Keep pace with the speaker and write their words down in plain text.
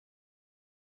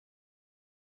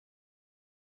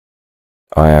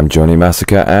I am Johnny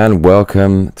Massacre and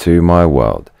welcome to my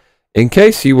world. In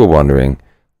case you were wondering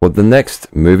what the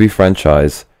next movie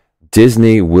franchise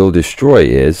Disney will destroy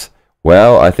is,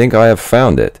 well, I think I have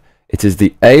found it. It is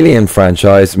the Alien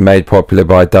franchise made popular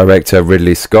by director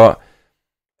Ridley Scott,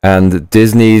 and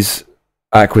Disney's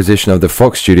acquisition of the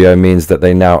Fox studio means that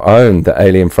they now own the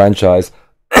Alien franchise.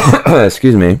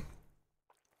 Excuse me.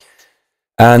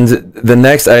 And the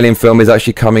next Alien film is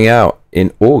actually coming out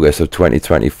in August of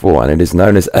 2024, and it is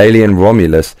known as Alien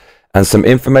Romulus, and some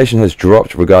information has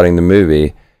dropped regarding the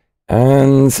movie,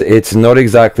 and it's not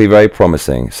exactly very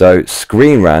promising. So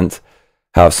Screen Rant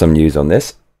have some news on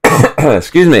this.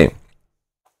 Excuse me.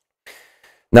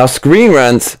 Now, Screen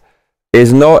Rant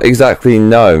is not exactly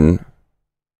known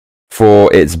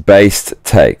for its based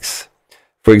takes.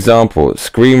 For example,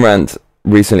 Screen Rant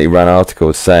recently ran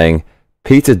articles saying,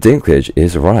 Peter Dinklage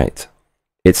is right.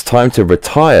 It's time to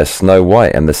retire Snow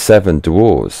White and the Seven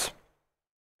Dwarfs.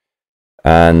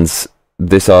 And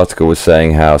this article was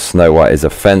saying how Snow White is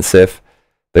offensive.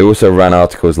 They also ran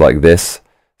articles like this,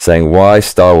 saying why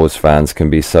Star Wars fans can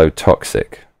be so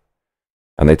toxic.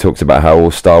 And they talked about how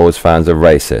all Star Wars fans are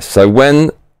racist. So when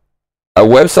a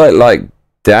website like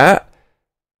that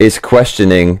is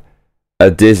questioning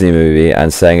a Disney movie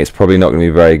and saying it's probably not going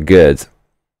to be very good,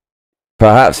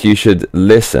 perhaps you should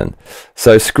listen.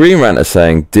 So Screen Rant are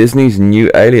saying Disney's new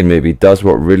Alien movie does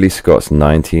what Ridley Scott's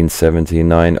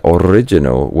 1979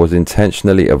 original was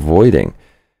intentionally avoiding.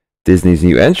 Disney's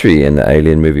new entry in the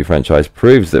Alien movie franchise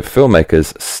proves that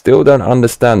filmmakers still don't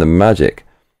understand the magic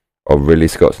of Ridley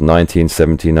Scott's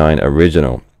 1979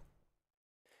 original.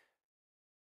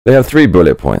 They have 3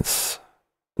 bullet points.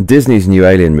 Disney's new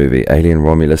Alien movie, Alien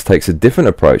Romulus, takes a different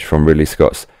approach from Ridley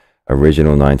Scott's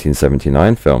original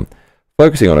 1979 film,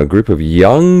 focusing on a group of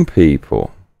young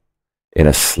people in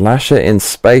a slasher in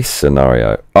space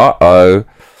scenario.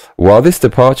 While this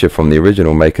departure from the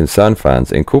original may concern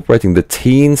fans, incorporating the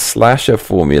teen slasher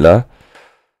formula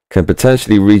can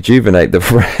potentially rejuvenate the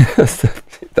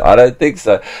I don't think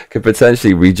so. Could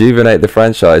potentially rejuvenate the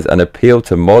franchise and appeal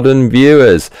to modern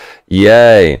viewers.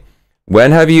 Yay.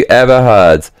 When have you ever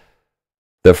heard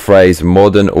the phrase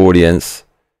modern audience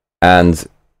and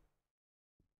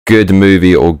good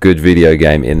movie or good video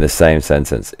game in the same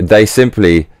sentence? They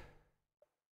simply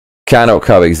cannot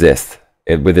coexist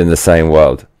within the same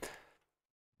world.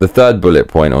 The third bullet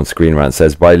point on Screen Rant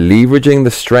says, by leveraging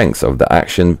the strengths of the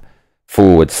action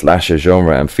forward slasher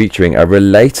genre and featuring a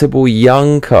relatable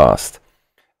young cast,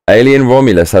 Alien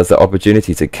Romulus has the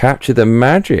opportunity to capture the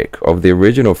magic of the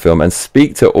original film and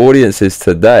speak to audiences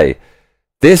today.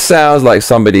 This sounds like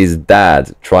somebody's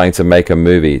dad trying to make a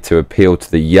movie to appeal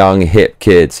to the young, hip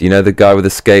kids. You know, the guy with the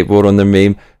skateboard on the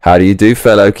meme? How do you do,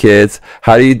 fellow kids?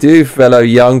 How do you do, fellow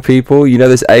young people? You know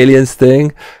this aliens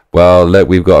thing? Well, look,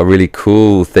 we've got a really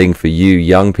cool thing for you,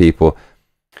 young people.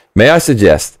 May I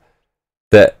suggest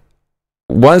that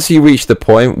once you reach the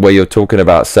point where you're talking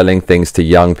about selling things to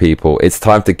young people, it's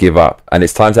time to give up. And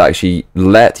it's time to actually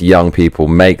let young people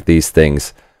make these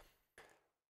things,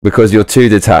 because you're too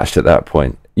detached at that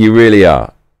point. You really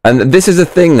are. And this is a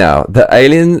thing now. The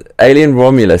Alien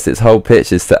Romulus, its whole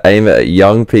pitch is to aim at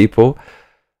young people.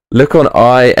 Look on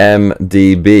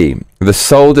IMDb. The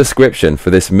sole description for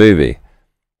this movie,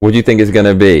 what do you think is going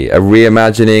to be? A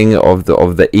reimagining of the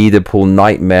Oedipal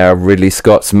nightmare of Ridley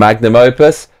Scott's magnum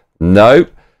opus?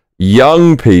 Nope.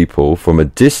 Young people from a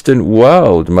distant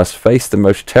world must face the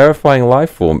most terrifying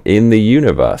life form in the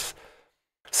universe.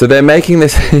 So they're making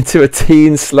this into a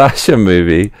teen slasher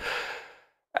movie,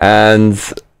 and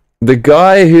the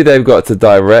guy who they've got to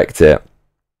direct it,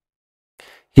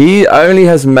 he only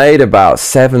has made about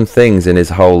 7 things in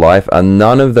his whole life, and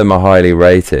none of them are highly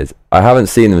rated. I haven't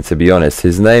seen them, to be honest.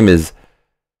 His name is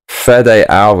Fede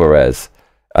Alvarez,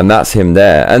 and that's him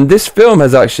there. And this film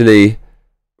has actually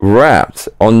wrapped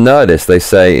on Nerdist. They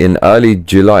say in early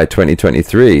July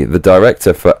 2023, the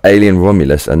director for Alien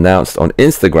Romulus announced on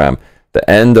Instagram the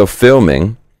end of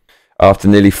filming after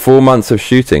nearly 4 months of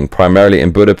shooting, primarily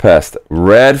in Budapest.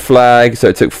 Red flag. So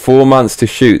it took 4 months to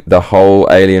shoot the whole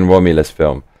Alien Romulus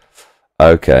film.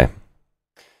 Okay.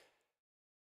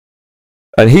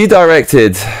 And he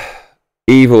directed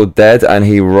Evil Dead and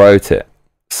he wrote it.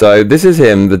 So this is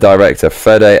him, the director,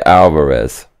 Fede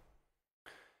Alvarez.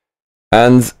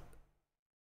 And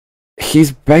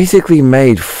he's basically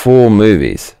made 4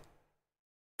 movies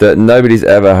that nobody's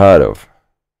ever heard of.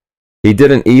 He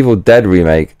did an Evil Dead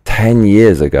remake 10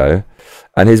 years ago,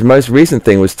 and his most recent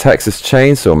thing was Texas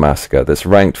Chainsaw Massacre, that's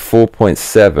ranked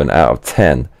 4.7 out of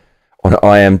 10 on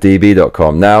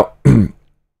imdb.com. Now,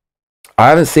 I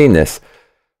haven't seen this,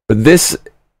 but this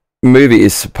movie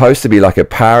is supposed to be like a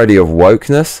parody of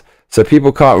wokeness. so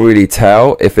people can't really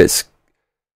tell if it's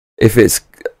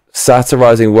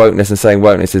satirizing wokeness and saying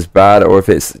wokeness is bad, or if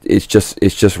it's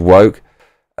just woke.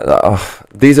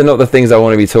 These are not the things I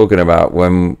want to be talking about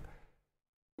when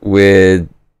with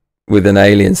an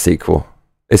Alien sequel,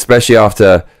 especially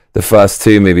after the first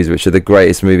two movies, which are the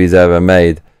greatest movies ever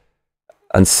made,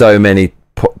 and so many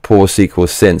poor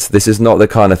sequels since. This is not the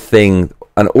kind of thing,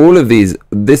 and all of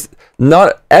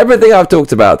not everything I've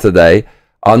talked about today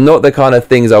are not the kind of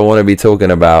things I want to be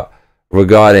talking about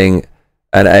regarding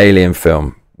an Alien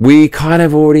film. We kind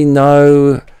of already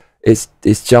know it's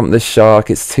jumped the shark,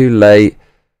 it's too late,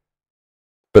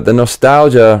 but the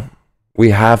nostalgia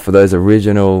we have for those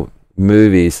original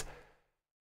movies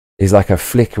is like a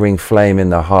flickering flame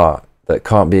in the heart that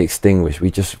can't be extinguished.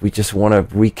 We just want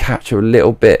to recapture a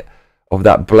little bit of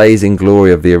that blazing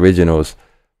glory of the originals,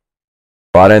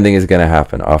 but I don't think it's going to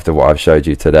happen after what I've showed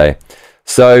you today.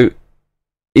 So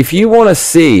if you want to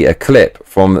see a clip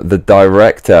from the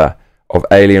director of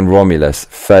Alien Romulus,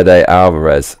 Fede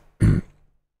Alvarez,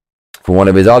 for one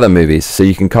of his other movies, so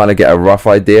you can kind of get a rough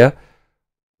idea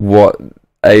what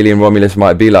Alien Romulus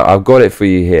might be like, I've got it for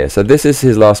you here. So this is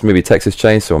his last movie, Texas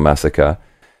Chainsaw Massacre,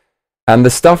 and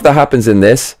the stuff that happens in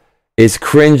this is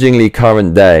cringingly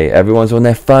current day. Everyone's on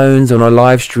their phones, on a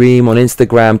live stream, on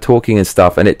Instagram, talking and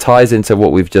stuff, and it ties into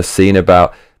what we've just seen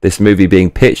about this movie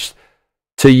being pitched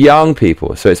to young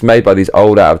people. So it's made by these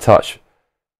old, out of touch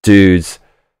dudes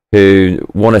who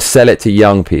want to sell it to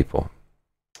young people.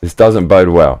 This doesn't bode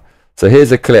well. So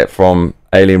here's a clip from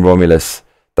Alien Romulus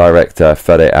director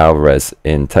Fede Alvarez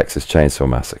in Texas Chainsaw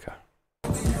Massacre.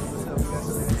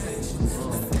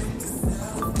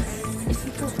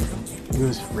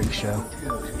 This freak show.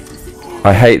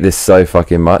 I hate this so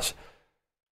fucking much.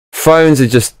 Phones are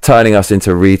just turning us into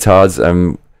retards,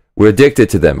 and we're addicted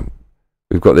to them.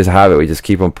 We've got this habit, we just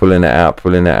keep on pulling it out.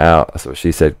 That's what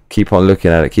she said. Keep on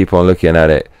looking at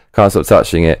it. Can't stop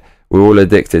touching it. We're all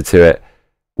addicted to it.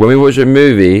 When we watch a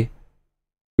movie,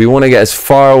 we want to get as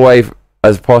far away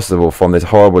as possible from this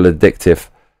horrible, addictive,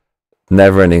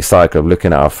 never-ending cycle of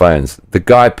looking at our phones. The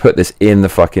guy put this in the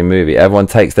fucking movie. Everyone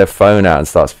takes their phone out and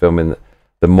starts filming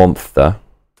the monster.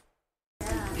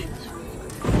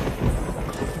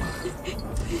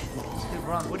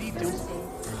 Ron, what are you doing?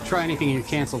 Try anything and you're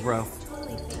canceled, bro.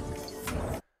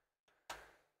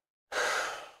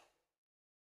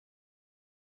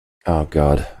 Oh,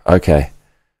 God. Okay.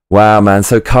 Wow, man.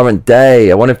 So current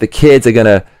day. I wonder if the kids are going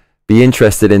to be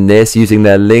interested in this, using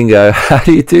their lingo. How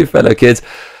do you do, fellow kids?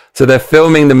 So they're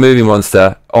filming the movie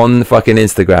monster on fucking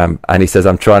Instagram, and he says,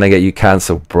 I'm trying to get you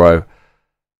cancelled, bro.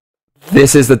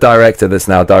 This is the director that's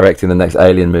now directing the next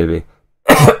Alien movie.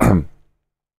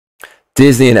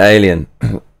 Disney and Alien.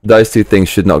 Those two things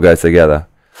should not go together.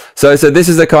 So this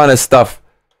is the kind of stuff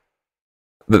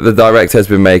that the director has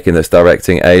been making, that's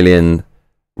directing Alien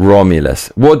Romulus.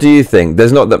 What do you think?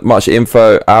 There's not that much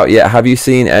info out yet. Have you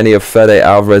seen any of Fede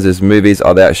Alvarez's movies?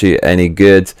 Are they actually any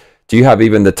good? Do you have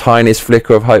even the tiniest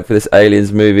flicker of hope for this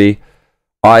Aliens movie?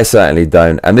 I certainly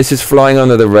don't. And this is flying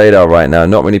under the radar right now.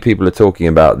 Not many people are talking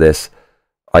about this.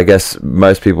 I guess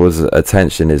most people's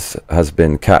attention has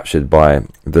been captured by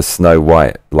the Snow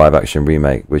White live-action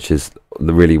remake, which is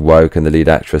really woke, and the lead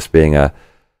actress being an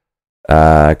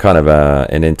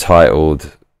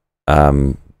entitled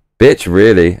bitch,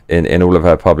 really, in all of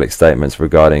her public statements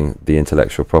regarding the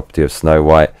intellectual property of Snow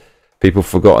White. People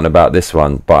forgotten about this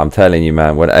one, but I'm telling you,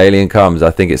 man, when Alien comes, I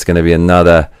think it's going to be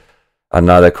another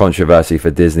controversy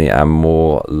for Disney and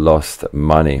more lost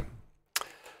money.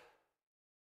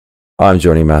 I'm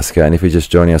Johnny Massacre, and if you're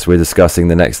just joining us, we're discussing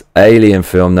the next Alien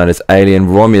film known as Alien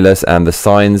Romulus, and the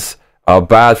signs are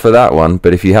bad for that one.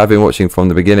 But if you have been watching from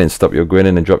the beginning, stop your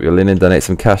grinning and drop your linen, donate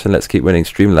some cash, and let's keep winning.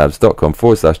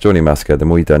 Streamlabs.com/Johnny Massacre. The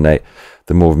more you donate,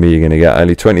 the more of me you're going to get.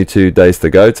 Only 22 days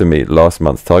to go to meet last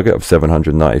month's target of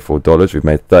 $794. We've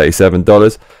made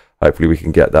 $37. Hopefully we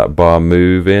can get that bar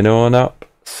moving on up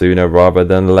sooner rather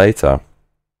than later.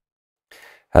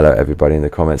 Hello everybody in the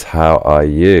comments, how are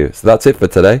you? So that's it for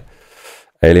today.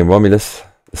 Alien Romulus,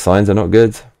 the signs are not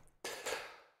good.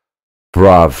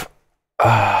 Bruv,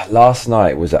 last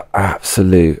night was an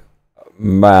absolute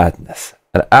madness.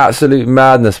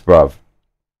 Bruv.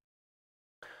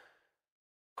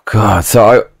 God,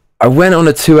 so I went on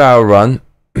a 2-hour run.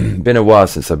 Been a while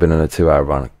since I've been on a 2-hour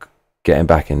run, getting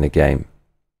back in the game.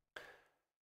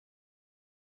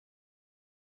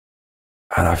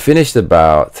 And I finished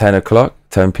about 10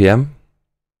 p.m.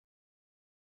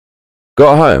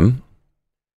 Got home,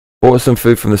 bought some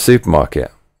food from the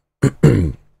supermarket.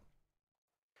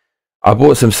 I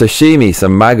bought some sashimi,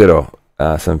 some maguro,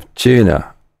 some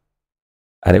tuna,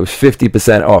 and it was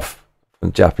 50% off from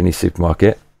the Japanese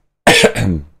supermarket.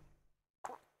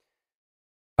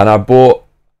 And I bought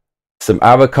some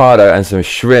avocado and some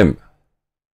shrimp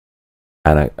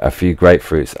and a few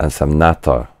grapefruits and some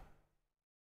natto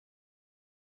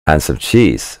and some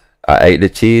cheese. I ate the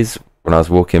cheese when I was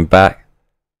walking back.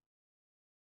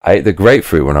 I ate the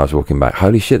grapefruit when I was walking back.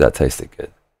 Holy shit, that tasted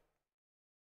good.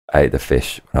 I ate the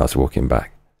fish when I was walking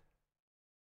back.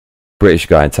 British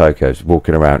guy in Tokyo was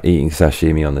walking around eating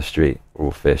sashimi on the street, raw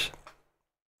fish.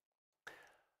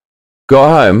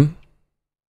 Got home,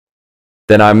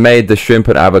 then I made the shrimp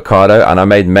and avocado, and I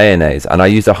made mayonnaise, and I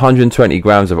used 120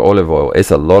 grams of olive oil.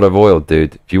 It's a lot of oil,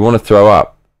 dude. If you want to throw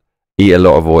up, eat a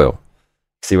lot of oil.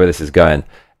 See where this is going.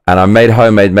 And I made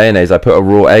homemade mayonnaise. I put a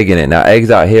raw egg in it. Now,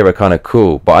 eggs out here are kind of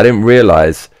cool, but I didn't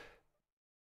realize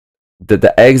that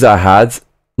the eggs I had,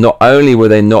 not only were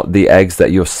they not the eggs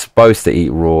that you're supposed to eat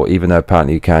raw, even though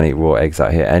apparently you can eat raw eggs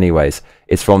out here anyways,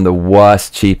 it's from the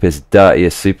worst, cheapest,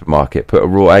 dirtiest supermarket. Put a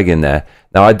raw egg in there.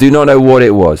 Now, I do not know what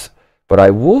it was, but I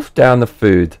wolfed down the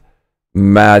food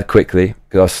mad quickly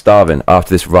because I was starving after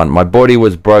this run. My body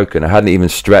was broken. I hadn't even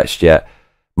stretched yet.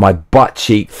 My butt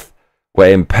cheeks were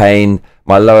in pain.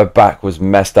 My lower back was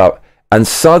messed up. And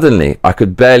suddenly, I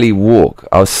could barely walk.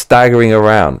 I was staggering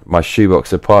around my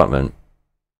shoebox apartment.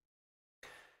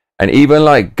 And even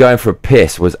like going for a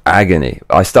piss was agony.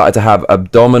 I started to have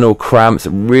abdominal cramps,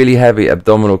 really heavy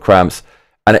abdominal cramps,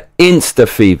 and an insta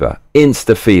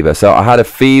fever. So I had a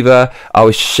fever. I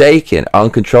was shaking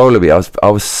uncontrollably. I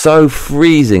was so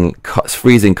freezing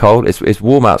cold. It's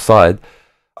warm outside.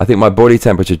 I think my body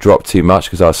temperature dropped too much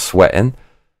because I was sweating,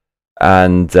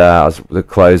 and the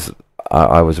clothes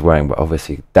I was wearing were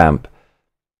obviously damp.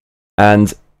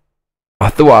 And I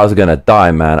thought I was gonna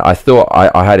die, man. I thought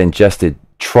I had ingested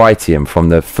tritium from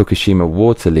the Fukushima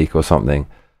water leak or something.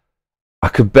 I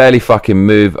could barely fucking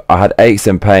move. I had aches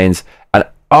and pains. And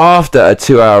after a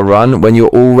 2-hour run, when you're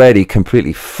already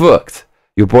completely fucked,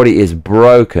 your body is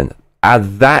broken.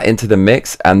 Add that into the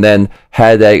mix, and then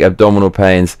headache, abdominal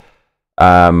pains.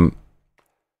 Man,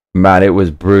 it was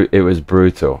brutal. It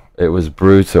was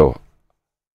brutal.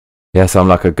 Yes, I'm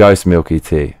like a ghost, Milky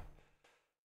Tea.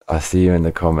 I see you in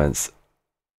the comments.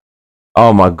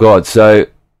 Oh my god, so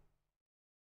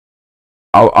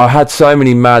I had so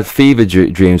many mad fever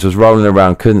dreams. I was rolling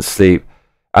around, couldn't sleep,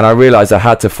 and I realized I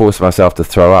had to force myself to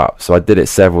throw up. So I did it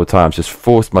several times, just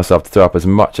forced myself to throw up as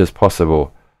much as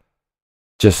possible,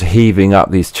 just heaving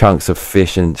up these chunks of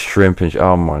fish and shrimp and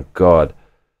oh my god.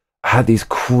 I had these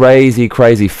crazy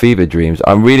fever dreams.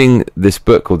 I'm reading this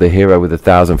book called The Hero with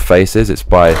 1,000 Faces. It's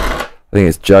by, I think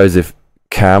it's Joseph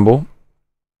Campbell.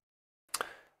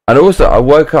 And also I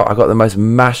woke up, I got the most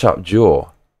mash up jaw.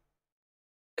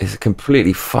 It's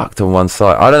completely fucked on one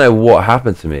side. I don't know what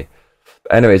happened to me.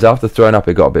 But anyways, after throwing up,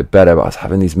 it got a bit better, but I was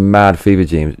having these mad fever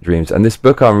dreams. And this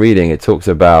book I'm reading, it talks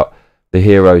about the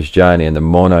hero's journey and the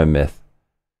monomyth.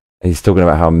 And he's talking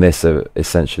about how myths are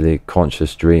essentially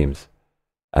conscious dreams,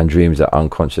 and dreams are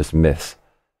unconscious myths.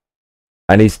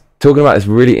 And he's talking about this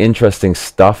really interesting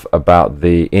stuff about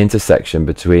the intersection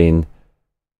between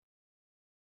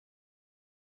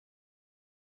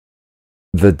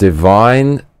the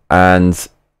divine and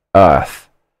earth.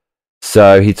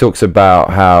 So he talks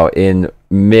about how in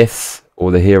myths or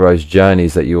the hero's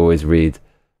journeys that you always read,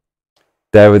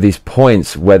 there are these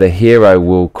points where the hero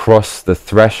will cross the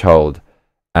threshold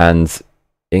and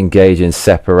engage in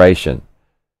separation.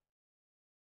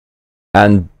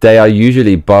 And they are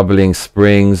usually bubbling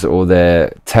springs, or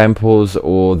they're temples,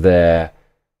 or they're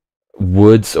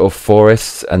woods or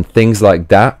forests and things like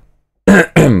that.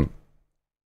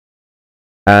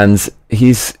 And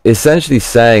he's essentially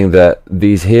saying that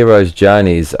these heroes'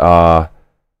 journeys are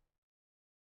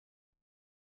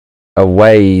a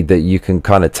way that you can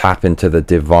kind of tap into the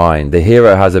divine. The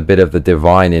hero has a bit of the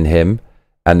divine in him,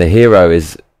 and the hero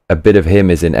is a bit of him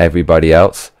is in everybody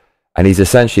else, and he's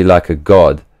essentially like a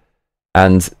god.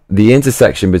 And the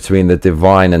intersection between the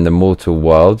divine and the mortal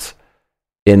worlds,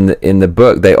 in the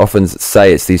book, they often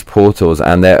say it's these portals,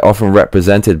 and they're often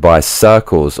represented by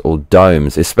circles or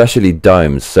domes, especially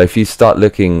domes. So if you start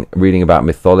reading about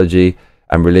mythology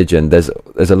and religion, there's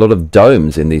a lot of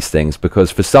domes in these things, because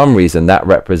for some reason that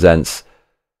represents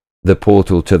the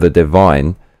portal to the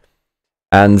divine.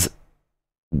 And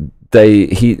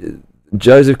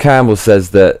Joseph Campbell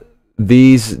says that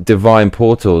these divine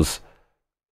portals,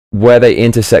 where they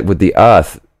intersect with the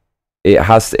earth, it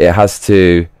has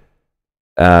to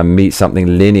meet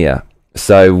something linear.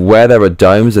 So where there are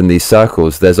domes and these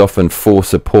circles, there's often 4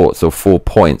 supports or 4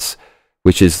 points,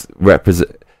 which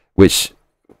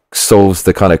solves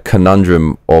the kind of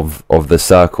conundrum of the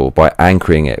circle by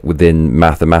anchoring it within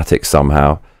mathematics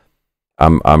somehow.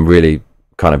 I'm really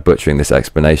kind of butchering this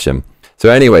explanation. So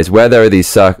anyways, where there are these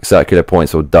circular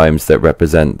points or domes that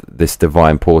represent this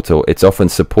divine portal, it's often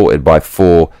supported by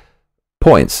 4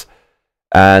 points.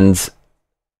 And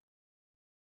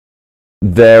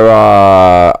there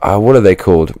are, what are they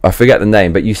called? I forget the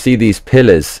name, but you see these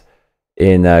pillars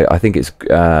in, I think it's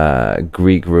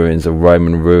Greek ruins or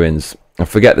Roman ruins. I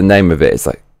forget the name of it. It's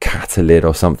like Catalid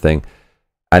or something.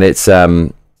 And it's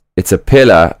a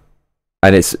pillar,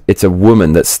 and it's a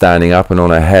woman that's standing up, and on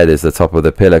her head is the top of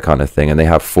the pillar kind of thing, and they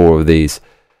have 4 of these.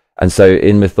 And so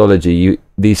in mythology,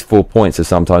 these 4 points are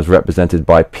sometimes represented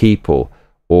by people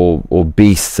or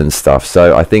beasts and stuff.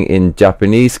 So I think in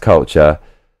Japanese culture,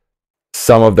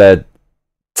 some of their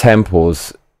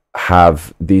temples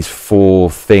have these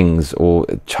 4 things, or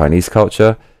Chinese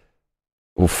culture,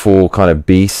 or 4 kind of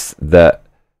beasts that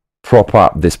prop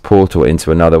up this portal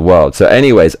into another world. So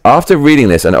anyways, after reading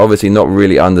this and obviously not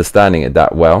really understanding it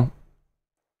that well,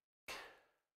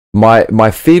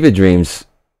 my fever dreams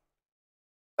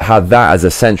had that as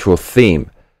a central theme.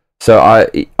 So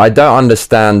I don't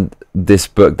understand this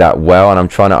book that well, and I'm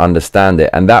trying to understand it,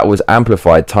 and that was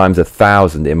amplified times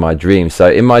 1,000 in my dream. So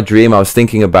in my dream, I was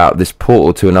thinking about this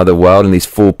portal to another world and these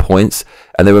 4 points,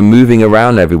 and they were moving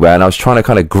around everywhere, and I was trying to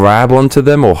kind of grab onto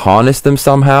them or harness them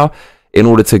somehow in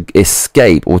order to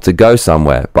escape or to go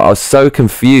somewhere. But I was so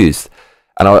confused,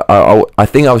 and I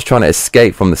think I was trying to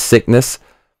escape from the sickness,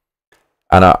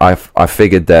 and I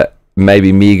figured that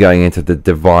maybe me going into the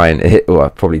divine, or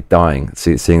probably dying,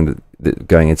 seeing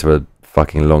going into a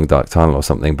fucking long dark tunnel or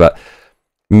something, but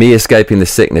me escaping the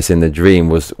sickness in the dream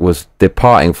was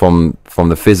departing from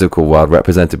the physical world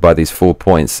represented by these 4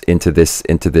 points into this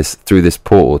through this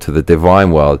portal to the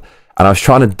divine world. And I was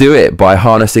trying to do it by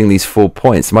harnessing these 4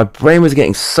 points. My brain was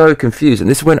getting so confused, and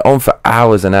this went on for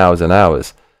hours and hours and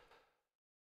hours.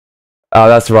 Oh,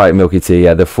 that's right, Milky Tea.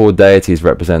 Yeah, the 4 deities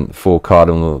represent 4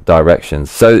 cardinal directions.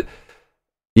 So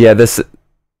yeah,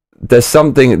 there's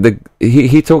something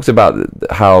he talks about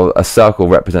how a circle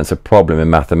represents a problem in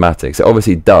mathematics. It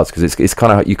obviously does, because it's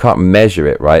kind of, you can't measure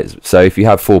it, right? So if you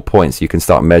have 4 points, you can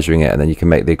start measuring it, and then you can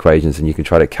make the equations, and you can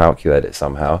try to calculate it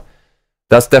somehow.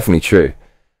 That's definitely true.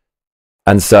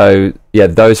 And so yeah,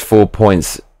 those 4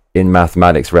 points in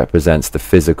mathematics represents the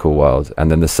physical world,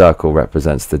 and then the circle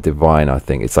represents the divine. I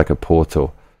think it's like a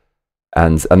portal,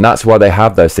 and that's why they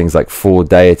have those things like 4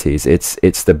 deities.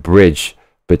 It's the bridge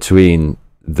between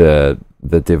the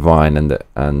divine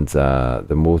and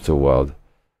the mortal world.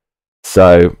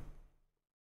 So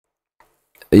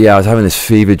yeah, I was having this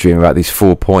fever dream about these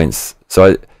 4 points.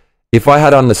 So if I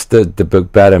had understood the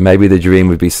book better, maybe the dream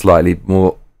would be slightly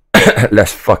more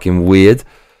less fucking weird.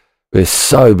 It was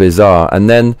so bizarre. And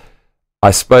then I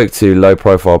spoke to low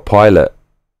profile pilot,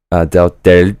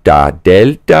 Delta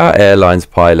Airlines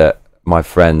pilot, my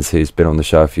friends, who's been on the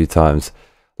show a few times,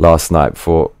 last night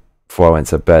before I went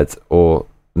to bed. Or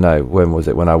no, when was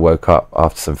it? When I woke up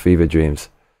after some fever dreams.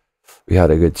 We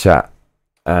had a good chat,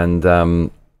 and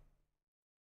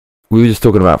we were just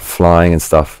talking about flying and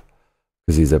stuff,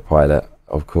 because he's a pilot,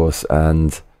 of course.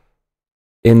 And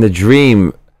in the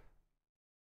dream,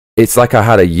 it's like I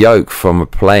had a yoke from a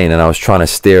plane, and I was trying to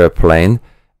steer a plane,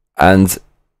 and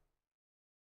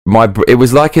it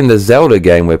was like in the Zelda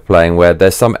game we're playing, where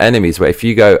there's some enemies where if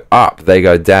you go up, they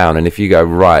go down, and if you go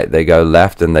right, they go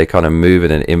left, and they kind of move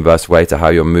in an inverse way to how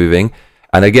you're moving.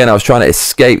 And again, I was trying to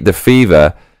escape the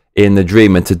fever in the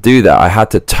dream, and to do that, I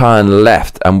had to turn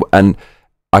left, and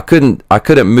I couldn't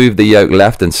move the yoke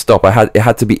left and stop. It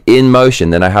had to be in motion.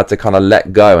 Then I had to kind of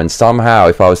let go, and somehow,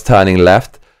 if I was turning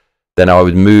left, then I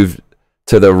would move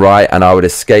to the right, and I would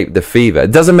escape the fever.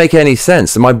 It doesn't make any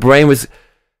sense. My brain was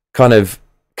kind of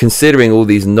considering all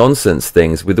these nonsense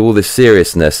things with all the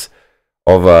seriousness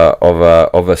of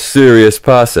a serious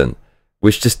person,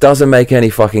 which just doesn't make any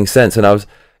fucking sense. And I was,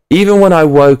 even when I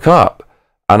woke up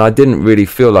and I didn't really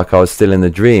feel like I was still in the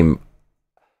dream,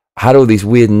 I had all these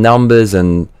weird numbers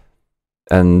and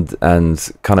kind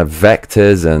of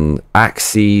vectors and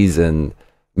axes and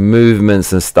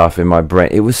movements and stuff in my brain.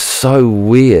 It was so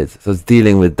weird. So I was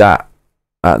dealing with that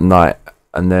at night,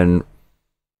 and then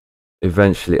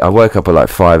eventually I woke up at like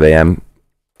 5 a.m.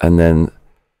 and then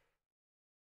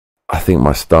I think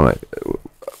my stomach,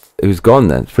 it was gone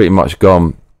then. It's pretty much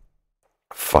gone.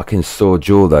 Fucking sore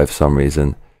jaw though for some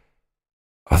reason.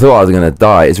 I thought I was going to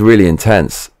die. It's really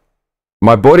intense.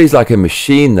 My body's like a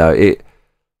machine though.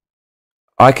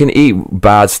 I can eat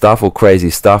bad stuff or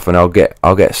crazy stuff, and I'll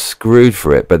get screwed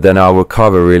for it, but then I'll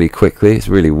recover really quickly. It's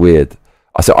really weird.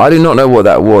 So I do not know what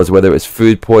that was, whether it was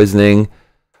food poisoning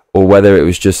or whether it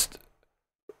was just,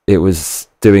 it was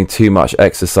doing too much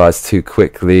exercise too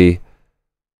quickly,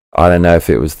 I don't know if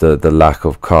it was the lack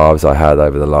of carbs I had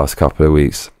over the last couple of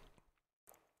weeks.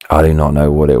 I do not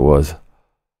know what it was.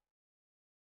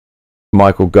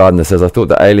 Michael Gardner says, I thought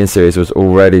the Alien series was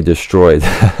already destroyed.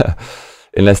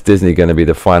 Unless Disney going to be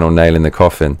the final nail in the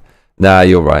coffin. Nah,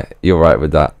 you're right. You're right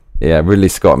with that. Yeah, Ridley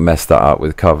Scott messed that up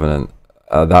with Covenant.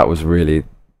 That was really,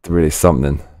 really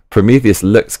something. Prometheus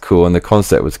looked cool and the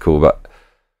concept was cool, but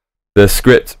the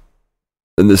script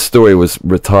and the story was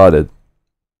retarded.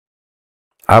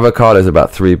 Avocado is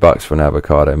about $3 for an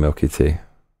avocado, milky tea.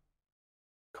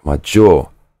 My jaw.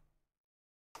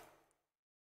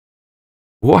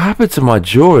 What happened to my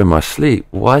jaw in my sleep?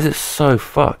 Why is it so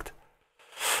fucked?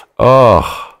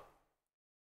 Oh,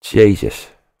 Jesus.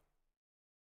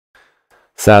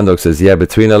 Sandog says, yeah,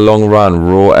 between a long run,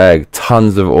 raw egg,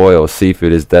 tons of oil,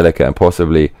 seafood is delicate, and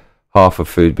possibly half of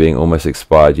food being almost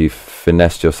expired, you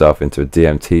finessed yourself into a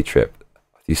DMT trip.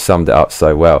 You summed it up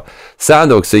so well.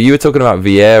 Sandog, so you were talking about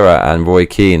Vieira and Roy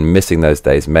Keane missing those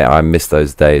days. Mate, I miss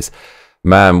those days.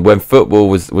 Man, when football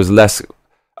was less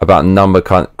about number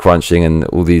crunching and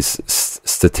all these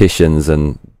statisticians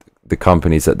and the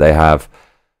companies that they have,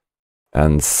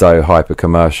 and so hyper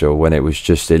commercial, when it was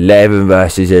just 11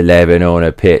 versus 11 on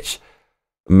a pitch.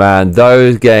 Man,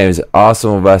 those games,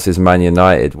 Arsenal versus Man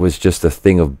United, was just a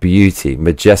thing of beauty.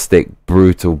 Majestic,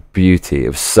 brutal beauty. It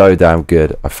was so damn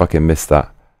good. I fucking missed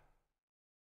that.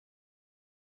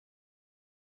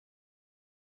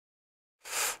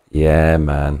 Yeah,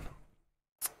 man.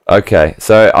 Okay,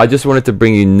 so I just wanted to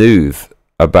bring you news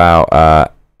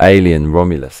about Alien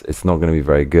Romulus. It's not going to be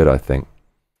very good, I think.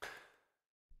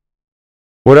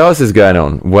 What else is going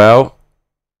on? Well,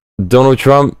 Donald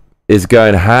Trump is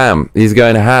going ham. He's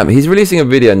going ham. He's releasing a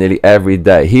video nearly every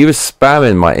day. He was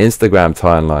spamming my Instagram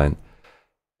timeline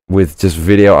with just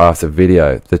video after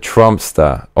video. The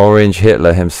Trumpster, Orange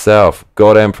Hitler himself,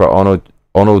 God Emperor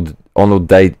Arnold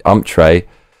Day Umtray.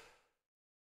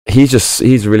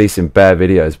 He's releasing bare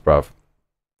videos, bruv.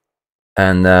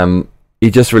 And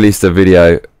he just released a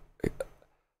video,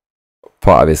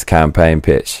 part of his campaign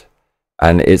pitch,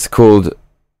 and it's called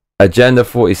Agenda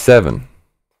 47.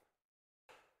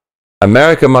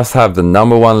 America must have the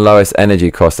 #1 lowest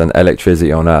energy cost and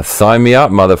electricity on earth. Sign me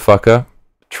up, motherfucker.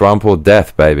 Trump or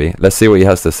death, baby. Let's see what he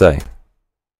has to say.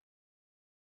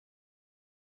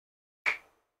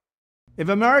 If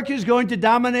America is going to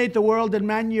dominate the world in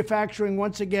manufacturing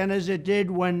once again, as it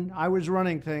did when I was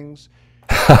running things.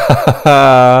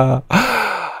 I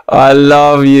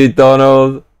love you,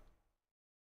 Donald.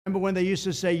 Remember when they used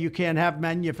to say you can't have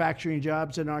manufacturing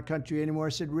jobs in our country anymore? I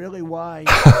said, really, why?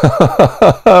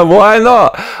 Why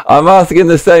not? I'm asking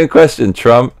the same question,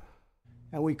 Trump.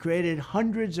 And we created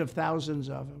hundreds of thousands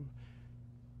of them.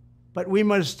 But we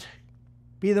must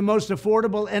be the most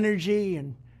affordable energy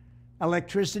and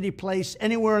electricity place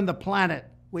anywhere on the planet.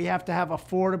 We have to have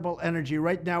affordable energy.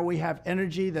 Right now we have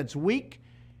energy that's weak,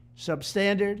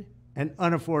 substandard, and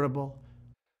unaffordable.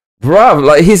 Bruv,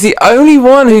 like, he's the only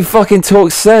one who fucking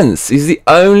talks sense. He's the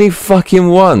only fucking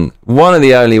one. One of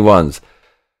the only ones.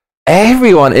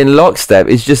 Everyone in lockstep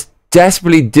is just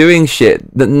desperately doing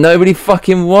shit that nobody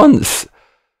fucking wants.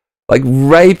 Like,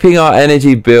 raping our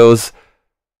energy bills,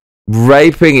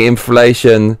 raping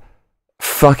inflation,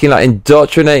 fucking, like,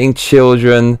 indoctrinating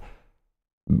children,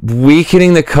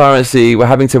 weakening the currency. We're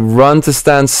having to run to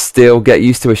stand still, get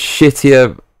used to a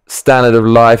shittier standard of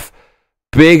life.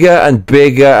 Bigger and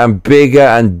bigger and bigger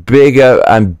and bigger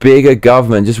and bigger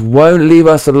government just won't leave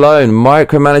us alone.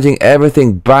 Micromanaging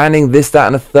everything, banning this, that,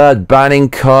 and the third, banning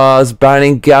cars,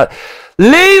 banning gas.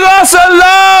 Leave us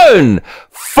alone!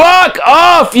 Fuck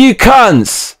off, you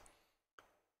cunts!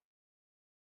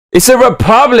 It's a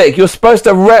republic. You're supposed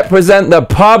to represent the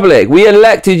public. We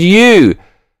elected you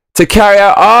to carry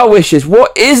out our wishes.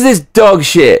 What is this dog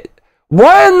shit?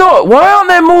 Why aren't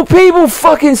there more people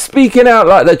fucking speaking out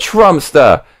like the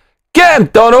Trumpster? Get him,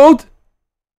 Donald!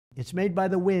 It's made by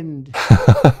the wind.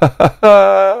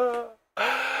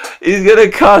 He's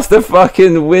gonna cast the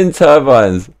fucking wind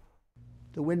turbines.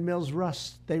 The windmills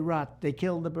rust, they rot, they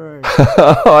kill the birds.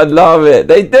 I love it.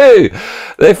 They do.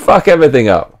 They fuck everything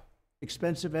up.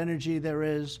 Expensive energy there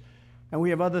is. And we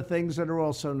have other things that are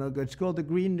also no good. It's called the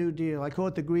Green New Deal. I call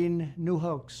it the Green New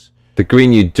Hoax. The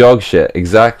Green New Dog shit,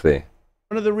 exactly.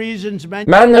 One of the reasons...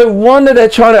 Man, no wonder they're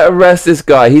trying to arrest this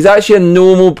guy. He's actually a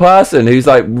normal person who's,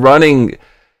 like, running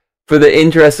for the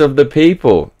interests of the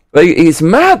people. Like, it's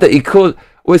mad that he calls...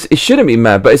 Well, it shouldn't be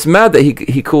mad, but it's mad that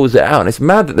he calls it out. And it's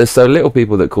mad that there's so little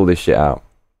people that call this shit out.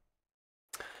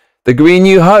 The Green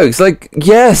New Hoax. Like,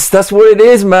 yes, that's what it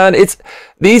is, man. It's...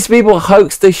 These people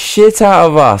hoax the shit out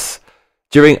of us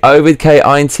during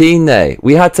COVID-19 day.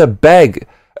 We had to beg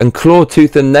and claw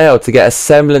tooth and nail to get a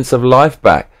semblance of life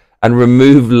back and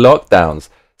remove lockdowns.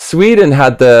 Sweden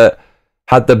had the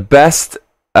best,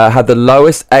 had the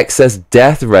lowest excess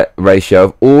death ratio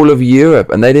of all of Europe,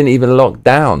 and they didn't even lock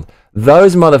down.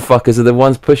 Those motherfuckers are the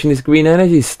ones pushing this green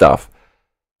energy stuff.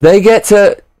 They get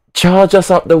to charge us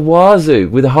up the wazoo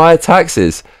with higher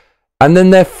taxes, and then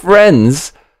their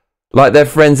friends, like their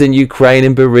friends in Ukraine,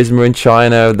 in Burisma, in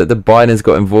China, that the Bidens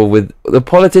got involved with, the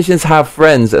politicians have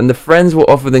friends, and the friends will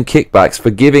offer them kickbacks for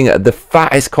giving the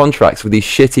fattest contracts with these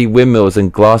shitty windmills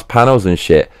and glass panels and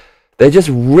shit. They're just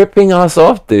ripping us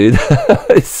off, dude.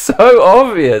 It's so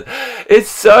obvious. It's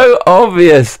so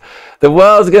obvious. The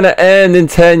world's gonna end in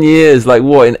 10 years. Like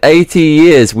what? In 80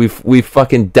 years, we've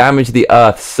fucking damaged the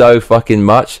earth so fucking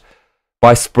much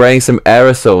by spraying some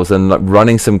aerosols and like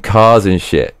running some cars and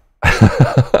shit.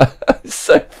 It's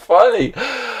so funny.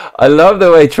 I love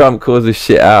the way Trump calls this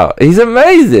shit out. He's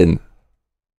amazing.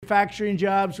 Manufacturing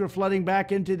jobs were flooding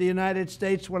back into the United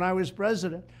States when I was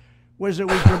president. Was that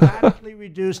we dramatically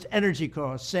reduced energy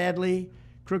costs. Sadly,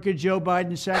 crooked Joe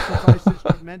Biden sacrificed this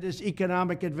tremendous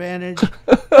economic advantage.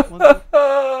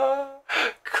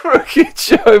 Crooked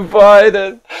Joe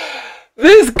Biden.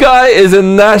 This guy is a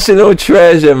national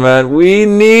treasure, man. We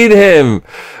need him.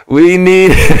 We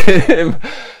need him.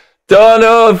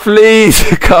 Donald, please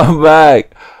come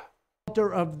back.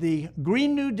 Of the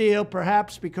Green New Deal,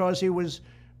 perhaps because he was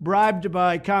bribed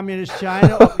by communist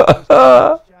China.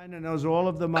 China knows all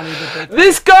of the money that they...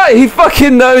 This guy, he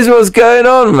fucking knows what's going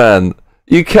on, man.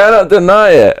 You cannot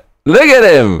deny it. Look at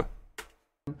him.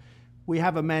 We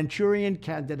have a Manchurian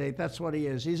candidate. That's what he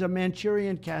is. He's a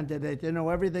Manchurian candidate. They know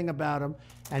everything about him,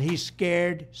 and he's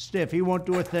scared stiff. He won't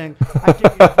do a thing. Man,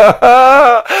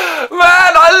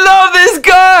 I love this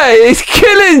guy. He's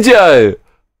killing Joe.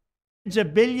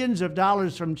 Billions of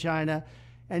dollars from China,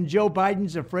 and Joe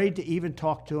Biden's afraid to even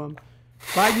talk to him.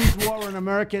 Biden's war on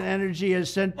American energy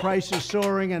has sent prices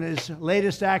soaring, and his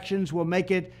latest actions will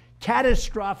make it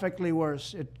catastrophically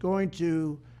worse. It's going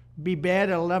to be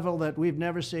bad at a level that we've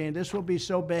never seen. This will be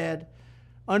so bad.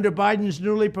 Under Biden's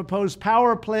newly proposed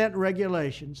power plant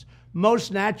regulations,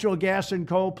 most natural gas and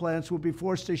coal plants will be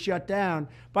forced to shut down.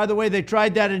 By the way, they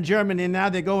tried that in Germany, and now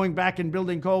they're going back and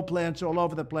building coal plants all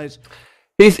over the place.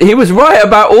 He was right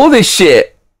about all this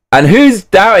shit. And who's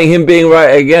doubting him being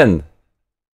right again?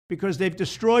 Because they've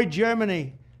destroyed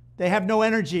Germany. They have no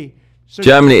energy. So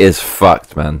Germany is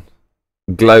fucked, man.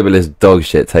 Globalist dog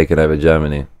shit taking over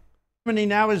Germany. Germany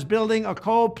now is building a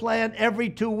coal plant every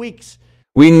 2 weeks.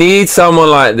 We need someone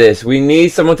like this. We need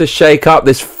someone to shake up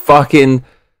this fucking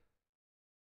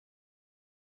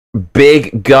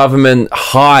big government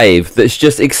hive that's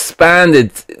just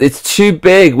expanded. It's too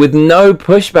big with no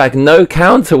pushback, no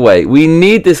counterweight. We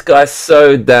need this guy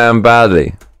so damn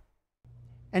badly.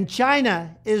 And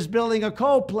China is building a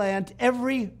coal plant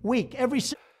every week.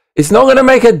 It's not going to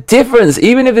make a difference.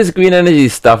 Even if this green energy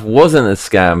stuff wasn't a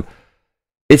scam,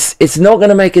 it's not going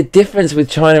to make a difference with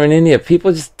China and India.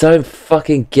 People just don't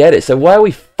fucking get it. So why are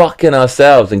we fucking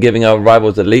ourselves and giving our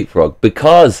rivals a leapfrog?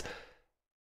 Because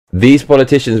these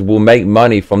politicians will make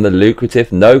money from the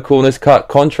lucrative no corners cut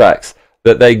contracts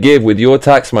that they give with your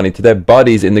tax money to their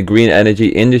buddies in the green energy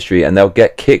industry, and they'll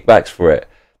get kickbacks for it.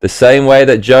 The same way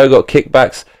that Joe got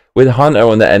kickbacks with Hunter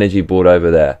on the energy board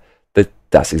over there.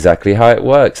 That's exactly how it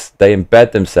works. They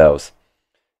embed themselves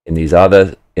in these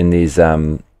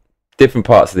different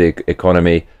parts of the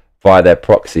economy via their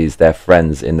proxies, their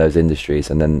friends in those industries,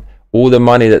 and then all the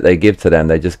money that they give to them,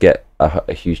 they just get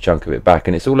a huge chunk of it back.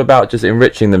 And it's all about just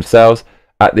enriching themselves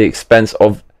at the expense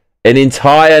of an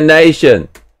entire nation.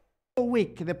 A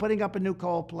week, they're putting up a new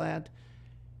coal plant,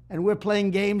 and we're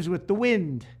playing games with the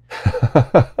wind.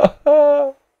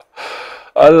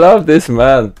 I love this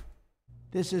man.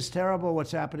 This is terrible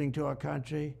what's happening to our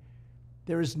country.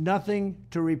 There is nothing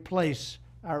to replace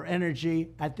our energy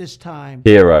at this time.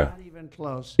 Hero. Not even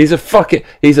close. He's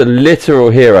a literal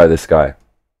hero, this guy.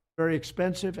 Very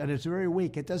expensive, and it's very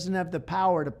weak. It doesn't have the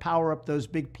power to power up those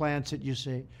big plants that you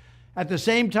see. At the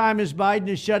same time as Biden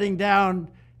is shutting down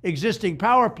existing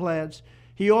power plants,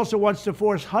 he also wants to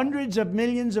force hundreds of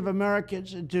millions of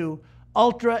Americans into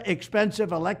ultra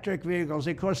expensive electric vehicles.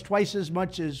 They cost twice as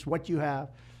much as what you have.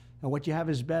 And what you have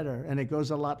is better, and it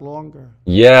goes a lot longer.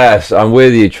 Yes, I'm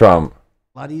with you, Trump.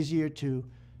 A lot easier to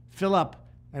fill up,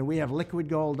 and we have liquid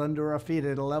gold under our feet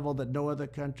at a level that no other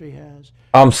country has.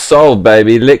 I'm sold,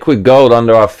 baby. Liquid gold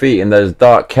under our feet in those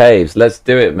dark caves. Let's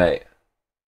do it, mate.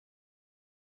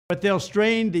 But they'll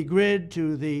strain the grid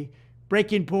to the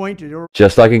breaking point.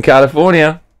 Just like in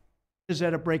California. Is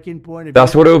at a breaking point.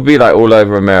 That's what it would be like all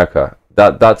over America.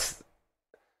 That's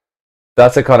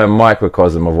That's a kind of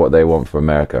microcosm of what they want for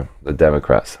America, the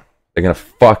Democrats. They're going to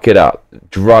fuck it up.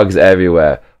 Drugs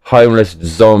everywhere. Homeless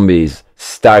zombies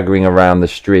staggering around the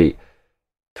street.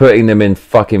 Putting them in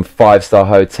fucking 5-star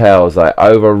hotels. Like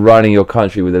overrunning your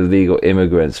country with illegal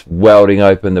immigrants. Welding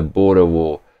open the border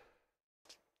wall.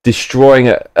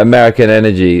 Destroying American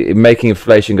energy. Making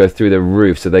inflation go through the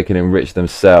roof so they can enrich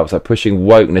themselves. Like pushing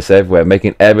wokeness everywhere.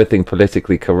 Making everything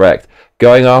politically correct.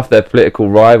 Going after their political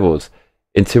rivals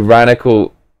in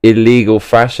tyrannical, illegal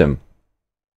fashion.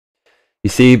 You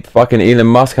see, fucking Elon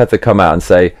Musk had to come out and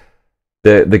say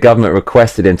the government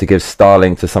requested him to give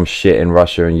Starlink to some shit in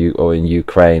Russia or in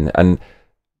Ukraine, and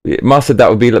Musk said that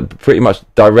would be pretty much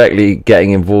directly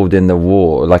getting involved in the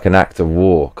war, like an act of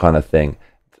war kind of thing.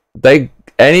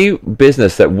 Any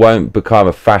business that won't become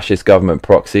a fascist government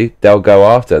proxy, they'll go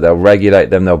after. They'll regulate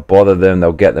them. They'll bother them.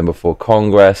 They'll get them before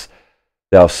Congress.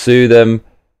 They'll sue them.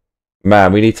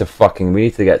 Man, we need to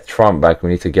get Trump back.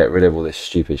 We need to get rid of all this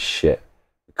stupid shit.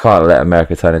 We can't let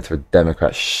America turn into a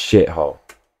Democrat shithole.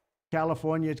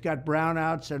 California, it's got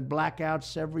brownouts and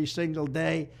blackouts every single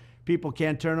day. People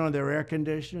can't turn on their air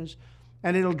conditioners.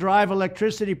 And it'll drive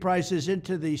electricity prices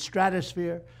into the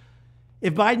stratosphere.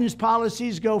 If Biden's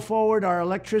policies go forward, our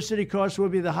electricity costs will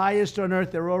be the highest on earth.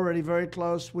 They're already very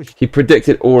close. He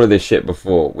predicted all of this shit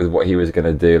before with what he was going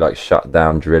to do, like shut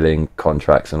down drilling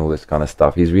contracts and all this kind of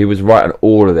stuff. He was right on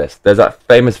all of this. There's that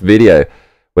famous video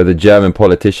where the German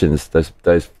politicians,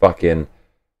 those fucking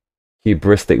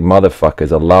hubristic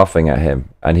motherfuckers, are laughing at him,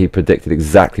 and he predicted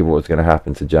exactly what was going to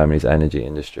happen to Germany's energy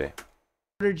industry.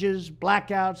 Shortages,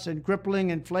 blackouts, and crippling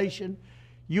inflation.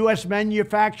 U.S.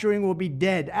 manufacturing will be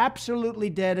dead, absolutely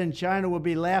dead, and China will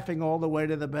be laughing all the way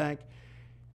to the bank.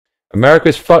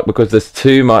 America's fucked because there's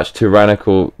too much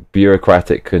tyrannical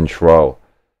bureaucratic control.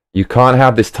 You can't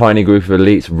have this tiny group of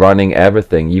elites running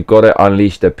everything. You've got to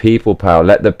unleash the people power.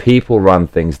 Let the people run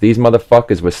things. These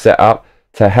motherfuckers were set up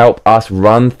to help us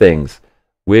run things.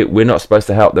 We're not supposed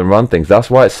to help them run things. That's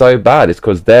why it's so bad. It's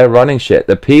because they're running shit.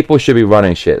 The people should be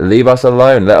running shit. Leave us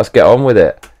alone. Let us get on with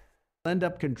it. End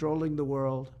up controlling the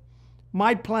world.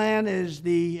 My plan is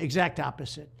the exact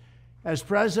opposite. As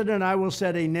president, I will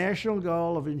set a national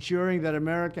goal of ensuring that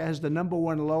America has the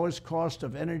 #1 lowest cost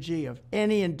of energy of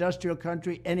any industrial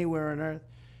country anywhere on earth.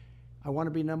 I want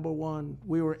to be #1.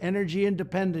 We were energy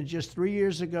independent just 3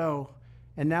 years ago,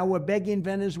 and now we're begging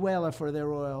Venezuela for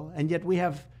their oil, and yet we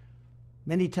have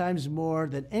many times more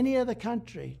than any other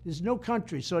country. There's no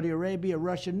country, Saudi Arabia,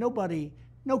 Russia,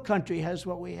 no country has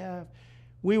what we have.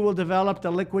 We will develop the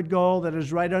liquid gold that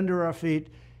is right under our feet,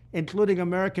 including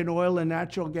American oil and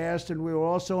natural gas, and we will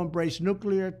also embrace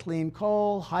nuclear, clean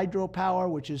coal, hydropower,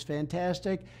 which is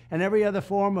fantastic, and every other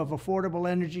form of affordable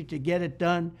energy to get it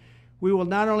done. We will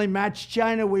not only match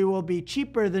China, we will be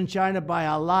cheaper than China by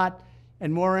a lot,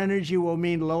 and more energy will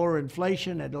mean lower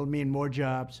inflation, and it'll mean more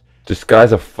jobs. This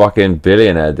guy's a fucking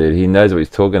billionaire, dude. He knows what he's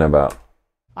talking about.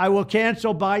 I will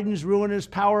cancel Biden's ruinous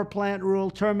power plant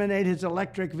rule, terminate his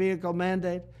electric vehicle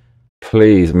mandate.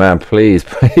 Please, man, please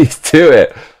do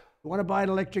it. You want to buy an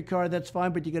electric car, that's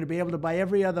fine, but you're going to be able to buy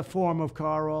every other form of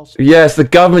car also. Yes, the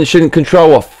government shouldn't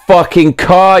control what fucking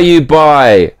car you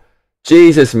buy.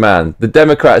 Jesus, man. The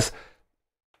Democrats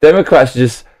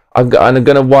just, I'm going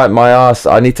to wipe my ass.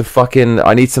 I need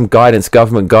some guidance,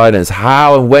 government guidance.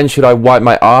 How and when should I wipe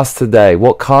my ass today?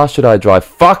 What car should I drive?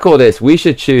 Fuck all this. We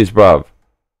should choose, bruv.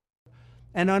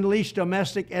 And unleash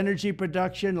domestic energy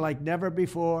production like never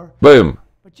before. Boom.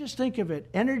 But just think of it.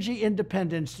 Energy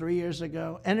independence 3 years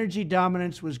ago. Energy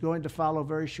dominance was going to follow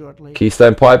very shortly.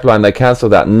 Keystone Pipeline, they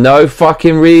cancelled that. No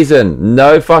fucking reason.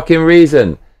 No fucking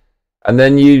reason. And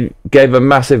then you gave a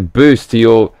massive boost to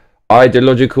your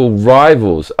ideological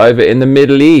rivals over in the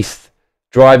Middle East,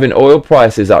 driving oil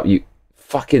prices up. You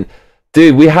fucking...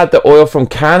 Dude, we had the oil from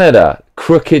Canada.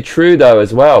 Crooked Trudeau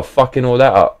as well. Fucking all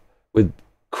that up with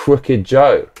Crooked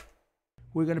Joe.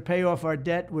 We're going to pay off our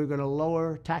debt. We're going to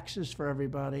lower taxes for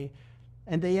everybody.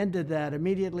 And they ended that,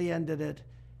 immediately ended it.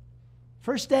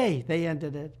 First day, they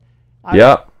ended it.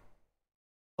 Yeah.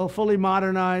 Will fully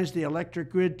modernize the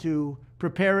electric grid to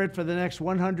prepare it for the next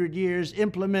 100 years,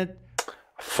 implement...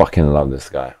 I fucking love this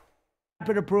guy.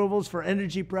 ...rapid approvals for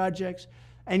energy projects,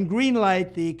 and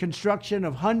greenlight the construction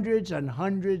of hundreds and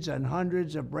hundreds and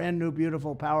hundreds of brand new,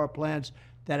 beautiful power plants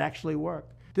that actually work.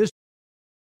 This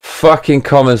fucking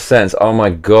common sense. Oh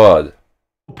my God.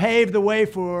 Will pave the way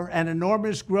for an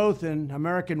enormous growth in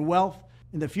American wealth.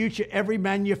 In the future, every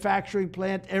manufacturing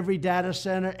plant, every data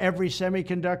center, every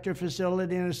semiconductor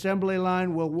facility and assembly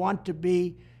line will want to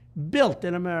be built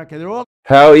in America. They're all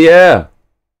hell yeah.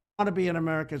 Want to be in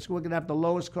America. We're going to have the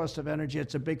lowest cost of energy.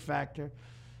 It's a big factor.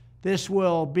 This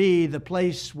will be the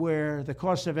place where the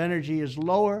cost of energy is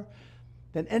lower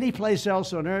than any place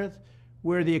else on earth,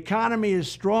 where the economy is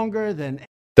stronger than...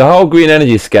 The whole green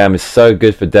energy scam is so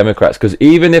good for Democrats, because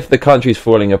even if the country's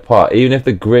falling apart, even if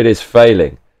the grid is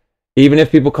failing, even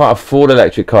if people can't afford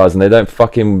electric cars and they don't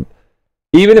fucking...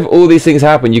 Even if all these things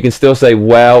happen, you can still say,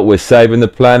 well, we're saving the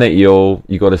planet, y'all.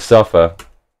 You got to suffer.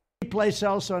 Any place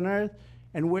else on earth,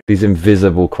 and where these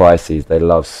invisible crises they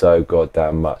love so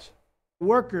goddamn much.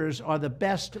 Workers are the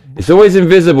best. It's always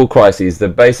invisible crises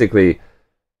that basically...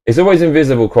 It's always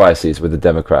invisible crises with the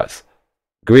Democrats.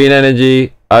 Green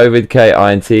energy, Ovid K,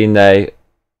 INT, nay,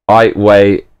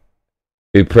 way,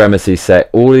 supremacy set.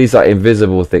 All these are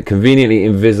invisible things, conveniently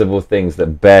invisible things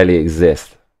that barely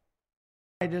exist.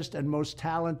 And most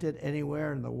talented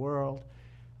anywhere in the world.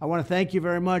 I want to thank you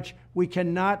very much. We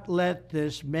cannot let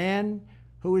this man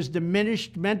who is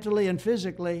diminished mentally and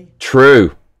physically,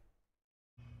 true,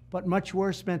 but much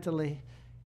worse mentally,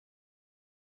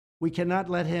 we cannot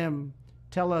let him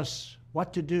tell us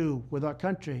what to do with our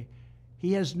country.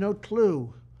 He has no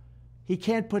clue. He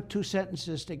can't put two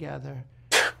sentences together.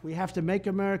 We have to make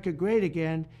America great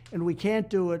again, and we can't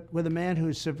do it with a man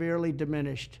who's severely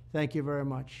diminished. Thank you very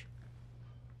much.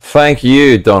 Thank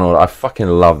you, Donald. I fucking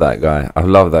love that guy. I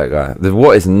love that guy.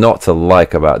 What is not to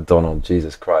like about Donald?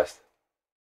 Jesus Christ.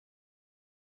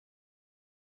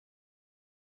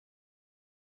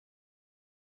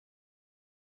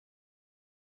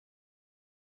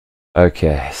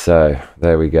 Okay, so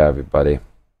there we go, everybody.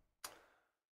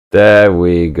 There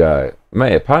we go.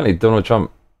 Mate, apparently Donald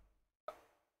Trump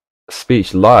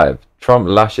speech live. Trump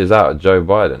lashes out at Joe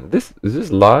Biden. Is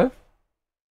this live?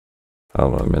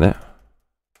 Hold on a minute.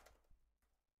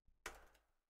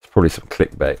 It's probably some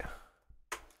clickbait.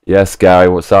 Yes, Gary,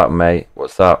 what's up, mate?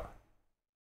 What's up?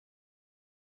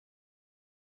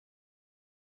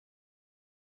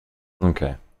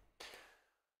 Okay.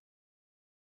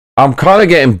 I'm kind of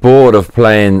getting bored of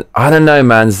playing. I don't know,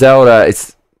 man. Zelda,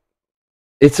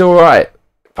 it's all right,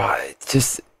 but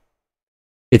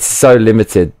it's so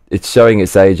limited. It's showing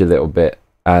its age a little bit,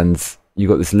 and you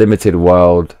got this limited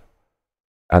world,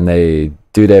 and they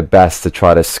do their best to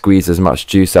try to squeeze as much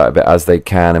juice out of it as they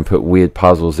can and put weird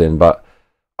puzzles in. But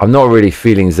I'm not really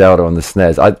feeling Zelda on the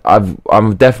SNES.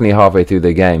 I'm definitely halfway through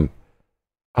the game.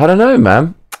 I don't know,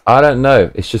 man. I don't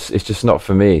know. It's just not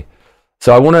for me.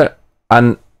 So I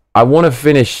want to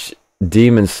finish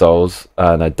Demon Souls,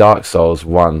 Dark Souls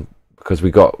 1, because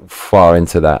we got far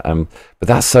into that. But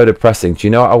that's so depressing. Do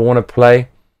you know what I want to play?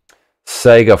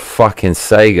 Sega.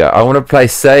 I want to play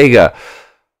Sega.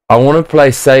 I want to play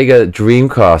Sega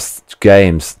Dreamcast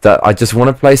games. I just want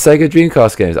to play Sega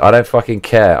Dreamcast games. I don't fucking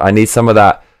care. I need some of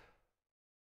that.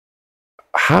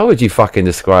 How would you fucking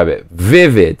describe it?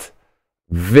 Vivid,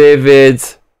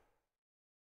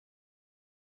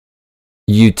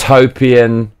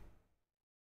 utopian,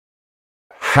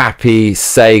 happy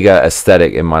Sega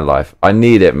aesthetic in my life. I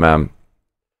need it, man.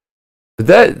 Do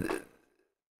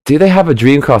they have a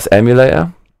Dreamcast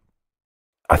emulator?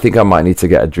 I think I might need to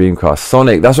get a Dreamcast.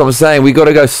 Sonic, that's what I'm saying. We got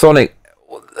to go Sonic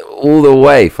all the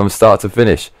way from start to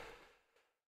finish.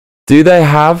 Do they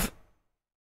have...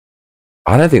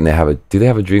 I don't think they have a... Do they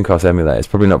have a Dreamcast emulator? It's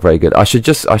probably not very good. I should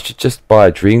just buy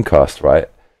a Dreamcast, right?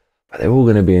 But they're all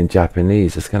going to be in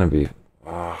Japanese. It's going to be...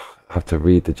 I have to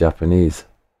read the Japanese.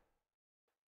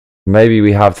 Maybe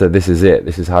we have to... This is it.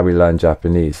 This is how we learn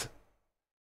Japanese.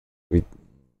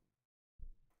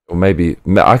 Or maybe...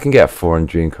 I can get a foreign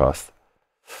Dreamcast.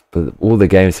 But all the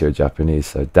games here are Japanese,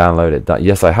 so download it.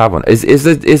 Yes, I have one. Is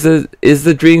the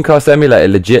Dreamcast emulator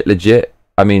legit?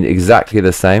 I mean, exactly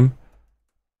the same?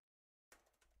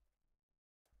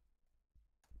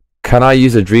 Can I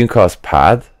use a Dreamcast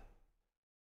pad?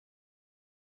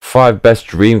 5 best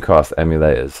Dreamcast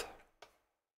emulators.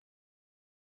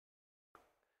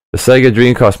 The Sega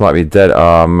Dreamcast might be dead.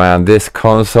 Oh man, this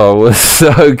console was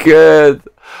so good.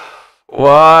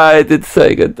 Why did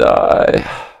Sega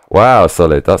die? Wow,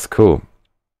 Solid, that's cool.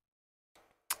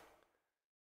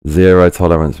 Zero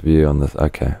tolerance view on this.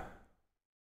 Okay.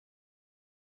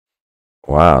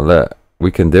 Wow, look.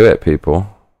 We can do it, people.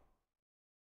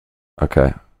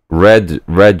 Okay. Red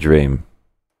Dream.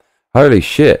 Holy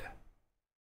shit.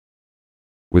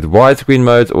 With widescreen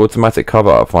modes, automatic cover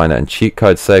art finder, and cheat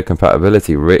code save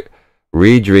compatibility,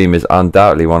 Redream is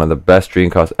undoubtedly one of the best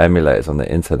Dreamcast emulators on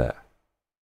the internet.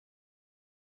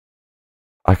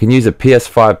 I can use a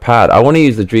PS5 pad. I want to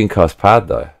use the Dreamcast pad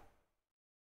though.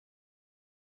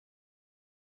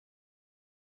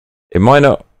 It might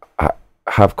not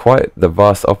have quite the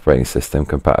vast operating system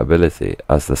compatibility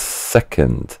as the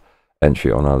second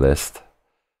entry on our list,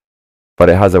 but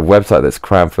it has a website that's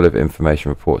crammed full of information,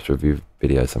 reports, reviews,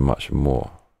 videos, and much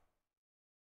more.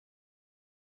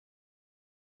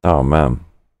 Oh man.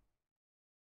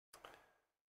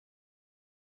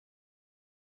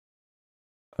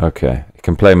 Okay, it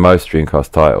can play most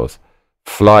Dreamcast titles.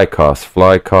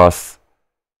 Flycast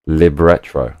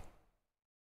Libretro.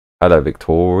 Hello,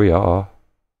 Victoria.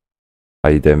 How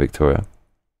you doing, Victoria?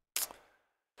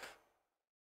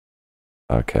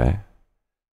 Okay.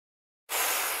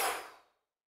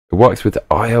 It works with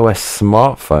iOS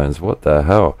smartphones. What the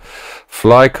hell?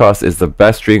 Flycast is the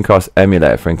best Dreamcast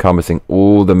emulator for encompassing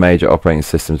all the major operating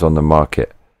systems on the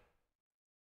market.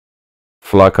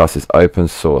 Flycast is open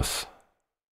source.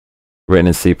 Written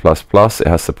in C++, it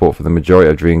has support for the majority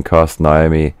of Dreamcast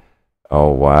Naomi.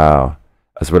 Oh wow.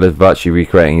 As well as virtually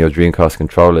recreating your Dreamcast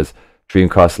controllers,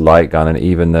 Dreamcast light gun, and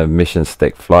even the mission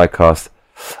stick. Flycast.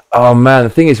 Oh man, the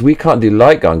thing is, we can't do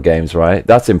light gun games, right?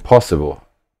 That's impossible.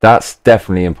 That's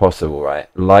definitely impossible, right?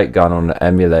 Light gun on an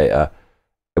emulator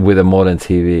with a modern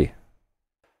TV.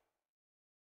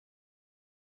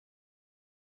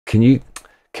 Can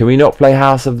we not play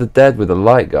House of the Dead with a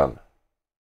light gun?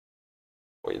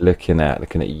 What are you looking at?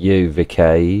 Looking at you,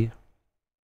 Vicky.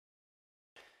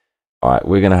 Alright,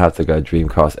 we're going to have to go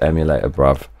Dreamcast emulator,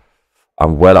 bruv.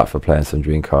 I'm well up for playing some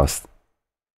Dreamcast.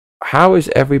 How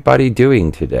is everybody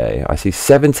doing today? I see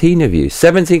 17 of you.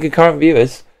 17 concurrent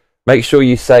viewers. Make sure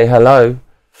you say hello.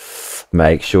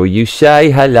 Make sure you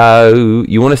say hello.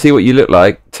 You want to see what you look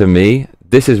like to me?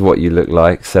 This is what you look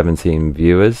like, 17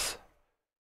 viewers.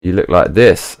 You look like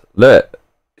this. Look.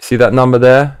 See that number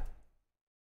there?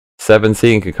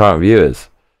 17 concurrent viewers.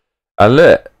 And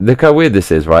look how weird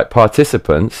this is, right?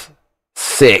 Participants,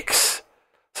 6.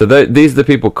 So these are the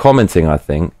people commenting, I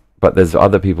think. But there's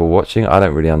other people watching. I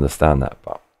don't really understand that.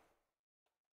 But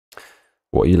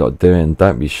what are you lot doing?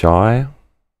 Don't be shy.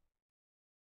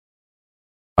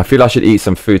 I feel I should eat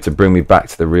some food to bring me back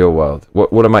to the real world.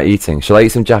 What am I eating? Shall I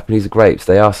eat some Japanese grapes?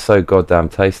 They are so goddamn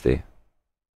tasty.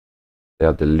 They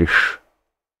are delish.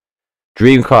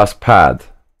 Dreamcast pad.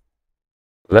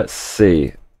 Let's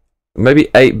see. Maybe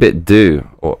 8-bit do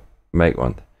or make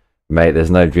one. Mate,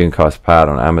 there's no Dreamcast pad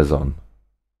on Amazon.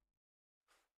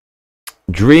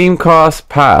 Dreamcast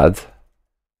pad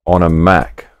on a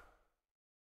Mac.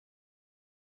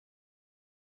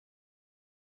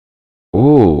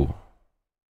 Ooh.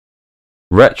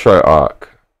 RetroArch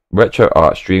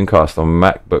Dreamcast on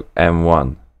MacBook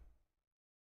M1.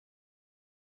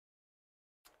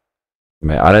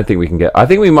 Mate, I don't think we can get... I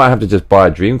think we might have to just buy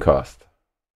a Dreamcast.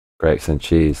 Grapes and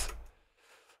cheese.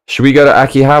 Should we go to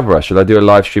Akihabara? Should I do a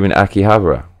live stream in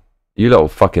Akihabara? You lot will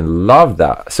fucking love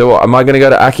that. So what, am I going to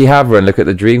go to Akihabara and look at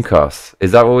the Dreamcast?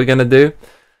 Is that what we're going to do?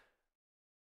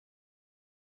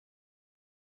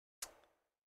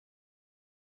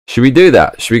 Should we do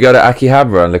that? Should we go to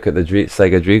Akihabara and look at the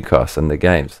Sega Dreamcast and the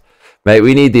games? Mate,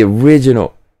 we need the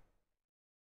original.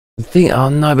 Oh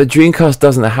no, but Dreamcast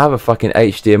doesn't have a fucking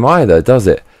HDMI though, does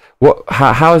it? What?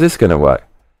 How is this going to work?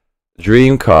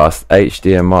 Dreamcast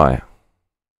HDMI.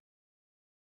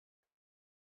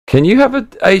 Can you have a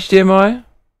HDMI?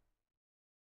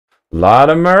 Lord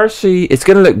of mercy. It's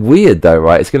going to look weird though,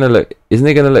 right? It's going to look... Isn't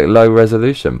it going to look low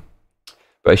resolution?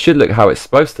 But it should look how it's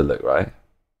supposed to look, right?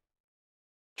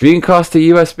 Dreamcast to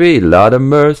USB. Lot of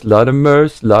mercy, lot of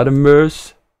mercy, lot of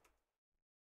mercy.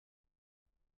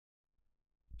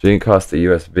 Dreamcast to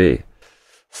USB.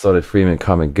 Solid Freeman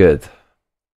coming good.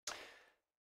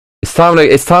 It's time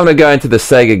to go into the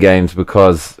Sega games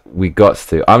because we got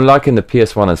to. I'm liking the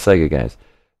PS1 and Sega games.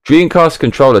 Dreamcast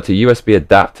controller to USB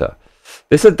adapter.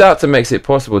 This adapter makes it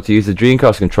possible to use the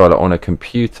Dreamcast controller on a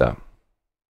computer.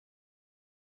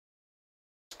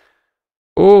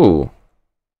 Ooh.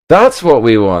 That's what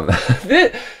we want.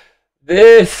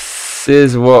 This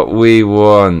is what we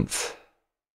want.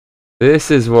 This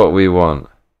is what we want.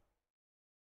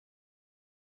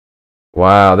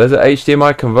 Wow, there's an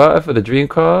HDMI converter for the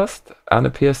Dreamcast and the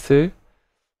PS2.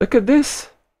 Look at this.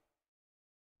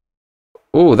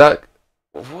 Ooh, that...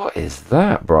 What is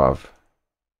that, bruv?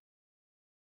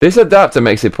 This adapter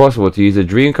makes it possible to use a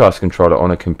Dreamcast controller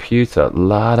on a computer.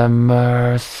 Lot of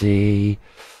mercy.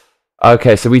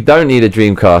 Okay, so we don't need a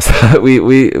Dreamcast.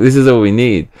 This is all we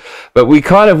need. But we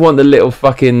kind of want the little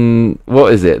fucking...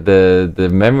 What is it? The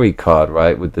memory card,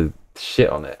 right? With the shit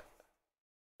on it.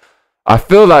 I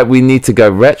feel like we need to go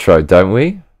retro, don't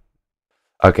we?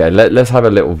 Okay, let's have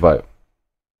a little vote.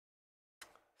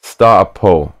 Start a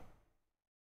poll.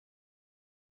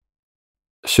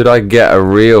 Should I get a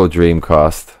real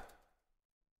Dreamcast?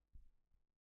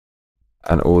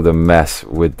 And all the mess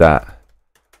with that?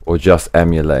 Or just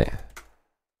emulate?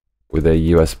 With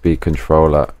a USB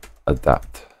controller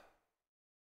adapter.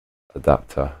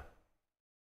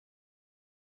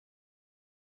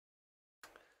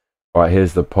 Right,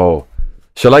 here's the poll.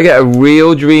 Shall I get a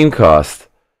real Dreamcast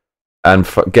and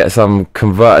get some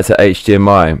converter to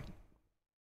HDMI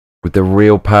with the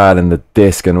real pad and the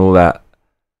disc and all that?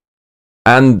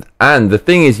 And the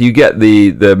thing is, you get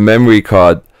the memory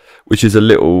card, which is a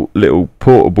little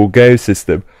portable game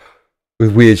system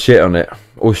with weird shit on it.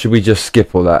 Or should we just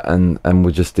skip all that and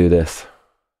we'll just do this?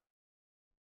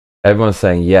 Everyone's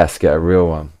saying yes, get a real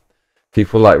one.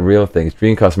 People like real things.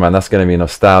 Dreamcast, man, that's going to be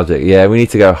nostalgic. Yeah, we need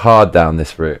to go hard down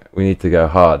this route. We need to go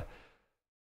hard.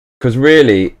 Because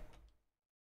really,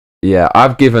 yeah,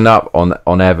 I've given up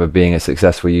on ever being a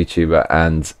successful YouTuber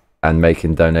and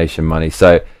making donation money.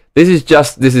 So this is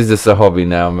just a hobby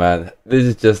now, man. This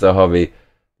is just a hobby.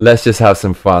 Let's just have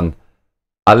some fun.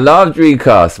 I love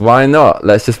Dreamcast. Why not?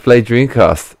 Let's just play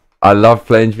Dreamcast. I love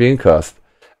playing Dreamcast.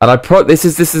 And this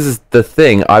is the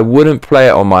thing. I wouldn't play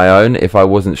it on my own if I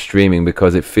wasn't streaming,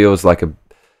 because it feels like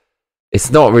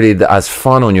it's not really as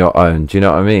fun on your own. Do you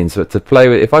know what I mean? So to play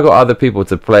with, if I got other people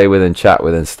to play with and chat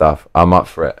with and stuff, I'm up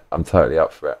for it. I'm totally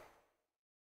up for it.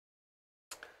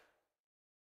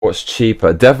 What's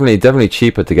cheaper? Definitely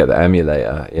cheaper to get the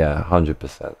emulator. Yeah,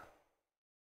 100%.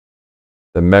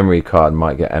 The memory card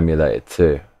might get emulated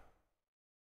too.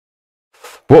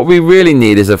 What we really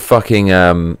need is a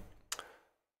fucking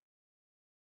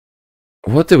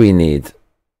what do we need?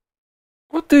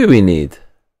 What do we need?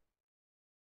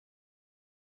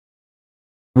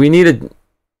 We need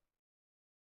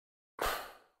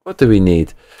what do we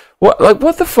need? What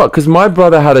the fuck? Because my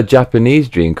brother had a Japanese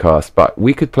Dreamcast, but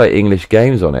we could play English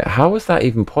games on it. How was that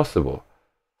even possible?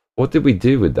 What did we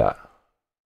do with that?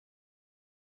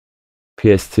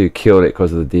 PS2 killed it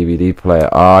because of the DVD player.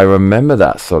 Oh, I remember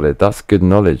that, Solid. That's good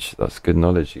knowledge. That's good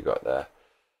knowledge you got there.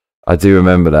 I do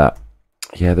remember that.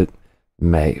 Yeah,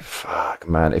 mate, fuck,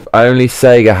 man. If only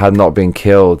Sega had not been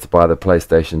killed by the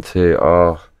PlayStation 2.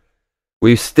 Oh,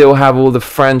 we still have all the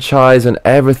franchise and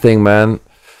everything, man.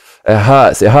 It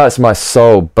hurts. It hurts my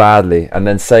soul badly. And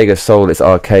then Sega sold its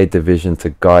arcade division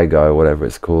to Geigo, or whatever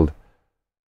it's called.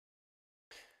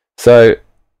 So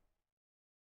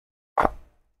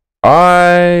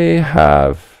I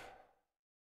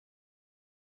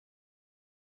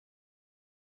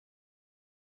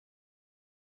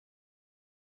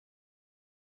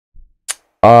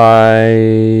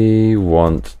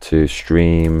want to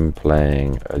stream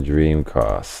playing a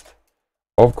Dreamcast.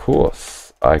 Of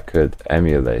course, I could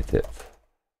emulate it.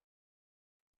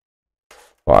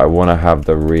 But I want to have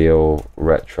the real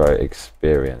retro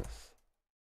experience.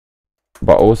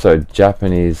 But also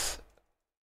Japanese.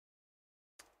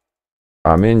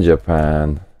 I'm in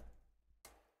Japan.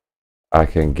 I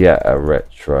can get a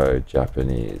retro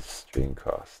Japanese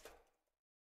Dreamcast.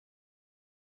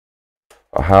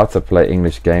 But how to play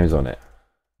English games on it?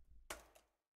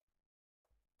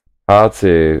 How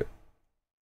to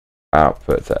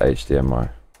output to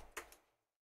HDMI?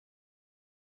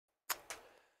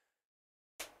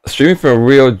 Streaming from a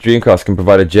real Dreamcast can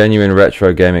provide a genuine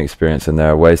retro gaming experience, and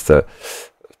there are ways to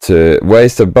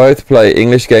both play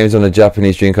English games on a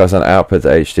Japanese Dreamcast and output to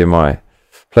HDMI.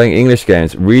 Playing English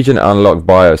games, region unlock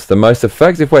BIOS. The most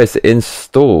effective way is to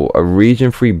install a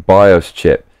region-free BIOS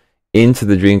chip into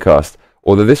the Dreamcast,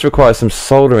 although this requires some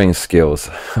soldering skills.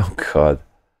 Oh god.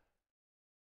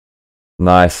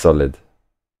 Nice, Solid.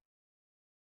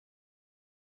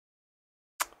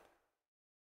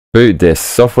 Boot disks,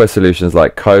 software solutions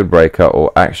like Codebreaker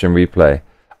or Action Replay.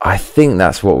 I think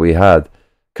that's what we had.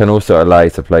 Can also allow you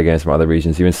to play games from other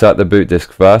regions. You insert the boot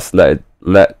disk first, let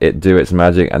it do its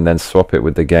magic, and then swap it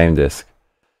with the game disk.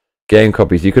 Game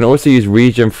copies. You can also use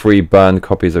region-free burned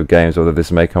copies of games, although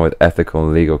this may come with ethical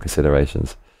and legal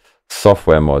considerations.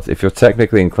 Software mods. If you're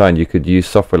technically inclined, you could use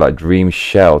software like Dream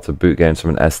Shell to boot games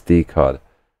from an SD card.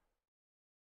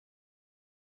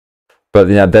 But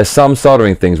yeah, there's some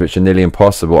soldering things which are nearly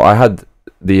impossible. I had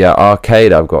the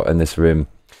arcade I've got in this room.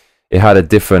 It had a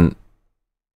different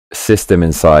system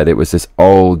inside. It was this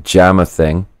old jammer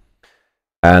thing,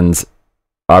 and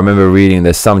I remember reading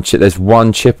there's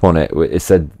one chip on it. It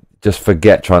said just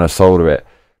forget trying to solder it.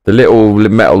 The little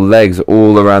metal legs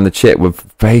all around the chip were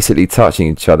basically touching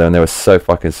each other, and they were so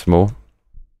fucking small.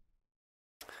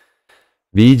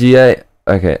 VGA,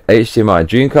 okay, HDMI,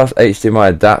 Dreamcast HDMI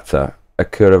adapter,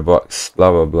 Akira box,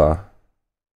 blah blah blah.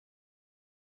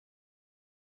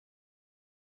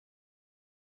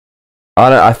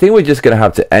 I think we're just gonna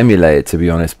have to emulate it, to be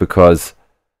honest, because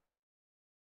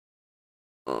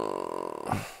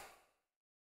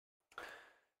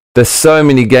there's so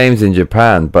many games in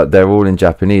Japan, but they're all in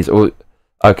Japanese.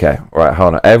 Okay, right,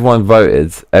 hold on. Everyone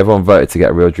voted to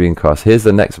get a real Dreamcast. Here's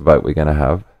the next vote we're gonna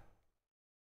have.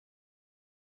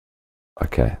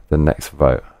 Okay, the next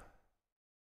vote.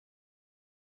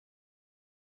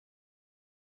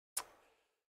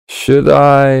 Should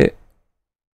I...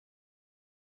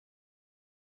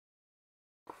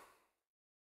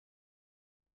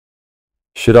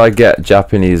 Should I get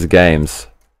Japanese games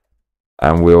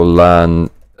and we'll learn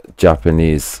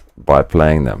Japanese by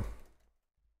playing them?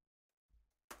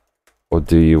 Or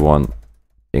do you want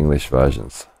English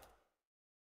versions?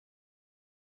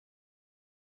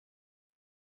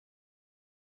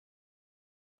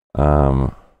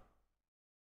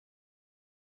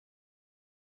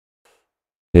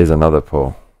 Here's another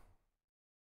poll.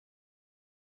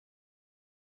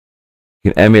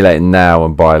 You can emulate now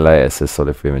and buy later, says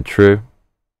Solid Freeman. True.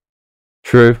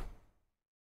 True.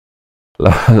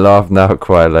 Laugh now,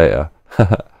 cry later.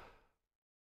 Some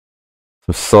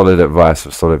solid advice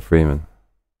for Solid Freeman.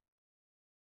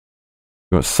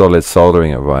 You want solid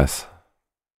soldering advice?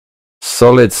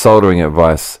 Solid soldering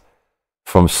advice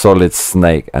from Solid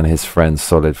Snake and his friend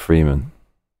Solid Freeman.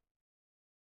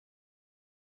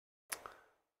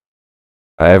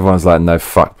 Everyone's like, no,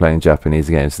 fuck playing Japanese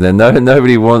games. And then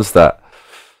nobody wants that.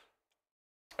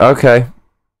 Okay.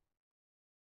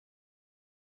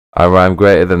 I rhyme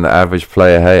greater than the average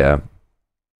player hater.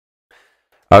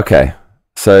 Okay.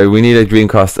 So we need a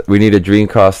Dreamcast. We need a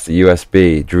Dreamcast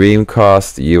USB.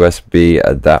 Dreamcast USB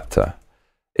adapter.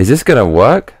 Is this gonna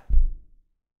work?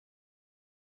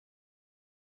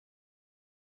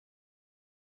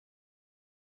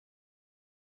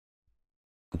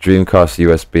 Dreamcast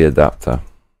USB adapter.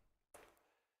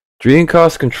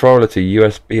 Dreamcast controller to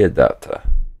USB adapter.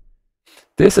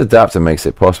 This adapter makes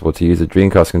it possible to use a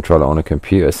Dreamcast controller on a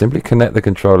computer. Simply connect the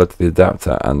controller to the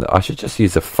adapter, and I should just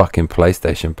use a fucking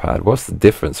PlayStation pad. What's the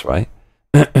difference, right?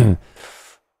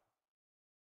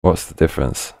 What's the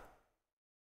difference?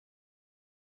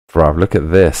 Bruv, look at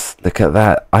this. Look at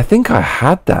that. I think I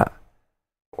had that.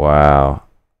 Wow.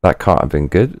 That can't have been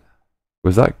good.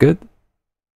 Was that good?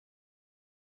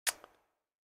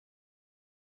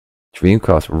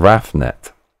 Dreamcast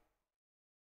RAFnet.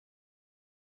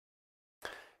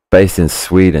 Based in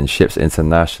Sweden, ships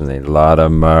internationally. Lot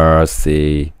of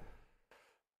mercy.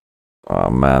 Oh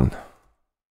man.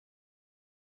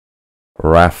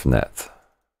 RAFnet.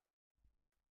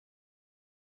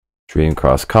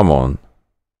 Dreamcast, come on.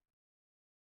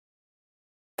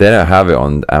 They don't have it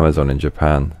on Amazon in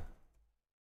Japan.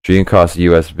 Dreamcast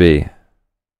USB.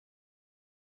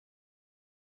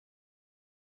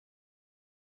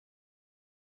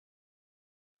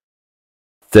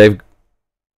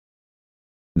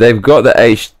 They've got the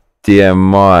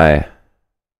HDMI.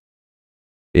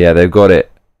 Yeah, they've got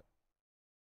it.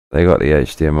 They got the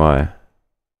HDMI.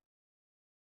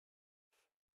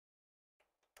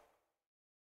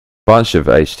 Bunch of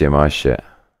HDMI shit.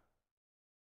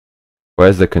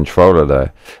 Where's the controller though?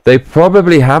 They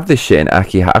probably have this shit in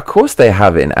Akihabara. Of course they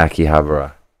have it in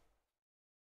Akihabara.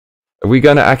 Are we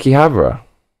going to Akihabara?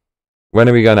 When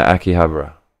are we going to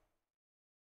Akihabara?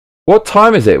 What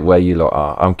time is it where you lot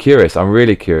are? I'm curious. I'm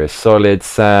really curious. Solid,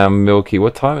 Sam, Milky.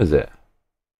 What time is it?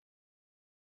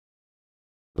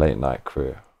 Late night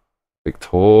crew.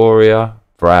 Victoria,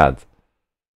 Brad.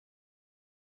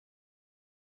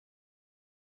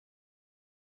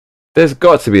 There's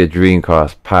got to be a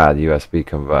Dreamcast pad USB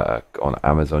converter on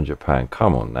Amazon Japan.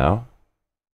 Come on now.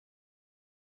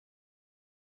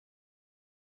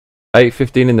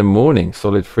 8:15 in the morning.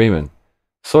 Solid Freeman.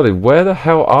 Solid, where the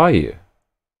hell are you?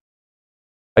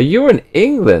 Are you in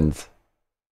England?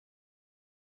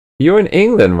 You're in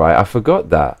England, right? I forgot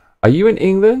that. Are you in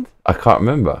England? I can't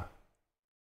remember.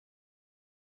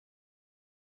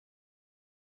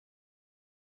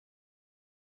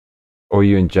 Or are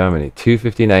you in Germany?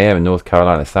 2:15 a.m. in North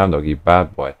Carolina. Samdog, you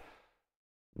bad boy.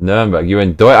 Nürnberg, you're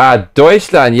in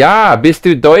Deutschland. Ja, bist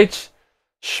du Deutsch?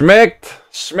 Schmeckt.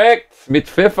 Mit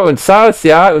Pfeffer und Salz,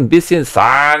 ja, und ein bisschen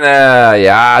Sahne.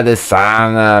 Ja, das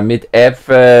Sahne mit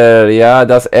Äpfel. Ja,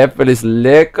 das Äpfel ist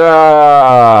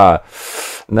lecker.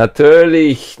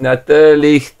 Natürlich,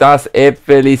 das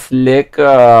Äpfel ist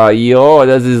lecker. Ja,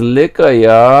 das ist lecker,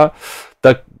 ja.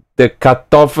 Der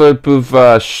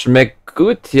Kartoffelpuffer schmeckt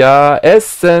gut, ja.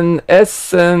 Essen.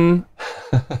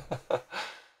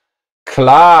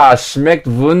 Klar, schmeckt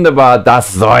wunderbar.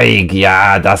 Das Zeug,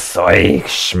 ja, das Zeug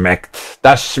schmeckt.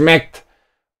 Das schmeckt.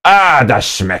 Ah,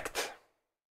 das schmeckt.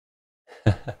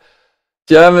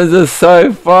 Germans are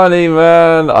so funny,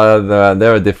 man. I don't know, man.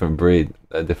 They're a different breed.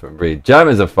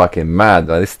 Germans are fucking mad,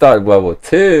 man. They started World War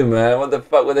II, man. What the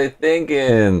fuck were they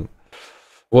thinking?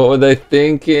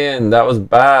 That was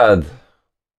bad.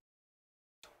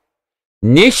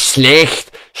 Nicht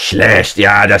schlecht. Schlecht,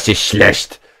 ja, das ist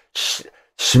schlecht.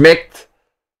 Schmeckt.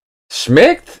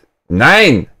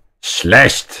 Nein.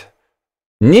 Schlecht.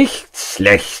 Nicht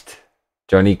schlecht.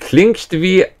 Johnny klingst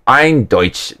wie ein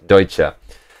Deutscher.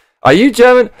 Are you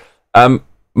German?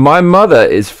 My mother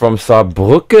is from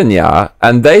Saarbrücken, yeah,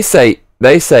 and they say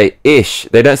ich.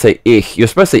 They don't say ich. You're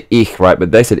supposed to say ich, right?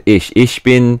 But they said ich. Ich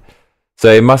bin.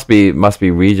 So it must be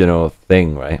regional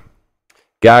thing, right?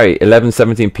 Gary,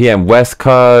 11:17 p.m. West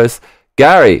Coast.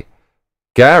 Gary,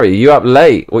 you up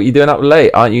late? What you doing up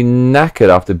late? Aren't you knackered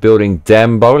after building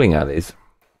damn bowling alleys?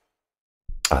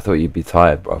 I thought you'd be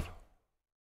tired, bruv.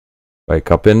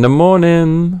 Wake up in the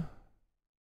morning.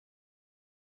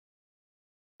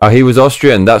 Oh, he was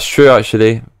Austrian. That's true,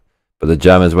 actually. But the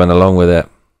Germans went along with it.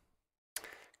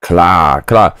 Klar.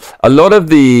 A lot of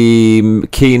the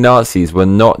key Nazis were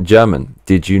not German.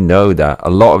 Did you know that? A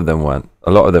lot of them weren't.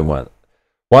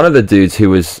 One of the dudes who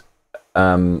was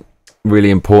really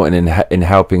important in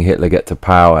helping Hitler get to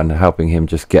power and helping him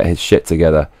just get his shit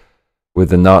together with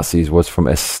the Nazis was from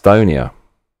Estonia.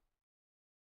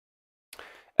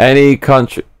 Any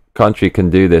country can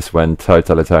do this when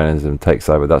totalitarianism takes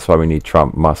over. That's why we need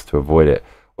Trump Musk to avoid it,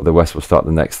 or the West will start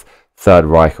the next Third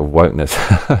Reich of wokeness.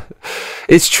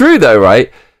 It's true though,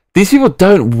 right? These people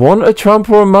don't want a Trump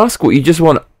or a Musk. What, you just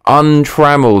want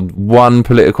untrammeled one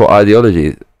political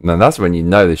ideology. Now that's when you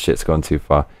know this shit's gone too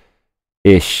far.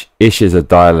 Ish is a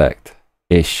dialect.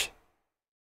 Ich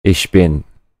bin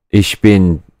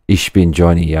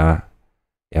Johnny, ja.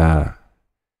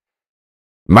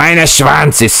 Meine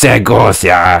Schwanz ist sehr groß,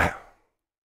 ja.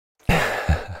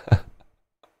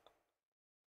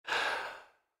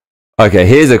 Okay,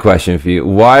 here's a question for you.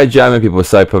 Why are German people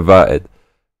so perverted?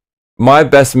 My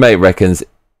best mate reckons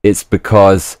it's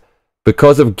because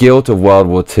of guilt of World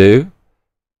War II,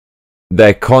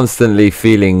 they're constantly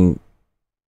feeling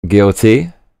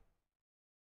guilty.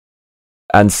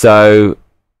 And so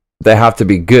they have to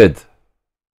be good.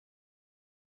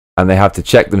 And they have to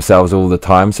check themselves all the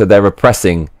time. So they're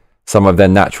repressing some of their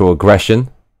natural aggression.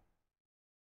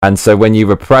 And so when you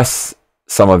repress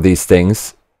some of these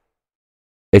things,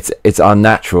 it's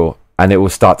unnatural, and it will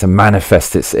start to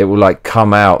manifest. It will like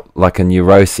come out like a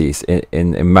neuroses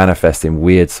in manifest in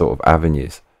weird sort of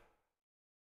avenues.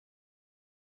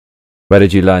 Where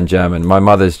did you learn German? My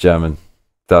mother's German.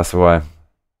 That's why.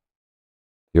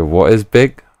 Your what is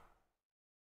big?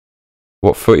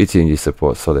 What footy team do you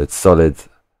support? Solid.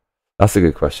 That's a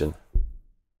good question.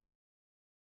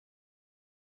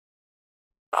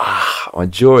 My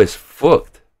jaw is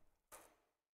fucked.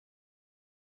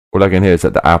 All I can hear is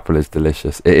that the apple is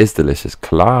delicious. It is delicious.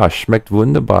 Klar, schmeckt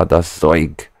wunderbar, das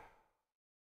Zeug.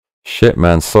 Shit,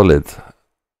 man, solid.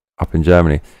 Up in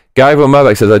Germany. Gary von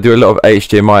Merbeck says, I do a lot of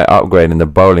HDMI upgrade in the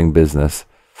bowling business.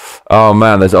 Oh,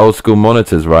 man, there's old school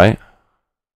monitors, right?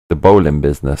 The bowling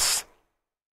business.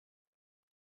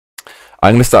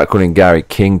 I'm going to start calling Gary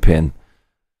Kingpin.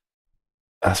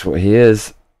 That's what he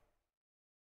is.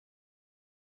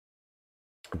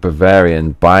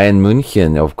 Bavarian, Bayern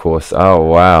München, of course. Oh,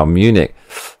 wow, Munich.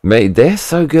 Mate, they're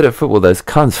so good at football. Those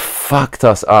cunts fucked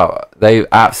us up. They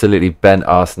absolutely bent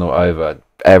Arsenal over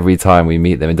every time we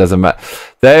meet them. It doesn't matter.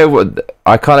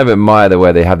 I kind of admire the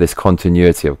way they have this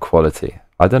continuity of quality.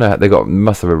 I don't know.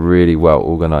 Must have a really well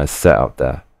organized setup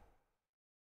there.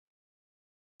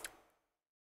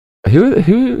 Who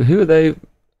are they?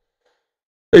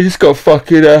 They just got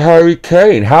fucking Harry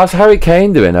Kane. How's Harry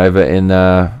Kane doing over in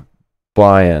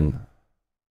Bayern?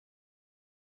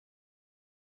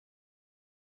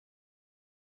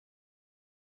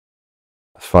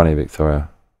 That's funny, Victoria.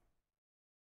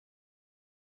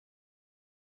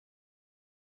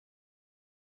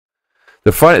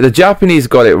 The Japanese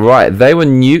got it right. They were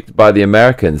nuked by the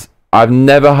Americans. I've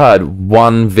never heard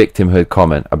one victimhood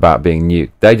comment about being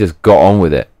nuked. They just got on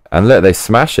with it. And look, they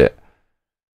smash it.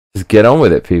 Just get on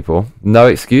with it, people. No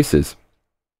excuses.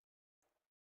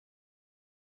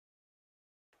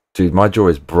 Dude, my jaw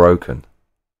is broken.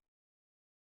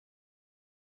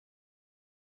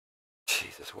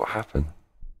 Jesus, what happened?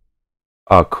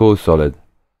 Oh, cool, solid.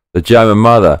 The German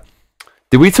mother.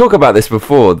 Did we talk about this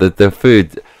before? The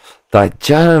food. Like,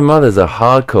 German mothers are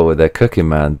hardcore with their cooking,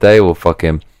 man. They will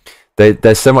fucking...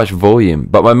 There's so much volume.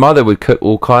 But my mother would cook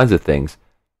all kinds of things.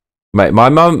 Mate, my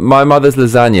mother's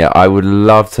lasagna, I would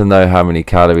love to know how many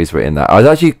calories were in that. I was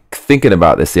actually thinking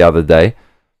about this the other day.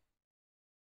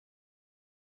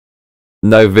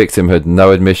 No victimhood,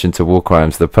 no admission to war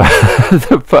crimes. The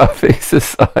perfect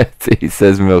society,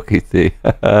 says Milky Tea.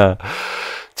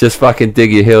 Just fucking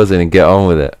dig your heels in and get on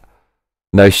with it.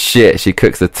 No shit, she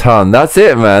cooks a ton. That's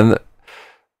it, man.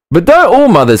 But don't all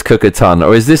mothers cook a ton?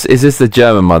 Or is this the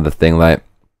German mother thing? Like,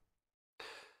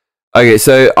 okay,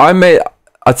 so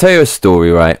I'll tell you a story,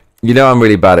 right? You know I'm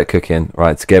really bad at cooking,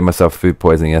 right? I gave myself food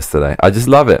poisoning yesterday. I just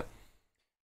love it.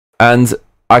 And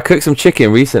I cooked some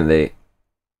chicken recently,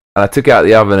 and I took it out of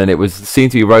the oven, and it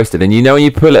seemed to be roasted. And you know when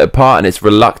you pull it apart and it's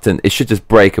reluctant, it should just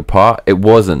break apart. It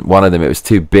wasn't one of them. It was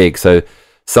too big. So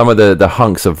some of the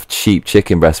hunks of cheap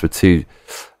chicken breasts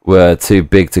were too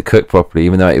big to cook properly,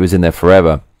 even though it was in there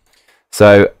forever.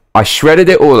 So I shredded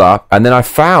it all up, and then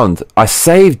I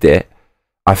saved it.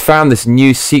 I found this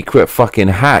new secret fucking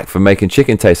hack for making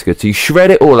chicken taste good. So you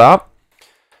shred it all up.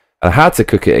 I had to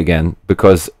cook it again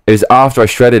because it was after I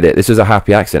shredded it. This was a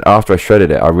happy accident. After I shredded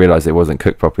it, I realized it wasn't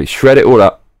cooked properly. Shred it all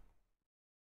up.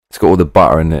 It's got all the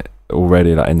butter in it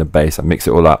already, like in the base. I mix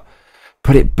it all up.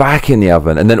 Put it back in the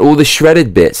oven. And then all the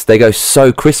shredded bits, they go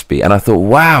so crispy. And I thought,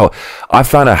 wow, I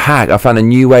found a hack. I found a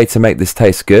new way to make this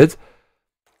taste good.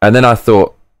 And then I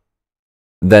thought,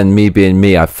 then me being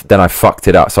me, I fucked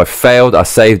it up. So I failed, I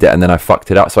saved it, and then I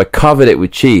fucked it up. So I covered it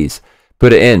with cheese,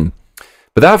 put it in.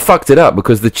 But that fucked it up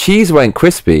because the cheese went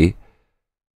crispy,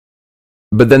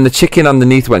 but then the chicken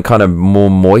underneath went kind of more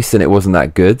moist and it wasn't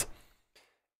that good.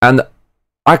 And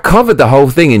I covered the whole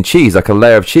thing in cheese, like a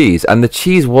layer of cheese, and the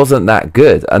cheese wasn't that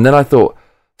good. And then I thought,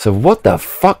 so what the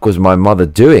fuck was my mother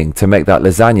doing to make that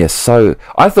lasagna so...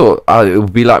 I thought it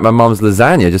would be like my mum's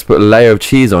lasagna, just put a layer of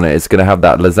cheese on it, it's going to have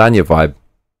that lasagna vibe.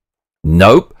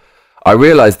 Nope. I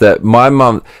realized that my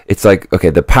mum, it's like,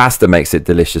 okay, the pasta makes it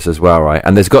delicious as well, right?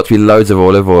 And there's got to be loads of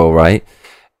olive oil, right?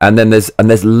 And then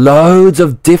there's loads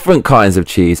of different kinds of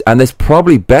cheese, and there's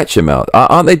probably bechamel.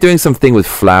 Aren't they doing something with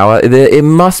flour? It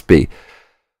must be.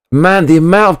 Man, the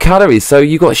amount of calories. So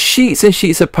you got sheets and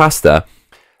sheets of pasta,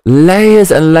 layers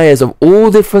and layers of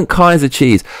all different kinds of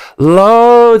cheese,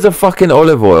 loads of fucking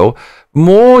olive oil,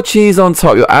 more cheese on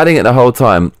top. You're adding it the whole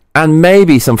time, and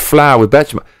maybe some flour with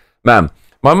bechamel. Man,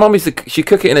 my mum she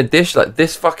cook it in a dish like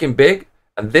this fucking big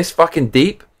and this fucking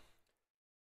deep.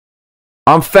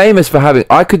 I'm famous for having,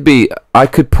 I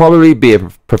could probably be a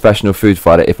professional food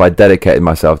fighter if I dedicated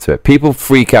myself to it. People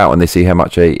freak out when they see how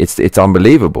much I eat. It's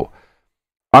unbelievable.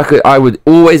 I would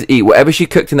always eat whatever she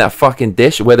cooked in that fucking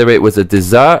dish, whether it was a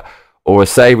dessert or a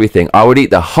savory thing. I would eat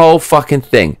the whole fucking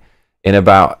thing in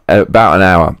about an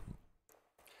hour.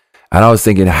 And I was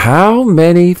thinking, how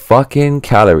many fucking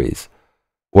calories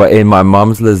were in my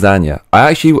mum's lasagna? I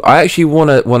actually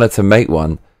wanted to make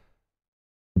one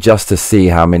just to see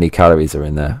how many calories are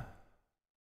in there.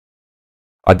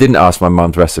 I didn't ask my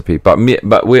mum's recipe, but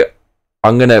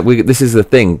this is the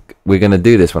thing. We're gonna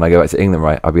do this when I go back to England,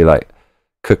 right? I'll be like,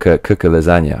 cook a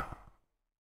lasagna,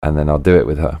 and then I'll do it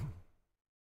with her.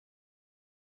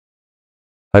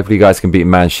 Hopefully, you guys can beat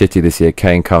Man City this year.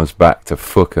 Kane comes back to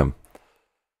fuck 'em.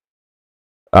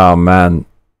 Oh man.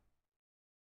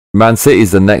 Man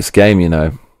City's the next game, you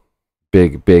know.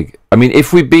 Big. I mean,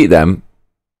 if we beat them,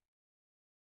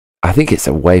 I think it's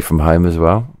away from home as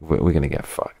well. We're going to get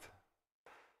fucked.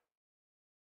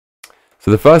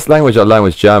 So the first language I learned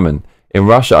was German. In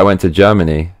Russia, I went to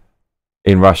Germany.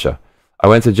 I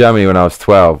went to Germany when I was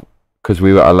 12 because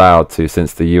we were allowed to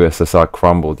since the USSR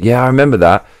crumbled. Yeah, I remember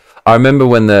that. I remember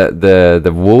when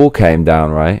the wall came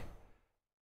down, right?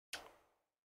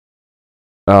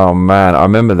 Oh man, I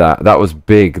remember that. That was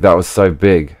big. That was so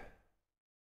big.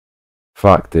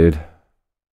 Fuck, dude.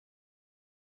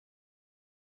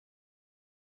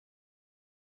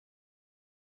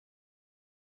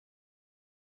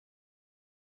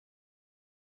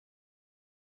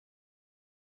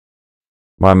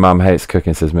 My mum hates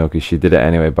cooking, says Milky. She did it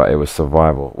anyway, but it was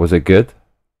survival. Was it good?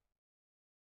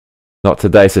 Not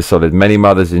today, says Solid. Many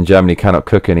mothers in Germany cannot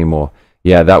cook anymore.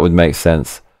 Yeah, that would make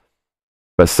sense.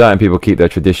 But certain people keep their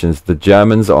traditions. The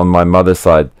Germans on my mother's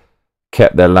side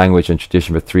kept their language and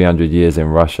tradition for 300 years in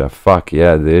Russia. Fuck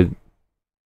yeah, dude.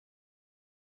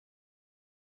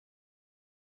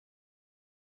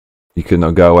 You could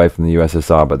not go away from the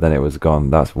USSR, but then it was gone.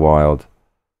 That's wild.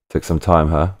 Took some time,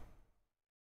 huh?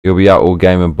 You'll be out all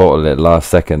game and bottle it last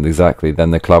second, exactly.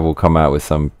 Then the club will come out with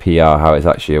some PR, how it's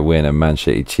actually a win and Man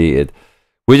City cheated.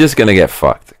 We're just going to get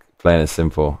fucked. Plain and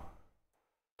simple.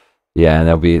 Yeah,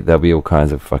 and there'll be all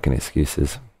kinds of fucking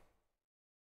excuses.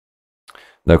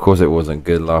 No, of course it wasn't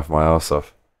good. Laugh my ass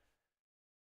off.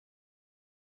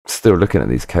 Still looking at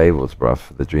these cables, bruv,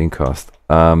 for the Dreamcast.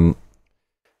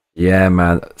 Yeah,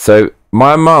 man. So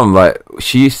my mum, like,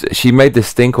 she made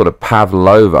this thing called a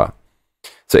pavlova.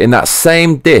 So in that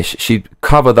same dish, she'd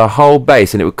cover the whole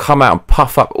base, and it would come out and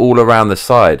puff up all around the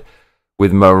side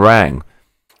with meringue,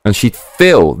 and she'd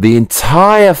fill the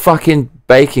entire fucking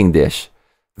baking dish.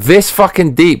 This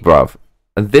fucking deep, bruv,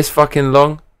 and this fucking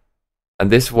long, and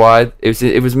this wide.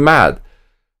 It was mad.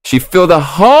 She filled the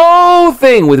whole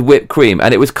thing with whipped cream,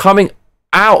 and it was coming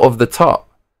out of the top.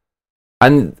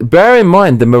 And bear in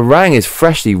mind, the meringue is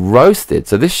freshly roasted,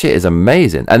 so this shit is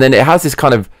amazing. And then it has this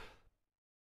kind of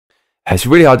It's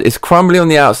really hard. It's crumbly on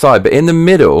the outside, but in the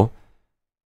middle,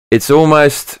 it's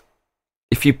almost,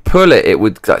 if you pull it, it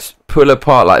would pull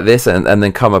apart like this and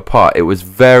then come apart. It was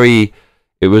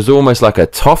almost like a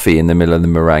toffee in the middle of the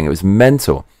meringue. It was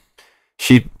mental.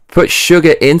 She put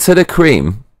sugar into the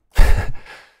cream,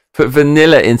 put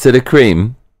vanilla into the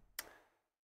cream,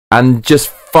 and just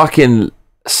fucking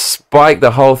spiked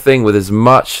the whole thing with as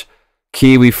much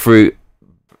kiwi fruit,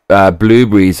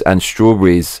 blueberries and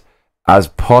strawberries as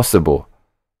possible,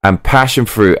 and passion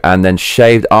fruit, and then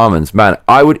shaved almonds. Man,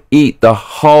 I would eat the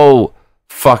whole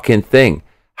fucking thing.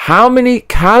 How many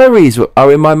calories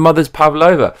are in my mother's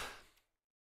pavlova?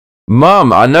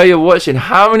 Mum, I know you're watching.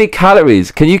 How many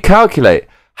calories? Can you calculate?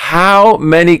 How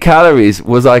many calories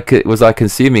was I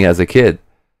consuming as a kid?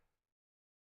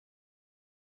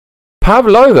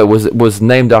 Pavlova was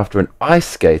named after an ice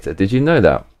skater. Did you know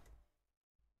that?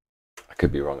 I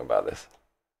could be wrong about this.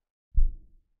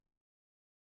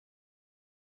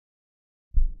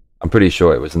 I'm pretty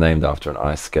sure it was named after an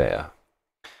ice skater.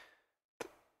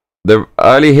 The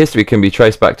early history can be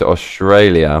traced back to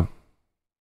Australia.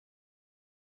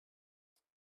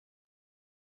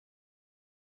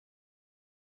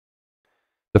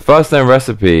 The first known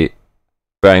recipe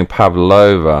bearing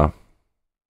pavlova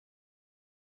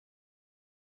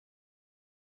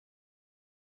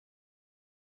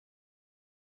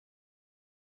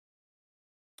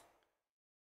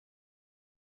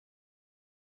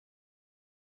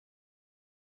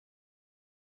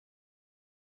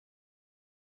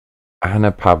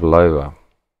Anna Pavlova,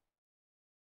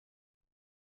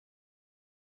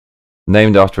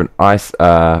 named after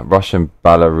an Russian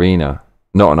ballerina,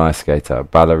 not an ice skater,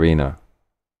 ballerina.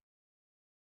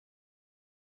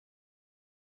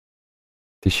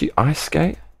 Did she ice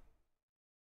skate?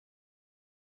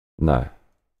 No.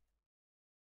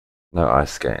 No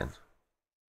ice skating.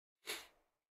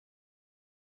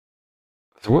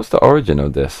 So what's the origin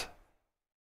of this?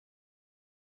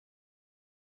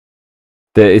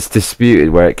 It's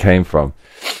disputed where it came from.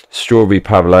 Strawberry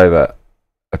pavlova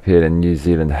appeared in New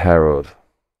Zealand Herald,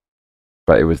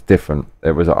 but it was different.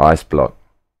 It was an ice block.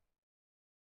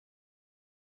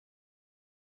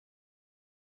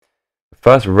 The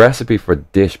first recipe for a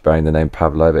dish bearing the name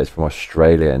pavlova is from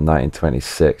Australia in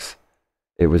 1926.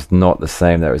 It was not the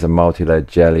same. There was a multi-layered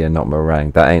jelly and not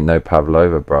meringue. That ain't no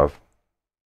pavlova, bruv.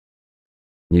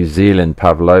 New Zealand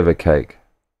pavlova cake.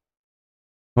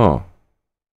 Oh.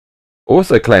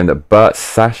 Also claimed that Bert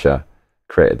Sasha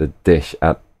created the dish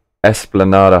at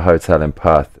Esplanada Hotel in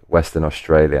Perth, Western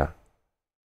Australia.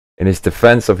 In his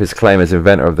defense of his claim as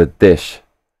inventor of the dish,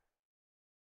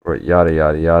 yada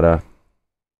yada yada.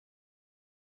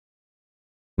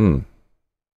 Some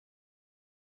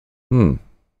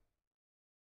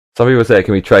people say it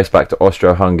can be traced back to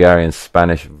Austro-Hungarian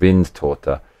Spanish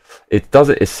Windtorte.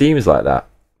 It seems like that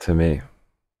to me.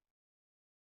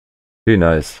 Who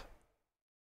knows?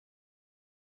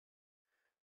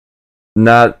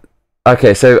 Nah,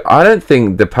 okay, so I don't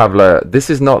think the pavlova, this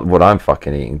is not what I'm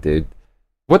fucking eating, dude.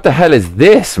 What the hell is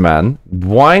this, man?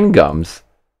 Wine gums?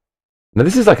 Now,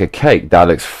 this is like a cake. That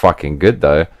looks fucking good,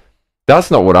 though. That's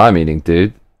not what I'm eating,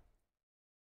 dude.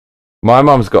 My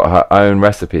mum's got her own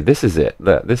recipe. This is it.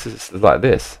 Look, this is like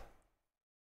this.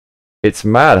 It's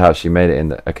mad how she made it in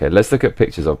the... Okay, let's look at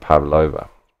pictures of pavlova.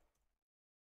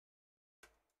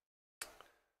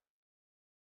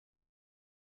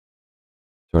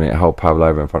 Doing a whole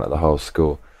pavlova in front of the whole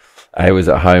school. I was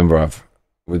at home, bruv.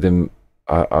 With him,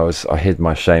 I hid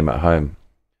my shame at home.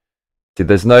 See,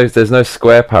 there's no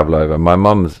square pavlova. My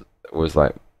mum's was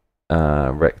like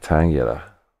rectangular.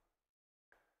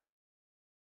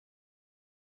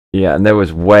 Yeah, and there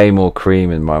was way more cream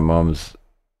in my mum's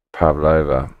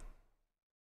pavlova.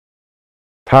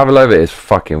 Pavlova is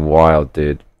fucking wild,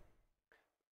 dude.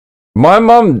 My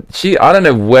mum, I don't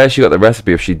know where she got the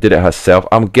recipe, if she did it herself.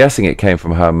 I'm guessing it came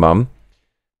from her mum.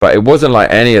 But it wasn't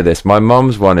like any of this. My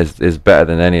mum's one is better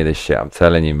than any of this shit, I'm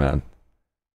telling you, man.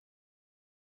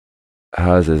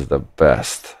 Hers is the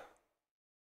best.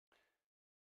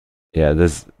 Yeah,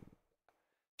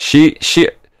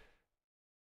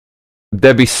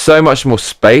 there'd be so much more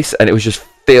space, and it was just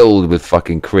filled with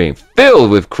fucking cream.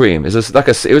 Filled with cream. It was like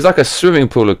a swimming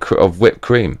pool of whipped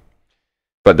cream.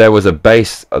 But there was a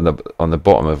base on the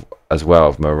bottom as well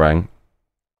of meringue.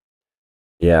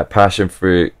 Yeah, passion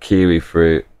fruit, kiwi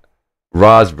fruit,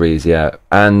 raspberries, yeah,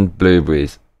 and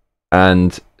blueberries,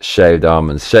 and shaved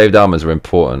almonds. Shaved almonds are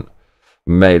important.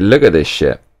 Mate, look at this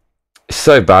shit. It's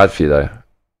so bad for you, though.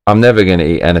 I'm never going to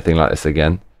eat anything like this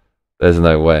again. There's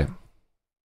no way.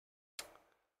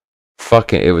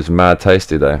 Fucking, it was mad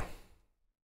tasty, though.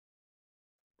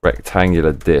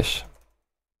 Rectangular dish.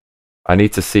 I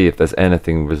need to see if there's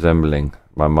anything resembling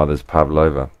my mother's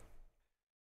pavlova.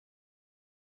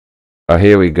 Oh,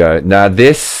 here we go. Now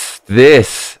this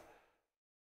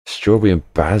strawberry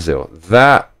and basil.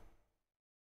 But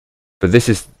this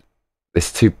is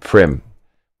too prim.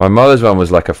 My mother's one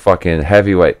was like a fucking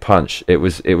heavyweight punch. It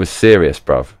was serious,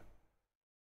 bruv.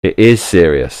 It is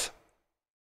serious.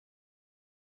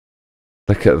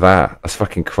 Look at that. That's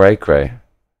fucking cray.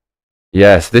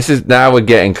 Yes, this is, now we're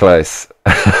getting close.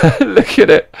 Look at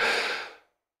it.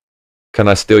 Can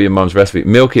I steal your mum's recipe?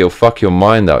 Milky will fuck your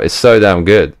mind out. It's so damn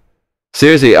good.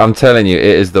 Seriously, I'm telling you, it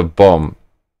is the bomb.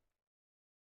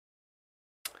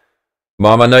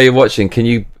 Mom, I know you're watching. Can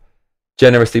you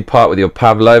generously part with your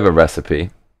pavlova recipe?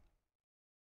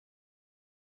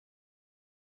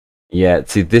 Yeah,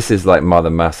 see, this is like Mother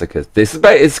Massacres.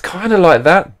 It's kind of like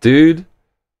that, dude.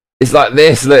 It's like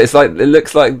this. Look, it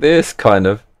looks like this, kind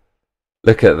of.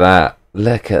 Look at that.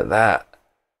 Look at that.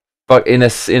 But in a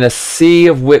sea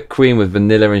of whipped cream with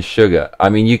vanilla and sugar. I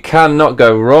mean, you cannot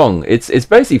go wrong. It's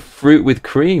basically fruit with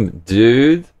cream,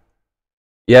 dude.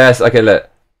 Yes, okay, look.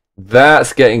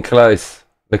 That's getting close.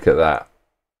 Look at that.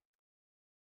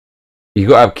 You've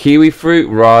got to have kiwi fruit,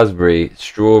 raspberry,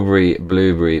 strawberry,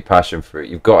 blueberry, passion fruit.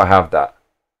 You've got to have that.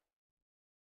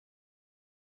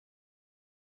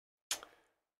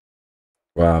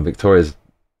 Wow, Victoria's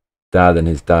dad and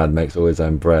his dad makes all his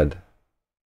own bread.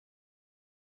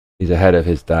 He's ahead of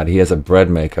his dad. He has a bread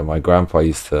maker. My grandpa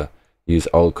used to use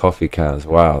old coffee cans.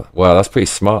 Wow, that's pretty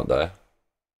smart though.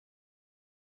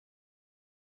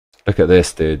 Look at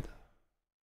this, dude.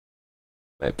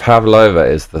 Mate, pavlova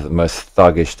is the most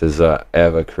thuggish dessert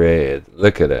ever created.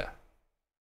 Look at it.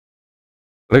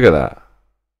 Look at that.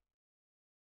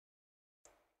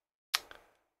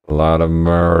 A lot of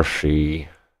mercy.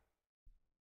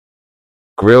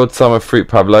 Grilled summer fruit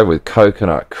pavlova with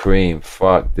coconut cream.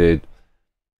 Fuck, dude.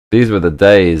 These were the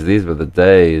days. These were the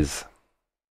days.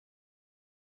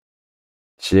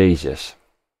 Jesus.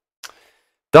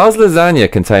 Does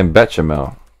lasagna contain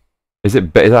bechamel? Is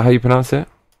that how you pronounce it?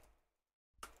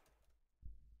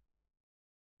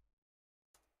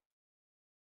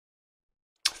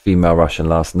 Female Russian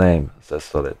last name, says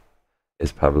Solid,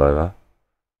 is Pavlova.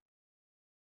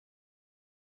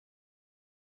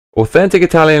 Authentic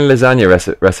Italian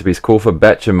lasagna recipes call for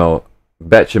bechamel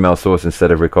sauce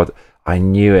instead of ricotta. I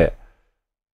knew it.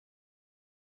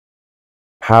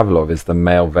 Pavlov is the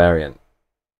male variant.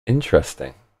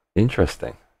 Interesting.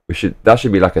 That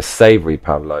should be like a savory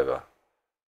pavlova.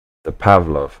 The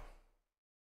Pavlov.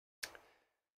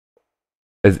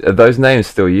 Are those names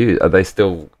still used? Are they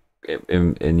still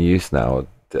in use now? Or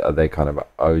are they kind of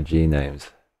OG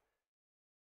names?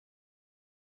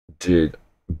 Dude,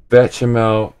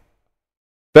 bechamel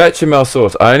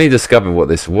sauce. I only discovered what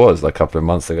this was like a couple of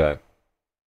months ago.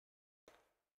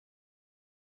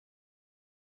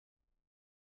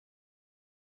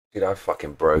 Dude, I've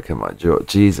fucking broken my jaw.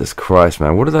 Jesus Christ,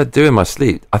 man. What did I do in my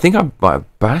sleep? I think I might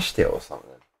have bashed it or something.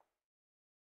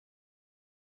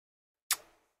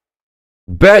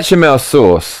 Bechamel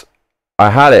sauce. I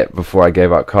had it before I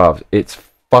gave up carbs. It's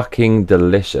fucking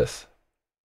delicious.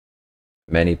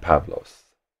 Many Pavlovs.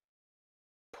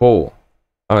 Paul.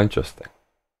 Oh, interesting.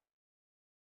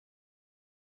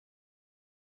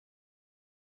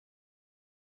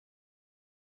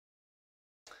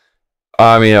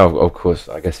 I mean, of course,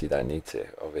 I guess you don't need to,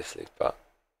 obviously, but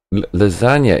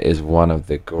lasagna is one of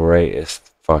the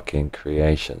greatest fucking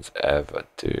creations ever,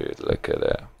 dude. Look at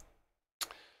it.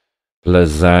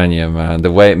 Lasagna, man.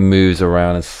 The way it moves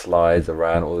around and slides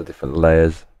around all the different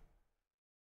layers.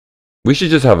 We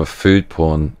should just have a food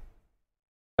porn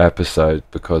episode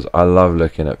because I love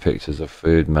looking at pictures of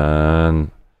food,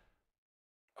 man.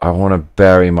 I want to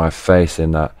bury my face in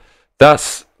that.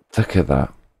 Look at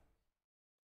that.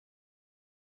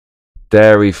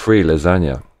 Dairy-free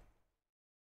lasagna.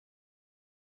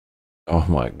 Oh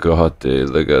my god, dude,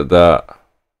 look at that.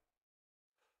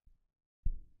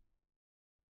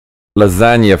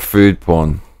 Lasagna food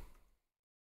porn.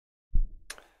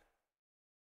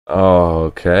 Oh,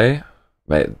 okay.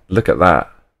 Mate, look at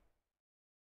that.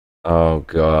 Oh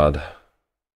god.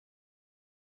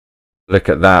 Look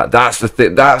at that. That's the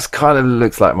thing. That's kind of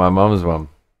looks like my mum's one.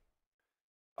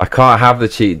 I can't have the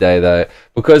cheat day though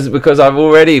because I've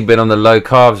already been on the low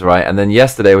carbs, right? And then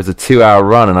yesterday was a 2-hour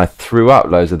run and I threw up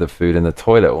loads of the food in the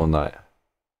toilet all night.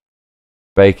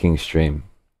 Baking stream.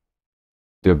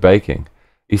 Do a baking.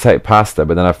 You take pasta,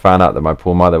 but then I found out that my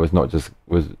poor mother was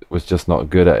just not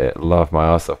good at it. Laughed my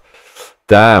ass off.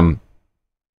 Damn.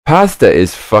 Pasta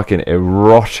is fucking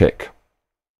erotic.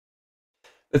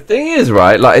 The thing is,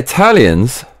 right, like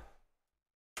Italians,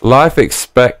 life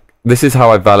This is how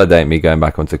I validate me going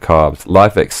back onto carbs.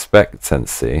 Life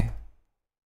expectancy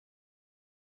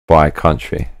by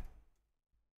country.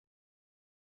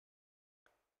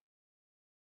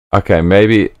 Okay,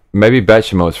 maybe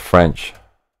bechamel is French.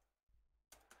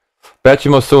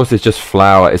 Bechamel sauce is just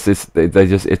flour. It's this.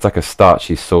 It's like a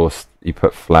starchy sauce. You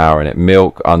put flour in it,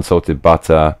 milk, unsalted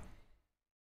butter,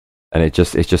 and it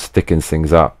just thickens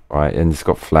things up, right? And it's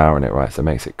got flour in it, right? So it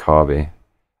makes it carby.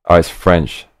 Oh, it's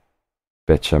French.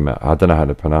 Bechamel. I don't know how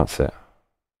to pronounce it.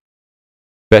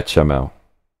 Bechamel.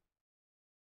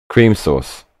 Cream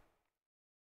sauce.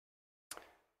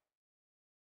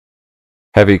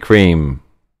 Heavy cream.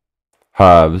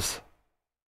 Herbs.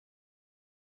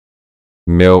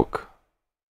 Milk.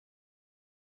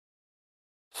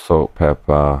 Salt,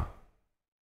 pepper.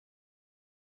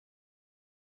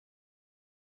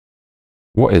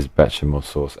 What is bechamel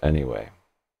sauce anyway?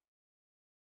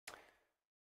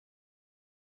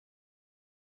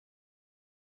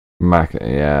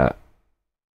 Yeah.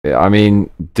 I mean,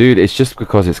 dude, it's just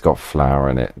because it's got flour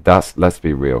in it. Let's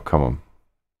be real, come on.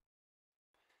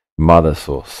 Mother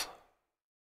sauce.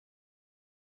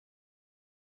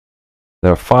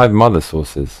 There are 5 mother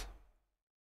sauces.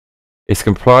 It's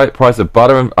comprised of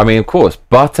butter and, I mean, of course,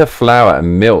 butter, flour,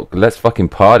 and milk. Let's fucking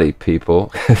party,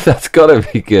 people. That's gotta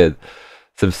be good.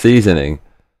 Some seasoning.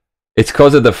 It's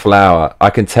because of the flour. I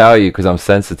can tell you because I'm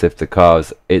sensitive to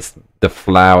carbs. It's the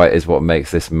flour is what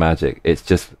makes this magic. It's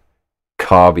just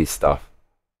carby stuff.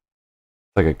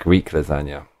 It's like a Greek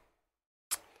lasagna.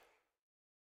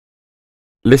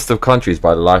 List of countries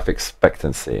by life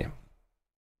expectancy.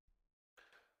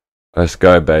 Let's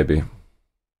go, baby.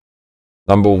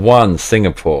 Number 1,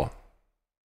 Singapore.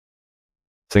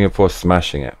 Singapore's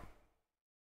smashing it.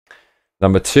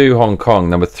 Number 2, Hong Kong.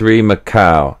 Number 3,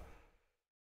 Macau.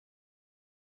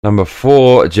 Number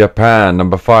 4, Japan.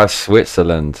 Number 5,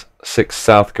 Switzerland. 6,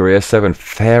 South Korea. 7,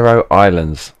 Faroe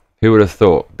Islands. Who would have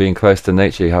thought? Being close to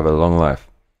nature, you have a long life.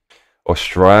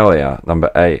 Australia,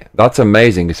 number 8. That's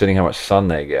amazing considering how much sun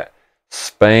they get.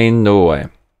 Spain, Norway.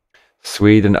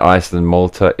 Sweden, Iceland,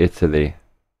 Malta, Italy.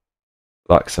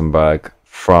 Luxembourg,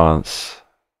 France,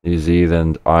 New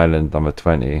Zealand, Ireland, number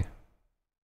 20.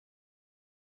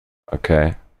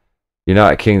 Okay.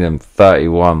 United Kingdom,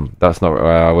 31. That's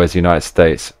not... where's United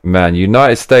States? Man,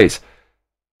 United States.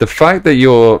 The fact that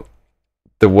you're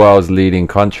the world's leading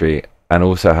country and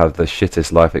also have the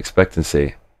shittest life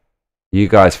expectancy, you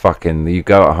guys you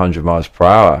go at 100 miles per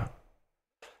hour.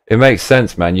 It makes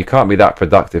sense, man. You can't be that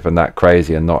productive and that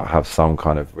crazy and not have some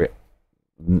kind of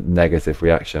negative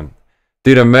reaction.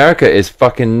 Dude, America is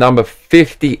fucking number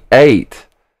 58.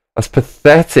 That's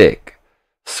pathetic.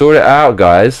 Sort it out,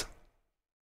 guys.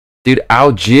 Dude,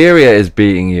 Algeria is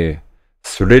beating you.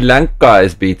 Sri Lanka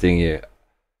is beating you.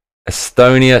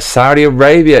 Estonia, Saudi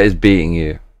Arabia is beating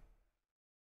you.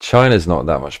 China's not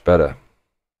that much better.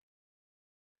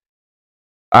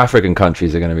 African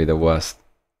countries are going to be the worst.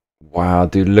 Wow,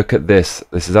 dude, look at this.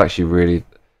 This is actually really...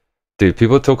 Dude,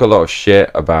 people talk a lot of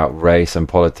shit about race and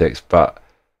politics, but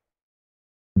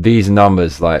these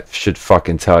numbers should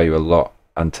fucking tell you a lot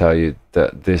and tell you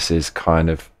that this is kind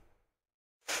of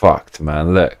fucked,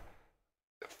 man. Look,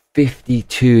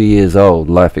 52 years old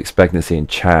life expectancy in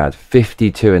Chad,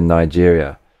 52 in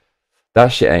Nigeria.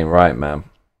 That shit ain't right, man.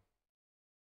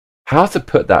 How to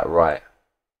put that right?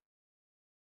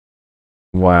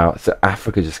 Wow, so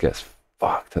Africa just gets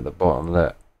fucked at the bottom.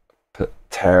 Look,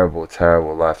 terrible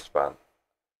lifespan.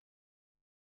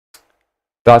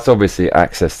 That's obviously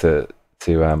access to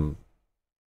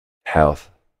health.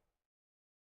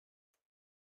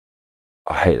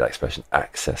 I hate that expression,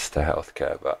 access to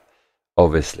healthcare, but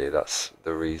obviously that's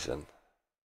the reason.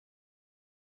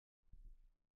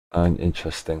 And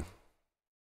interesting.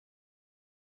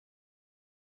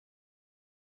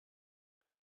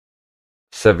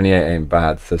 $78 ain't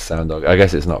bad for Sound Dog. I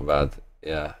guess it's not bad.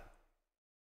 Yeah.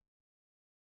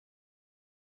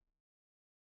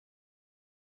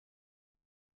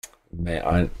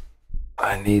 Mate,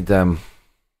 I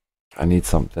need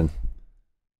something.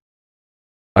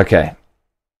 Okay.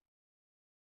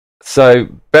 So,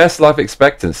 best life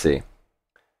expectancy.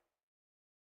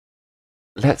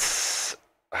 Let's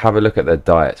have a look at their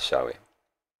diets, shall we?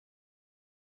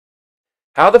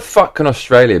 How the fuck can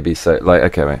Australia be so...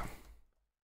 okay, mate.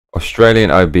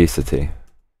 Australian obesity.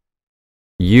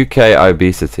 UK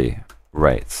obesity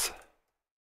rates.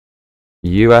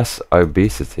 US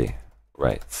obesity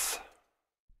rates.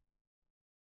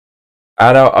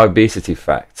 Adult obesity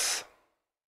facts.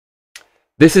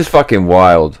 This is fucking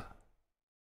wild.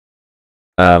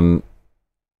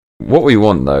 What we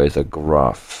want though is a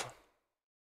graph.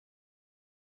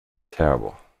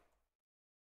 Terrible.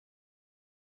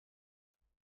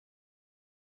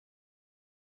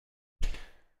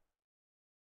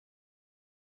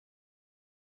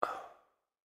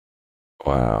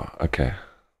 Wow, okay.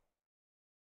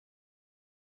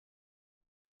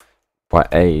 By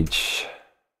age.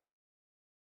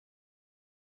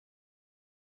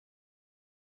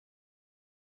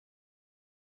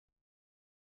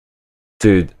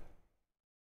 Dude,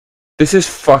 this is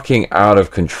fucking out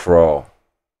of control.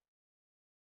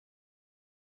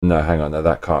 No, hang on, no,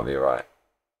 that can't be right.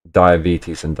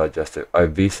 Diabetes and digestive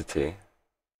obesity.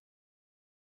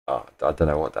 Oh, I don't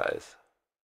know what that is.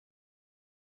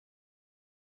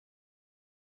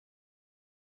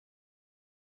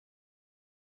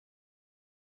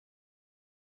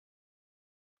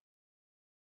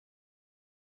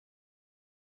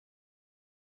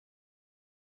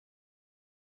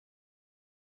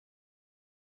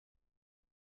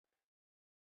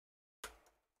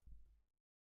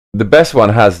 The best one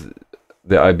has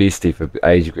the obesity for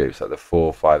age groups, like the 4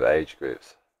 or 5 age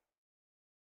groups.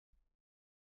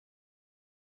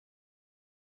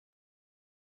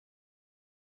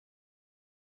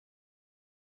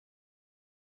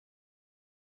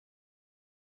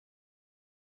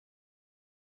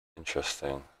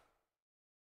 Interesting.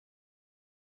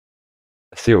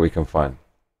 Let's see what we can find.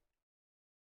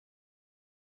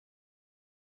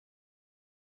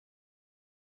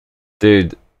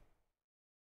 Dude,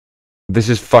 this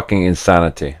is fucking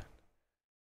insanity.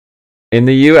 In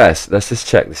the US, let's just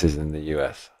check this is in the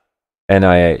US.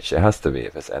 NIH, it has to be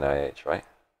if it's NIH, right?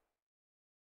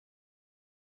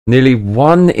 Nearly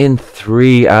 1 in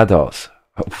 3 adults.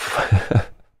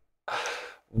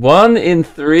 1 in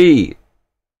 3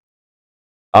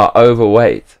 are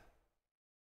overweight.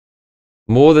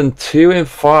 More than 2 in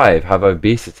 5 have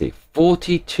obesity.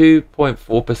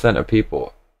 42.4% of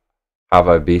people have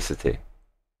obesity.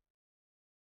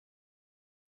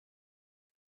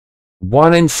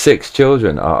 1 in 6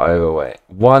 children are overweight.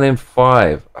 1 in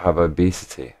 5 have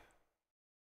obesity.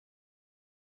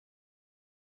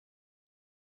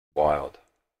 Wild.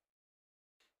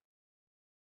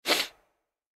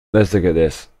 Let's look at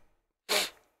this.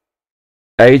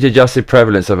 Age-adjusted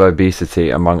prevalence of obesity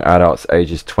among adults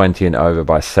ages 20 and over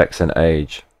by sex and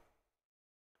age.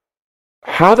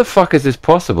 How the fuck is this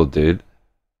possible, dude?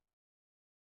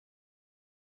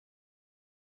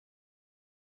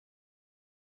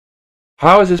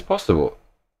 How is this possible?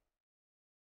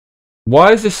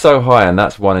 Why is this so high and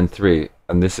that's 1 in 3?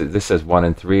 And this says 1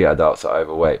 in 3 adults are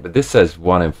overweight, but this says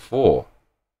 1 in 4.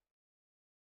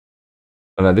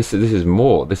 Oh no, this is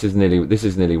more. This is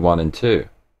nearly 1 in 2.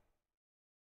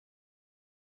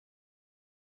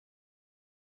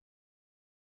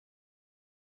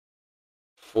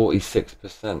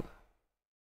 %.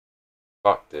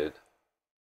 Fuck, dude.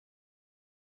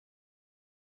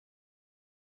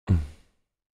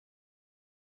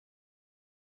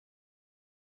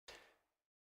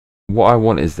 What I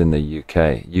want is in the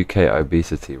UK. UK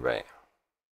obesity rate.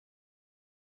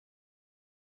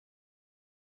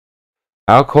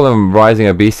 Alcohol and rising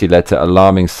obesity led to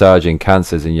alarming surge in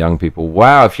cancers in young people.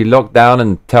 Wow, if you lock down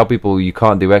and tell people you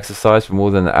can't do exercise for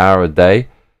more than an hour a day,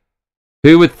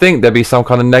 who would think there'd be some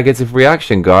kind of negative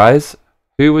reaction, guys?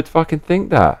 Who would fucking think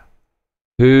that?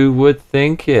 Who would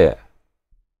think it?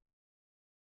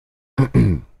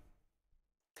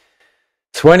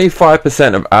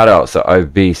 25% of adults are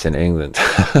obese in England.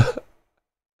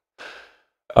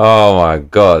 Oh my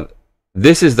god.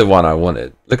 This is the one I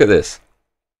wanted. Look at this.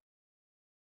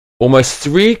 Almost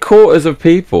 3/4 of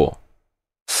people,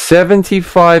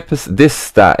 75%. This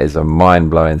stat is a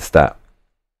mind-blowing stat.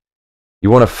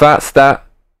 You want a fat stat?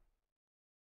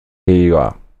 Here you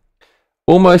are.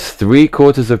 Almost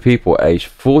 3/4 of people aged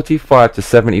 45 to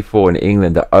 74 in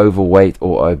England are overweight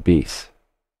or obese.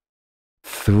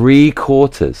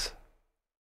 3/4.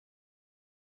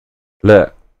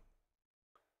 Look.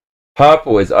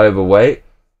 Purple is overweight.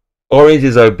 Orange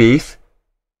is obese.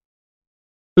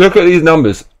 Look at these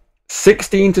numbers.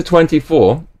 16 to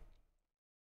 24.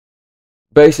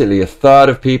 Basically, a third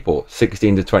of people,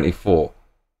 16 to 24,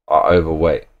 are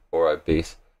overweight or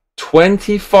obese.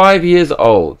 25 years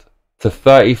old to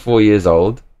 34 years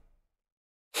old,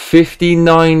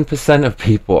 59% of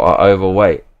people are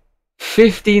overweight.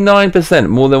 59%,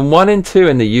 more than 1 in 2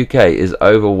 in the UK is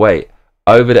overweight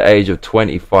over the age of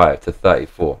 25 to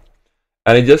 34.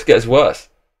 And it just gets worse.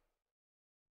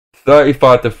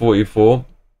 35 to 44,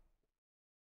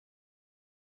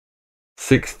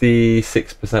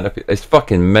 66% of people. It's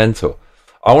fucking mental.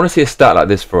 I want to see a stat like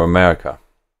this for America.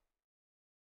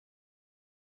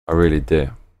 I really do.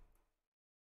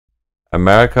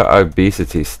 America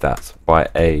obesity stats by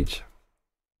age.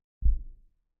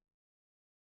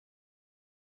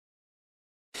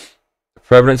 The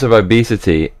prevalence of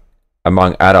obesity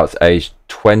among adults aged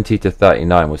 20 to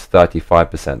 39 was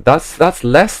 35%. That's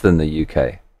less than the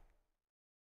UK.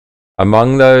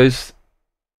 Among those,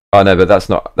 oh no, but that's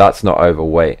not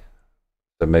overweight.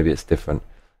 So maybe it's different.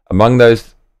 Among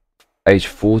those age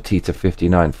 40 to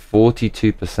 59,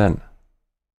 42%.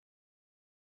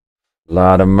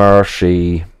 Lord of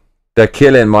mercy. They're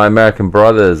killing my American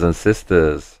brothers and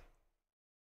sisters.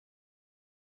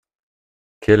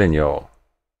 Killing y'all.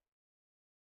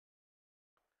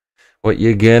 What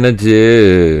you gonna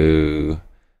do?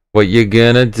 What you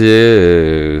gonna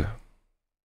do?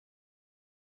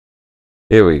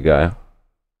 Here we go.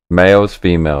 Males,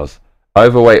 females.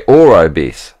 Overweight or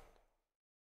obese.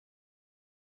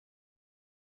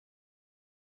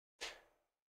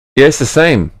 Yeah, it's the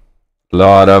same.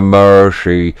 Lord of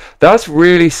mercy. That's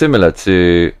really similar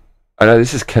to... I know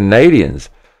this is Canadians.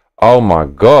 Oh my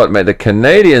god, mate. The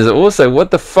Canadians also...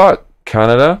 What the fuck,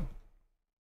 Canada?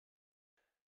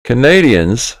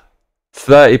 Canadians,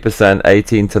 30%,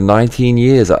 18 to 19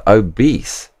 years are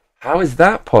obese. How is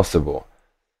that possible?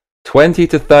 20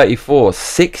 to 34,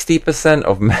 60%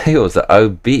 of males are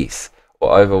obese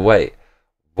or overweight.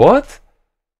 What?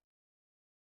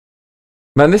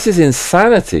 Man, this is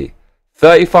insanity.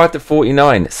 35 to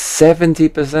 49,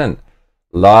 70%.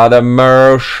 Lord of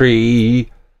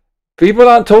mercy. People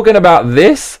aren't talking about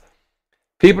this.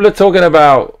 People are talking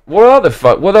about... What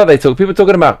are they talking? People are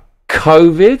talking about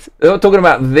COVID? They're not talking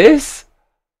about this?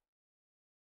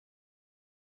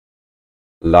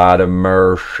 Lord of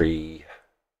mercy.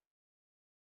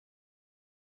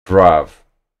 Bruv.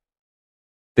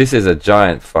 This is a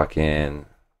giant fucking...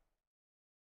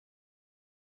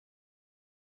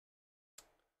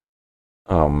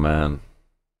 Oh, man.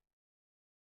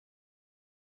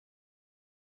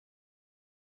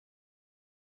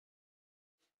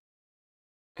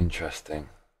 Interesting.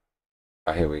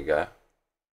 Oh, here we go.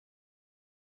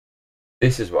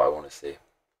 This is what I want to see.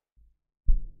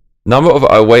 Number of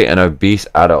overweight and obese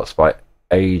adults by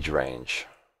age range.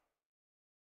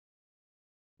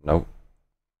 Nope.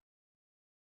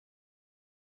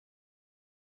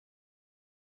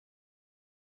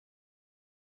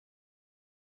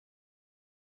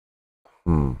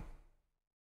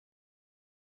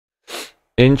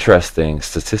 Interesting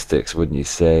statistics, wouldn't you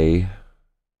say?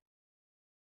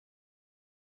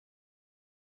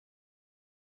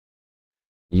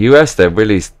 US, they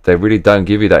really don't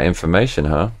give you that information,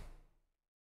 huh?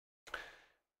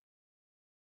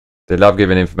 They love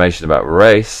giving information about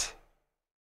race.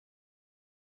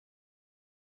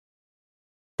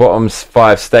 Bottom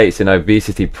 5 states in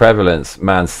obesity prevalence.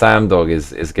 Man, Samdog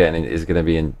is going to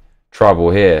be in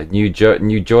trouble here. New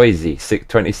Jersey,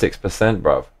 26%,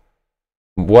 bruv.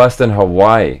 Worse than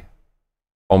Hawaii.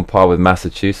 On par with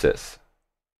Massachusetts.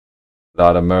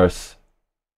 Lord of mercy.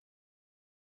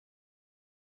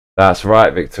 That's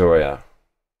right, Victoria.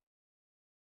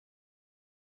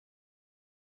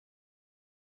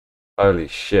 Holy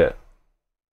shit.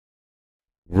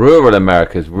 Rural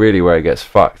America is really where it gets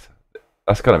fucked.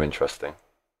 That's kind of interesting.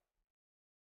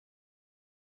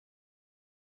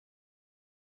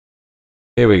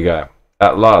 Here we go.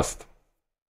 At last.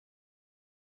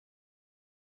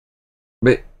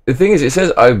 But the thing is, it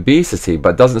says obesity,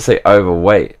 but doesn't say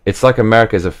overweight. It's like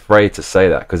America's afraid to say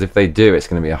that, because if they do, it's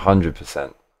going to be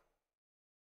 100%.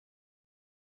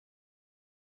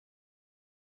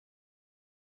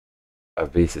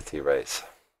 Obesity rates.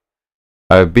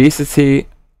 Obesity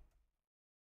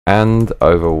and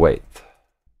overweight.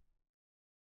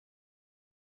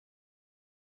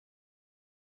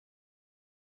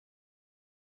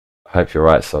 I hope you're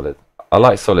right, Solid. I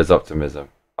like Solid's optimism.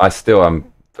 I still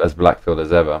am as Blackfield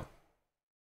as ever.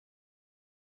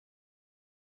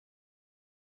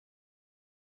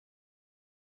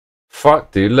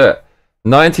 Fuck, dude, look.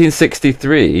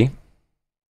 1963,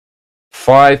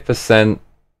 5%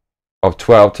 of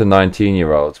 12 to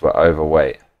 19-year-olds were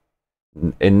overweight.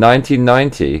 In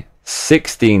 1990,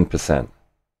 16%.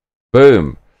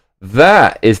 Boom.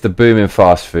 That is the boom in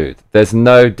fast food. There's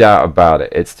no doubt about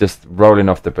it. It's just rolling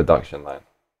off the production line.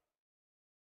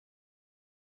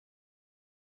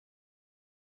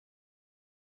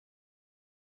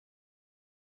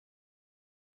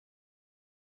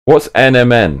 What's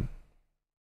NMN?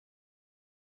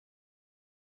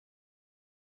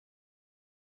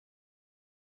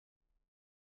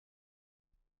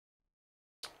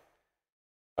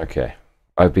 Okay.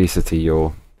 Obesity,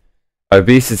 y'all.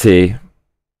 Obesity.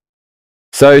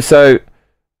 So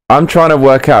I'm trying to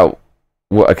work out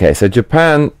what... Okay, so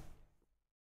Japan...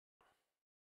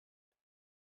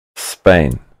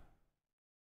 Spain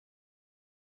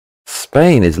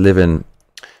is living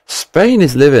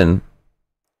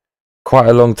quite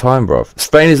a long time, bro.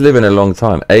 Spain is living a long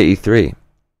time. 83.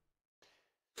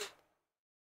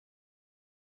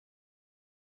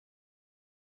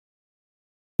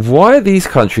 Why are these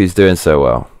countries doing so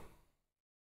well?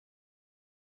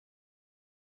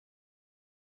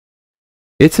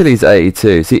 Italy's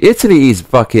 82. See, Italy eats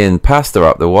fucking pasta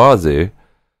up the wazoo,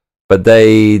 but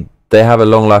they have a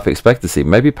long life expectancy.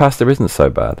 Maybe pasta isn't so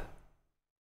bad.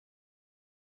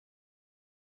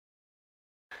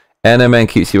 NMN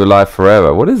keeps you alive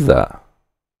forever. What is that?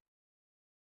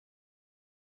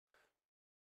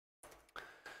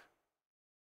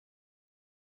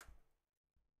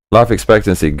 Life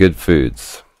expectancy, good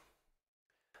foods.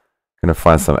 Gonna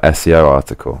find some SEO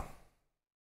article.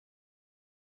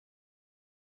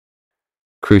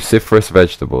 Cruciferous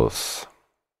vegetables,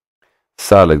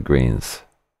 salad greens,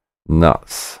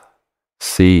 nuts,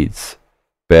 seeds,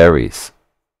 berries,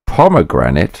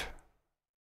 pomegranate.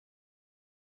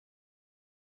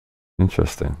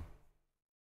 Interesting.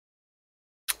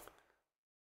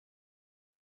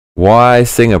 Why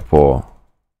Singapore?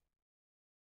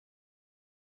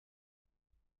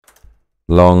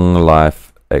 Long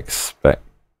life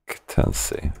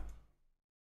expectancy.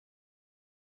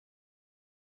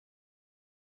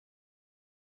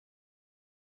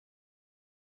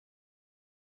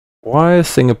 Why are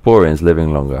Singaporeans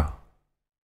living longer?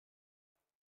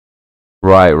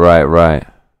 Right. Right.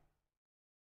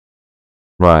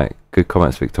 Good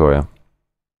comments, Victoria.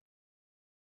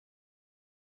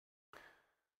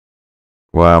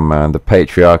 Wow, man. The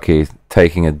patriarchy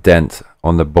taking a dent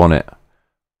on the bonnet.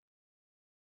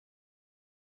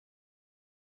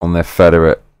 On their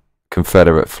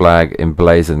Confederate flag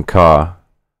emblazoned car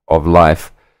of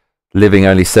life. Living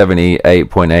only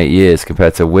 78.8 years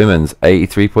compared to women's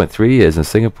 83.3 years in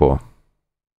Singapore.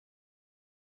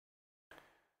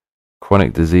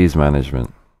 Chronic disease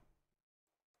management.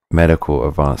 Medical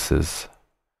advances.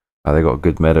 Oh, they got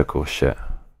good medical shit.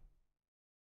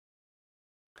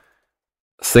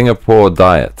 Singapore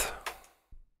diet.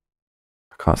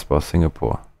 I can't spell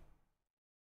Singapore.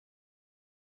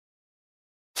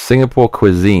 Singapore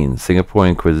cuisine.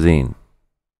 Singaporean cuisine.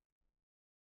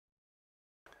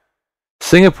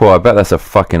 Singapore, I bet that's a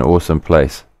fucking awesome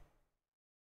place.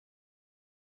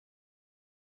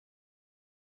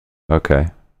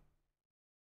 Okay.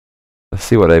 Let's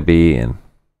see what they be eating.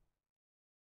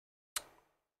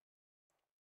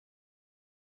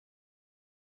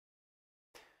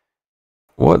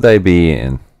 What they be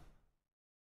eating?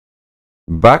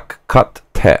 Bak cut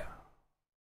te.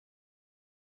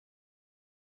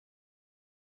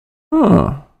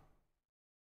 Huh.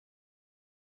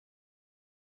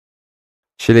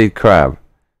 Chili crab.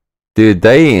 Dude,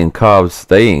 they eating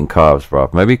carbs, bro.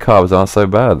 Maybe carbs aren't so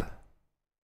bad.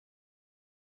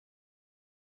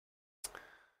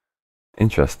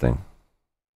 Interesting.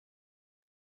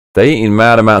 They eating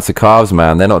mad amounts of carbs,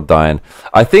 man. They're not dying.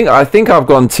 I think I've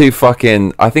gone too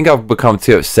fucking... I think I've become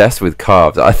too obsessed with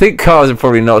carbs. I think carbs are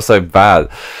probably not so bad.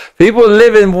 People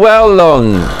living well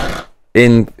long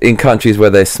in countries where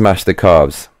they smash the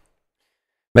carbs.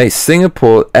 Mate,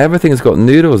 Singapore, everything's got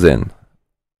noodles in.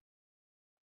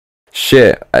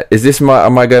 Shit,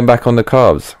 am I going back on the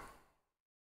carbs?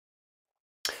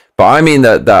 But I mean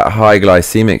that high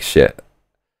glycemic shit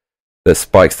that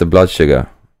spikes the blood sugar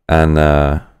and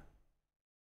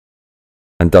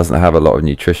doesn't have a lot of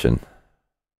nutrition.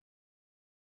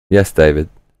 Yes, David.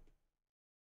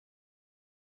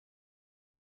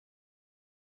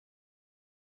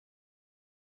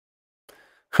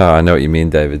 Oh, I know what you mean,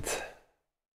 David.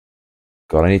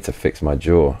 God, I need to fix my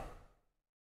jaw.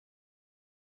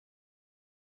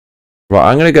 Right,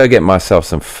 I'm gonna go get myself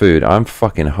some food. I'm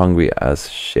fucking hungry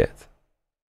as shit.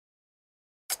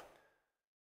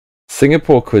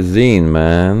 Singapore cuisine,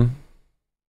 man.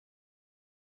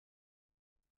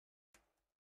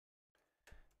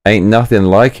 Ain't nothing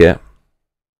like it.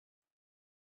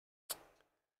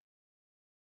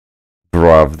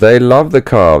 Bruv, they love the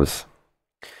carbs.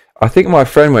 I think my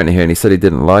friend went here and he said he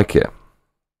didn't like it.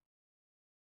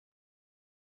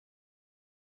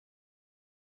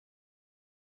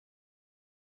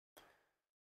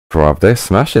 Bruv, they're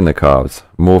smashing the carbs.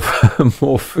 More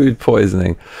food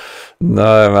poisoning.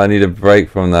 No, I need a break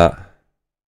from that.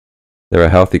 There are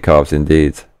healthy carbs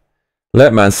indeed.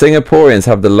 Look, man, Singaporeans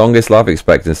have the longest life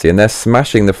expectancy and they're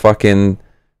smashing the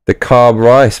carb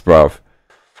rice, bruv.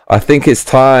 I think it's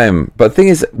time. But the thing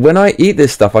is, when I eat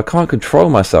this stuff, I can't control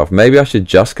myself. Maybe I should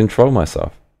just control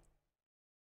myself.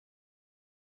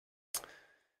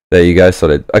 There you go,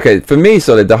 Solid. Okay, for me,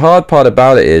 Solid, the hard part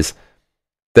about it is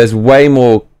there's way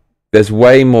more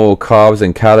carbs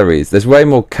and calories. There's way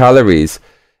more calories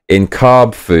in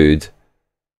carb food.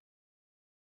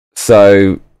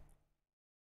 So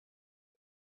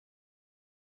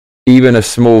even a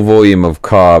small volume of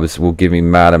carbs will give me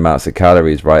mad amounts of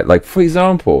calories, right? Like, for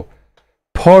example,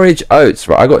 porridge oats,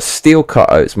 right? I got steel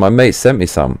cut oats. My mate sent me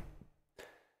some.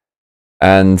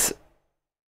 And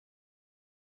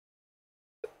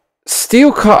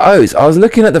steel cut oats, I was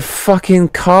looking at the fucking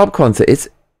carb content.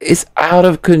 It's out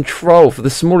of control. For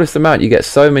the smallest amount, you get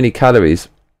so many calories.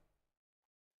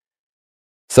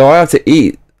 So I have to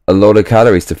eat a lot of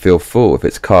calories to feel full if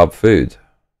it's carb food.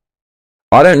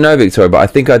 I don't know, Victoria, but I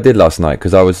think I did last night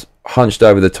because I was hunched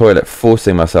over the toilet,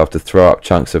 forcing myself to throw up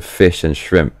chunks of fish and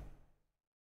shrimp.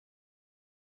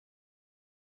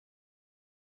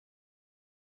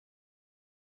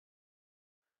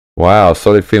 Wow,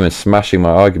 Solid Freeman smashing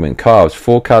my argument. Carbs,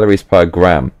 4 calories per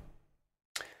gram.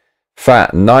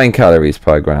 Fat, 9 calories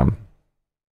per gram.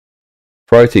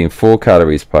 Protein, 4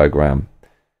 calories per gram.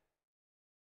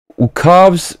 Well,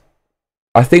 carbs,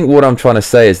 I think what I'm trying to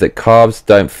say is that carbs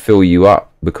don't fill you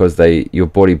up because your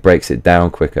body breaks it down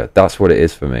quicker. That's what it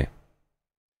is for me.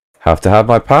 Have to have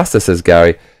my pasta, says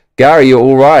Gary. Gary, you're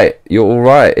all right. You're all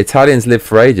right. Italians live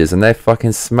for ages and they're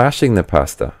fucking smashing the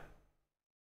pasta.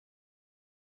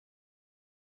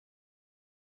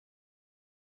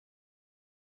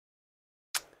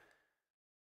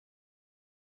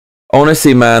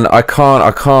 Honestly, man, I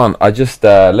can't. I just,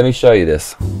 let me show you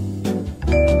this.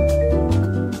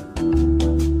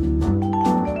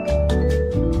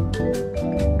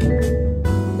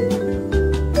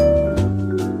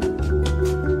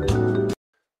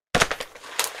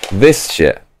 This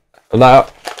shit. Now,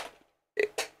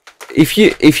 if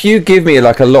you give me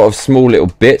like a lot of small little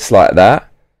bits like that,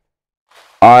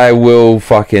 I will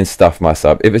fucking stuff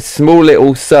myself. If it's small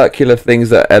little circular things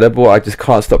that are edible, I just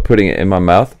can't stop putting it in my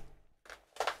mouth.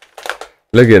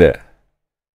 Look at it.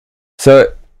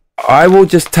 So I will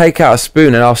just take out a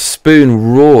spoon and I'll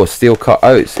spoon raw steel cut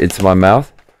oats into my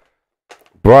mouth.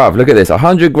 Bruv, look at this.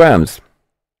 100 grams.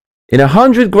 In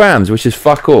 100 grams, which is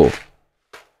fuck all.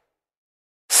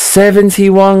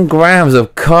 71 grams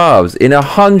of carbs in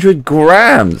 100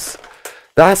 grams.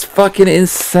 That's fucking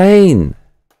insane.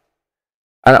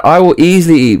 And I will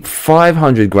easily eat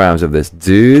 500 grams of this,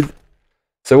 dude.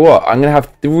 So what? I'm going to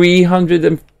have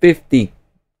 350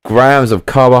 grams of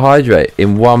carbohydrate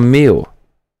in one meal.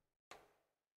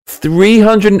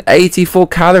 384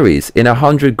 calories in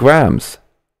 100 grams.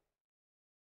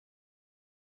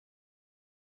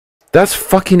 That's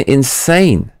fucking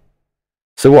insane.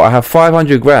 So what? I have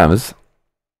 500 grams,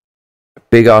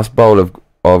 big ass bowl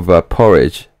of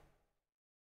porridge.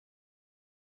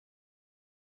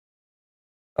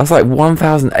 That's like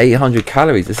 1,800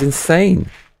 calories. It's insane.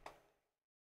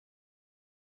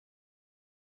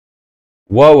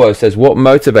 Wowo says, what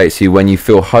motivates you when you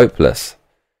feel hopeless?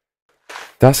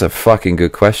 That's a fucking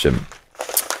good question.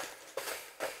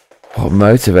 What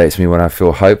motivates me when I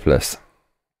feel hopeless?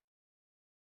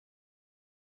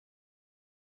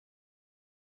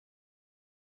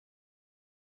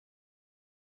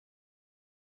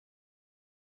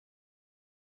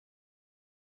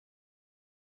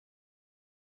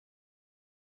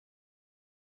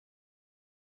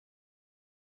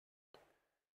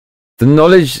 The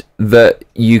knowledge that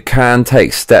you can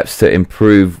take steps to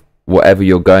improve whatever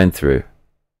you're going through.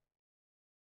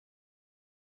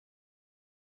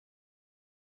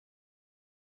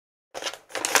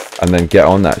 And then get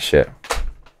on that shit.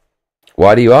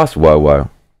 Why do you ask, Wowo?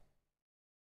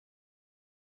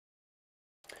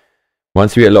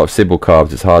 Once you eat a lot of simple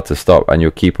carbs, it's hard to stop and you'll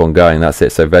keep on going. That's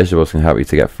it. So vegetables can help you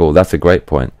to get full. That's a great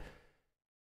point.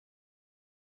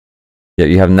 Yeah,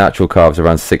 you have natural carbs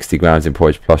around 60 grams in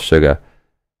porridge plus sugar.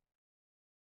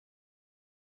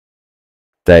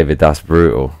 David, that's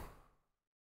brutal.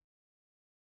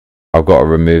 I've got to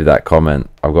remove that comment.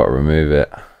 I've got to remove it.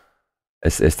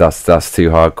 That's too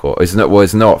hardcore. It's not. Well,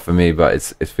 it's not for me, but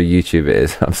it's for YouTube. It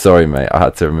is. I'm sorry, mate. I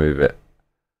had to remove it.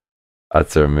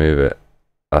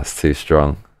 That's too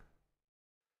strong.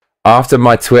 After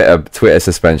my Twitter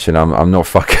suspension, I'm not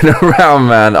fucking around,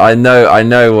 man. I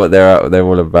know what they're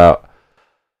all about.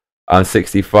 I'm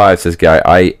 65, says Gary.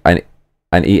 I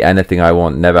eat anything I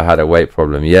want. Never had a weight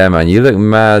problem. Yeah, man. You look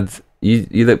mad.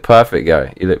 You look perfect,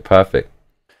 Gary. You look perfect.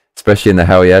 Especially in the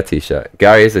Hell Yeah t-shirt.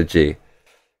 Gary is a G.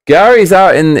 Gary's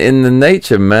out in the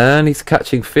nature, man. He's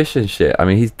catching fish and shit. I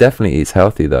mean, he definitely eats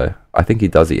healthy, though. I think he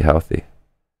does eat healthy.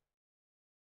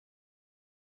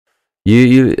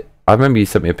 I remember you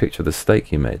sent me a picture of the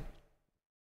steak you made.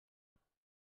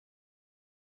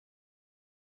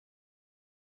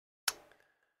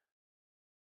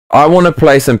 I want to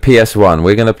play some PS1.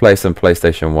 We're going to play some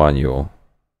PlayStation 1, y'all.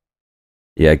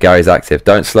 Yeah, Gary's active.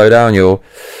 Don't slow down, y'all.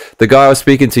 The guy I was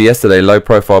speaking to yesterday,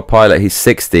 low-profile pilot, he's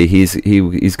 60. He's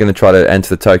going to try to enter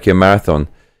the Tokyo Marathon.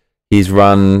 He's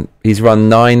run 9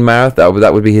 marathons.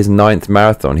 That would be his 9th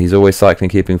marathon. He's always cycling,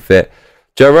 keeping fit.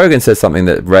 Joe Rogan said something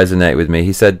that resonated with me.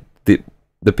 He said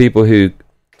the people who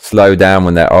slow down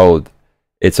when they're old,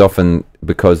 it's often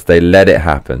because they let it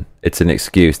happen. It's an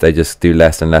excuse. They just do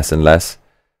less and less and less.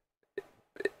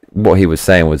 What he was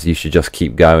saying was you should just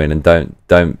keep going and don't.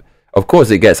 Of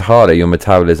course, it gets harder. Your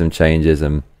metabolism changes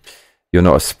and you're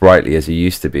not as sprightly as you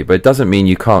used to be. But it doesn't mean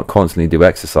you can't constantly do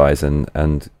exercise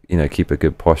and keep a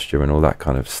good posture and all that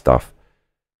kind of stuff.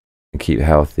 And keep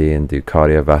healthy and do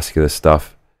cardiovascular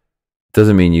stuff.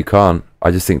 Doesn't mean you can't.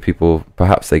 I just think people,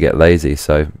 perhaps they get lazy.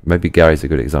 So maybe Gary's a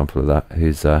good example of that.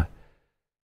 Who's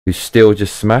still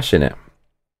just smashing it.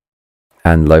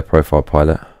 And low profile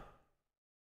pilot.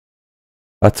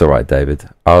 That's all right, David.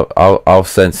 I'll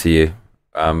censor you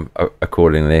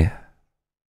accordingly.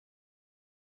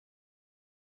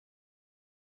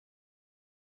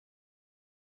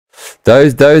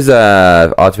 Those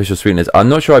artificial sweeteners, I'm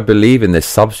not sure I believe in this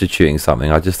substituting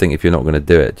something. I just think if you're not going to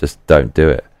do it, just don't do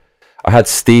it. I had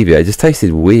stevia. It just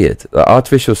tasted weird. The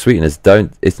artificial sweeteners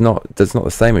that's not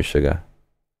the same as sugar.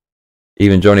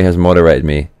 Even Johnny has moderated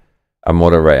me. I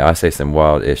moderate. I say some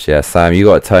wild-ish. Yeah, Sam, you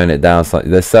got to tone it down.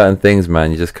 There's certain things,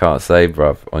 man, you just can't say,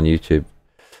 bruv, on YouTube.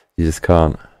 You just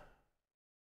can't.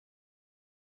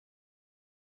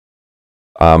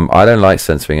 I don't like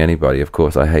censoring anybody, of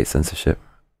course. I hate censorship.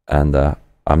 And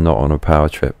I'm not on a power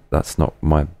trip. That's not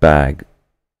my bag.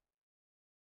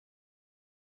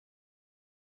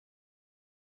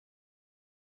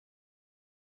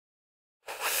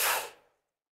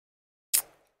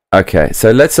 Okay,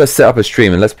 so let's set up a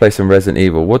stream and let's play some Resident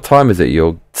Evil. What time is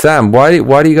it, Sam? Why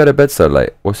do you go to bed so late?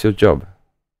 What's your job?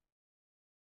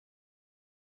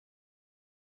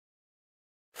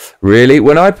 Really?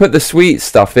 When I put the sweet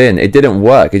stuff in, it didn't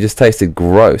work. It just tasted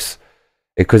gross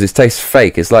because it tastes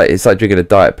fake. It's like drinking a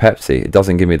Diet Pepsi. It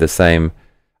doesn't give me the same.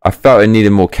 I felt it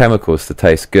needed more chemicals to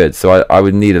taste good, so I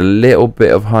would need a little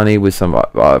bit of honey with some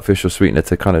artificial sweetener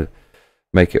to kind of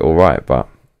make it all right, but.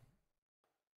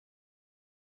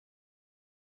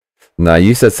 No,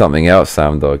 you said something else,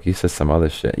 Sam Dog. You said some other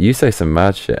shit. You say some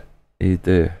mad shit. You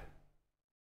do.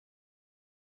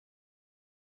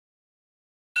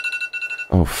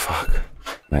 Oh, fuck.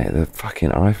 Mate, the fucking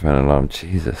iPhone alarm.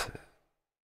 Jesus.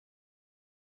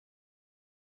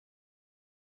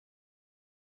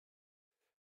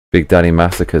 Big Daddy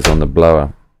Massacre's on the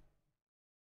blower.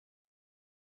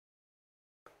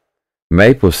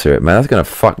 Maple syrup, man. That's going to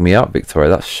fuck me up, Victoria.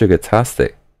 That's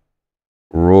sugar-tastic.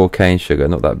 Raw cane sugar,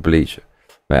 not that bleach.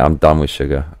 Mate, I'm done with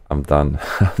sugar. I'm done.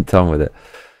 I'm done with it.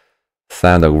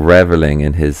 Sandal reveling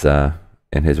in his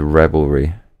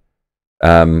revelry.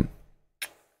 Right,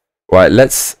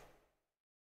 let's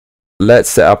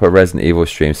set up a Resident Evil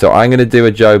stream. So I'm gonna do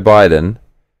a Joe Biden,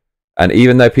 and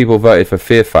even though people voted for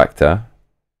Fear Factor,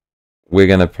 we're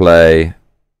gonna play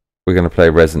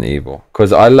Resident Evil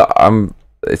because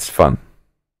it's fun.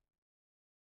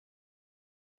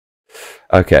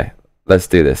 Okay. Let's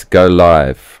do this. Go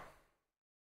live.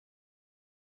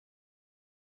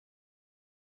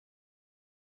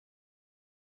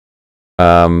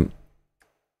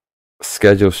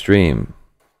 Schedule stream.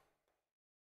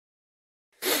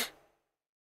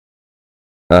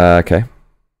 Okay.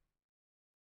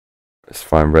 Let's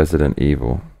find Resident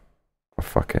Evil. Oh,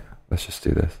 fuck it. Let's just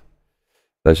do this.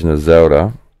 Legend of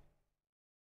Zelda.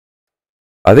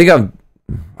 I think I'm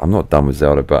not done with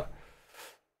Zelda, but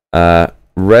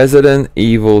Resident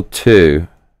Evil 2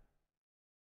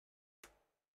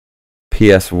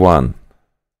 PS1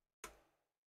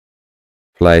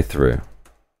 playthrough.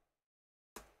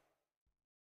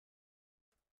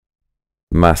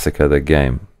 Massacre the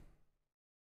game.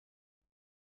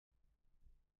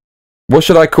 What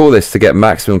should I call this to get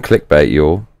maximum clickbait,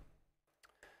 y'all?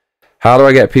 How do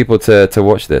I get people to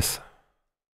watch this?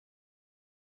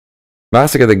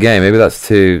 Massacre the game. Maybe that's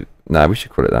too... Nah, we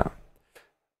should call it that.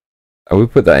 Oh, we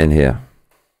put that in here.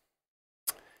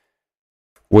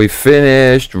 We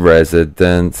finished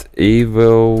Resident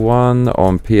Evil 1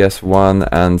 on PS1,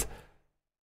 and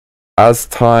as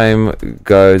time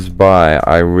goes by,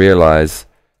 I realize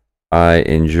I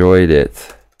enjoyed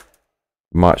it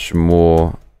much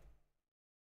more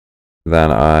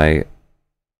than I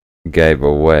gave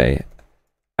away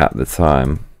at the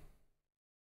time.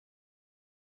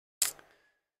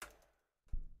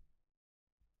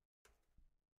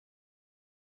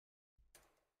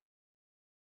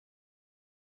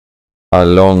 I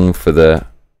long for the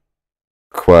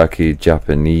quirky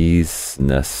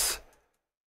Japaneseness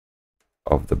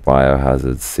of the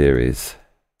Biohazard series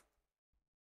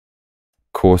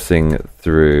coursing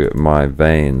through my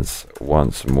veins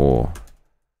once more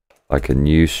like a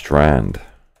new strand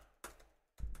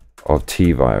of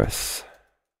T-virus.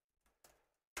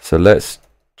 So let's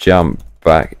jump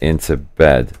back into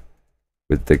bed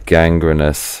with the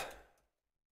gangrenous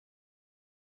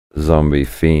zombie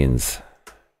fiends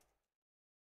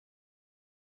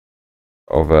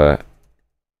of a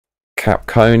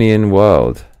Capconian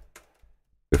world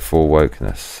before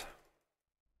wokeness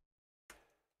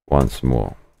once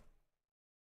more.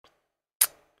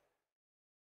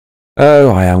 Oh,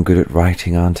 I am good at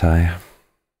writing, aren't I?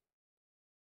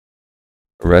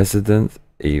 Resident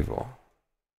Evil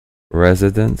 2.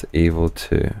 Resident Evil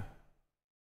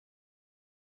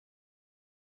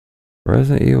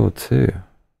 2.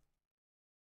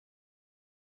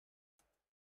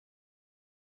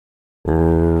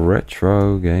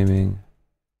 Retro gaming.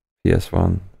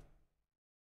 PS1.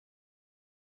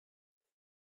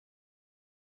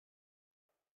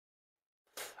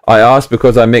 I asked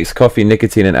because I mix coffee,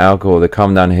 nicotine, and alcohol. The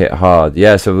come down hit hard.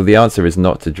 Yeah, so the answer is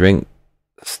not to drink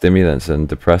stimulants and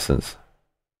depressants.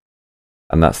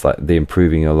 And that's like the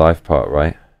improving your life part,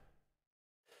 right?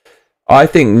 I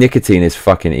think nicotine is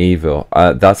fucking evil.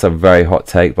 That's a very hot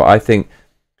take, but I think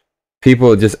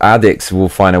people, just addicts, will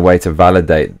find a way to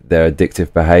validate their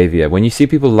addictive behavior. When you see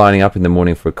people lining up in the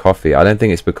morning for a coffee, I don't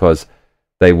think it's because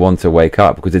they want to wake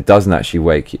up, because it doesn't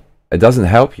actually it doesn't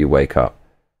help you wake up,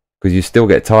 because you still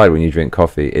get tired when you drink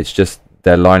coffee. It's just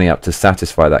they're lining up to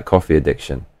satisfy that coffee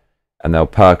addiction, and they'll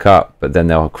perk up, but then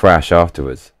they'll crash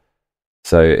afterwards.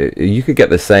 So you could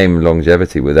get the same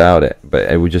longevity without it,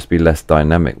 but it would just be less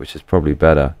dynamic, which is probably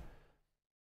better.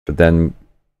 But then,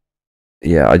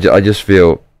 yeah, I just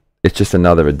feel it's just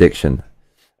another addiction,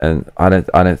 and I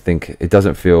don't think it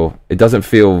doesn't feel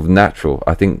natural.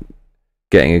 I think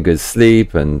getting a good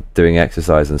sleep and doing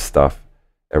exercise and stuff,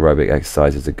 aerobic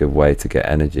exercise, is a good way to get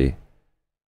energy.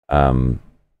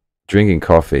 Drinking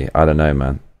coffee, I don't know,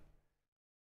 man.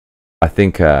 I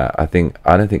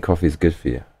don't think coffee is good for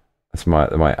you. That's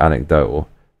my anecdotal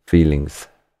feelings.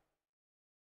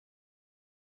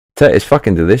 It's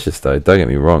fucking delicious though, don't get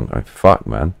me wrong. Fuck,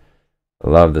 man, I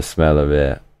love the smell of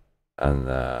it. And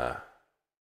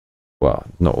well,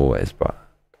 not always, but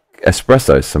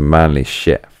espresso is some manly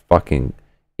shit. Fucking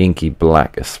inky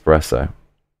black espresso.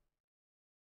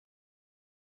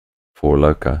 Four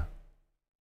Loco.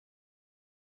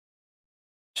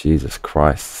 Jesus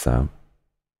Christ, Sam.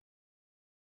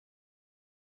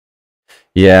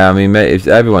 Yeah, I mean,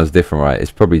 everyone's different, right?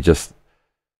 It's probably just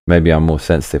maybe I'm more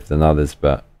sensitive than others,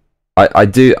 but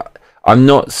I'm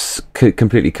not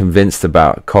completely convinced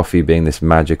about coffee being this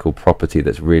magical property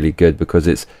that's really good, because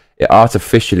it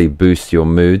artificially boosts your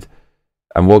mood,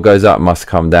 and what goes up must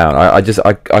come down.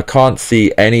 I can't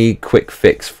see any quick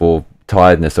fix for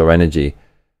tiredness or energy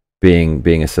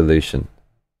being a solution.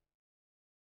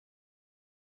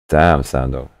 Damn,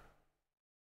 Sandal.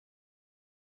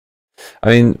 I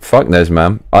mean, fuck knows,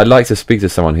 man. I'd like to speak to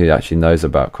someone who actually knows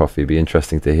about coffee. It'd be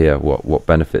interesting to hear what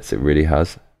benefits it really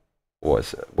has.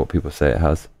 What people say it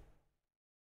has.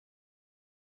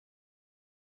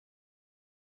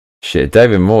 Shit,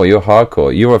 David Moore, you're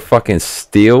hardcore. You're a fucking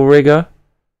steel rigger?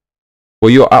 Well,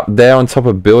 you're up there on top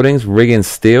of buildings rigging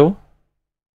steel?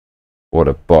 What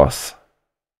a boss.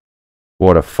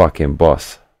 What a fucking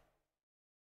boss.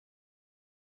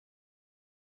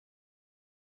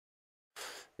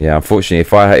 Yeah, unfortunately,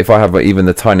 if I have even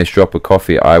the tiniest drop of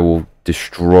coffee, I will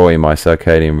destroy my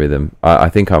circadian rhythm. I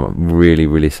think I'm really,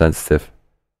 really sensitive.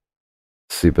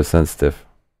 Super sensitive.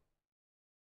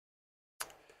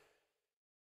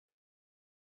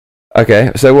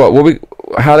 Okay, so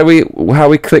how are we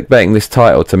clickbaiting this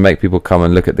title to make people come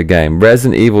and look at the game?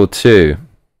 Resident Evil 2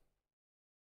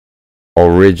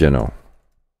 Original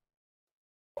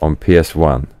on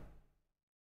PS1.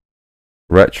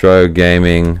 Retro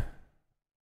gaming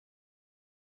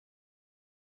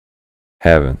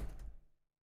heaven.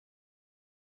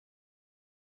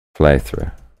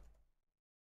 Playthrough.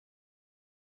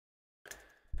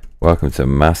 Welcome to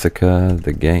Massacre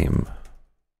the Game.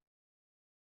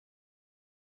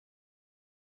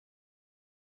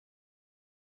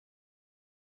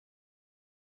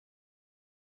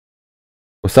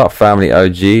 What's up, family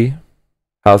OG?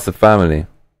 How's the family?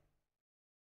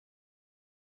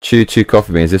 Chew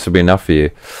coffee beans. This will be enough for you.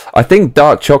 I think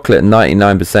dark chocolate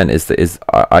 99% is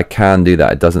I can do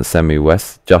that. It doesn't send me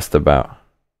west. Just about.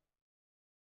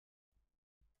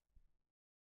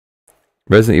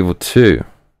 Resident Evil 2.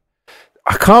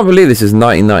 I can't believe this is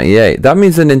 1998. That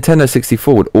means the Nintendo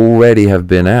 64 would already have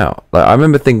been out. Like, I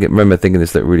remember thinking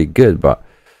this looked really good, but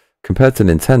compared to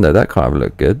Nintendo, that can't have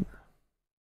looked good.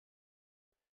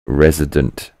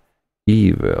 Resident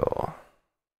Evil.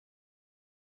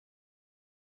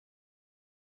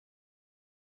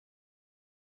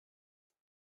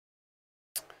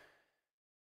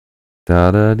 Da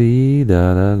da dee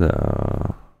da da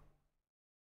da.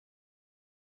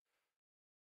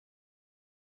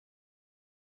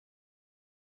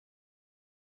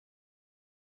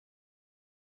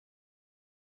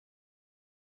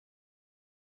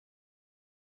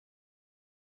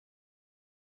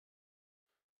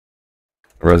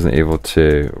 Resident Evil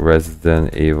 2,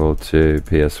 Resident Evil 2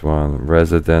 PS1,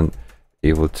 Resident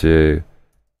Evil 2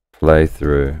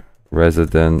 playthrough,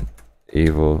 Resident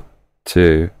Evil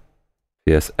 2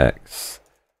 PSX,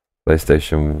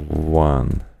 PlayStation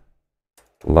 1,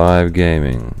 live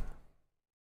gaming,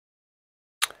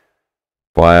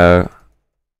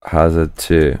 Biohazard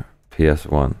 2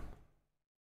 PS1.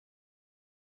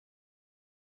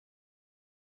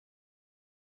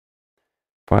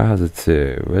 Biohazard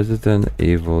 2, Resident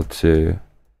Evil 2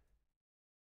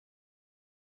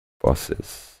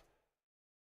 bosses,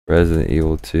 Resident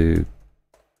Evil 2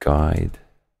 guide.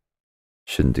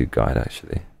 Shouldn't do guide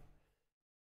actually.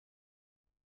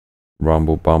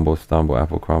 Rumble, Bumble, Stumble,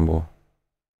 Apple Crumble.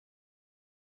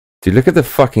 Dude, look at the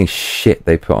fucking shit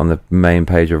they put on the main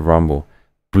page of Rumble.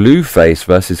 Blueface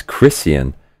versus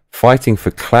Christian, fighting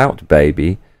for clout,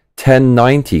 baby.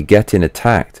 1090 getting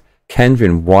attacked.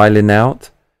 Kendrin whiling out.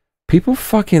 People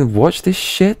fucking watch this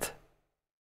shit?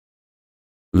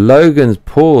 Logan's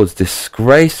Paul's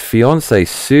disgraced fiance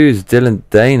sues Dylan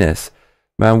Danis.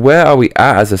 Man, where are we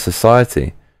at as a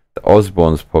society? The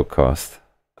Osbournes podcast.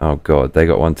 Oh god, they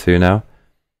got one too now.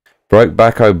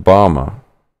 Brokeback Obama.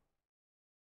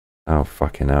 Oh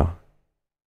fucking hell.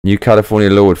 New California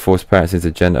law would force parents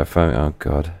into gender affirming. Oh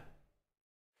god.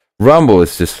 Rumble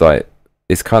is just like,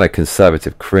 it's kind of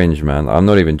conservative cringe, man. I'm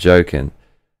not even joking.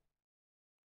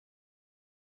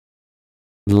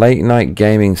 Late night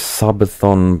gaming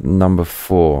subathon number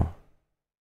 4.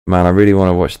 Man, I really want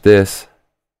to watch this.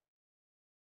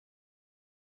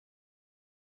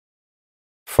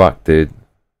 Fuck, dude.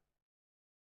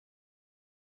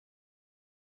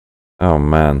 Oh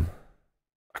man.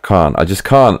 I can't. I just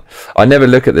can't. I never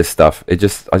look at this stuff. I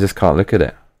just can't look at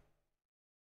it.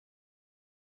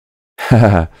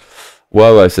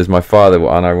 Wowo says my father will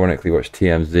unironically watch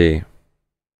TMZ.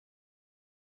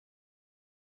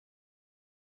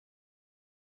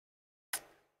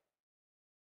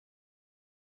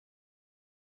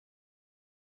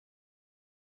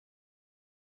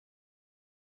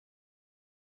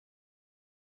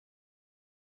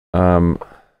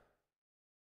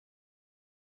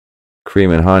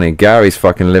 Cream and honey. Gary's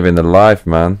fucking living the life,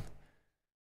 man.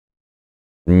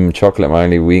 Chocolate, my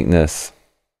only weakness.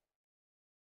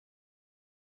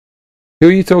 Who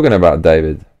are you talking about,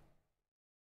 David?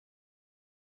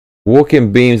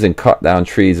 Walking beams and cut down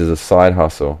trees as a side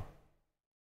hustle.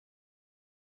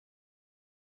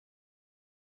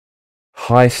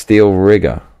 High steel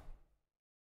rigger.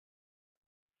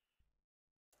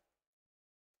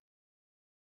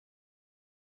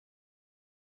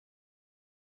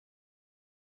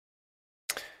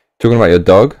 Talking about your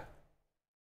dog?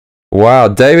 Wow,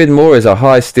 David Moore is a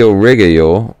high steel rigger,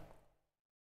 y'all.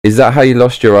 Is that how you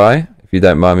lost your eye? If you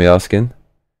don't mind me asking.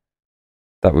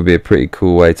 That would be a pretty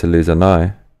cool way to lose an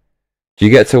eye. Do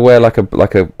you get to wear like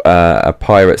a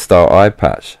pirate style eye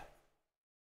patch?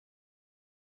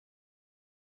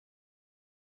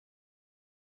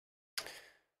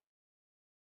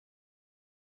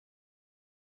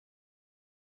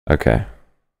 Okay.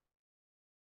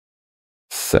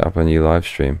 Set up a new live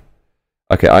stream.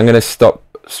 Okay, I'm gonna stop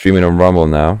streaming on Rumble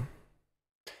now.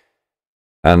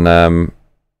 And I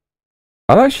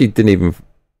actually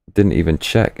didn't even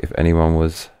check if anyone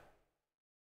was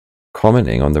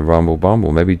commenting on the Rumble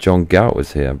Bumble. Maybe John Gout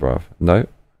was here, bruv. No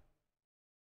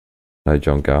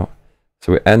John Gout.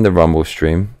 So we end the Rumble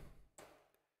stream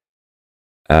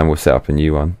and we'll set up a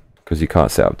new one because you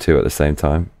can't set up 2 at the same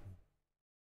time.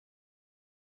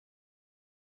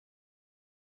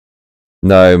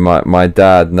 No, my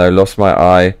dad, lost my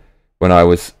eye when I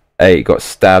was 8. Got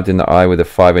stabbed in the eye with a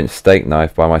 5-inch steak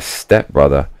knife by my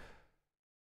stepbrother.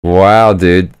 Wow,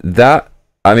 dude.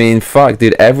 I mean, fuck,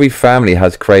 dude. Every family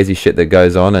has crazy shit that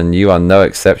goes on, and you are no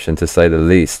exception, to say the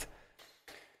least.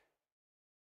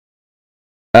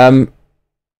 Do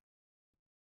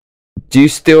you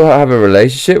still have a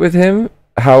relationship with him?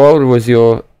 How old was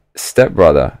your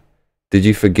stepbrother? Did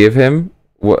you forgive him?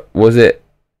 What was it?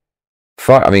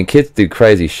 Fuck, I mean, kids do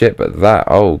crazy shit, but that,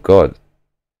 oh god.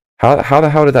 How the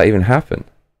hell did that even happen?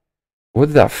 What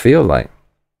did that feel like?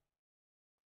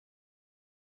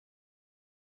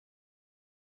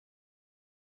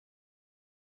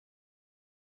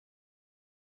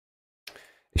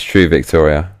 It's true,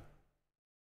 Victoria.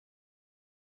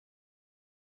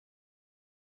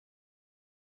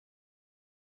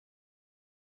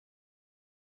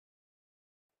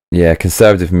 Yeah,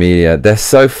 conservative media. They're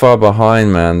so far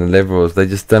behind, man. The liberals, they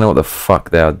just don't know what the fuck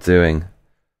they are doing.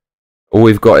 All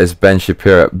we've got is Ben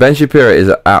Shapiro. Ben Shapiro is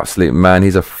an absolute man.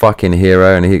 He's a fucking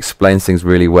hero, and he explains things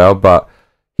really well. But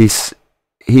he's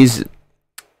too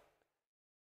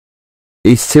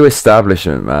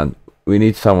establishment, man. We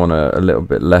need someone a little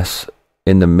bit less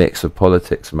in the mix of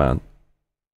politics, man.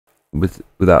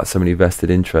 Without so many vested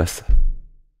interests.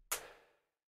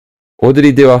 What did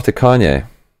he do after Kanye?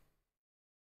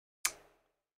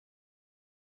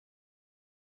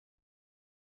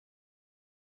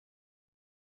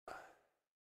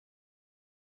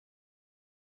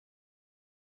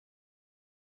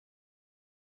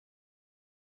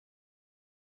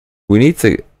 We need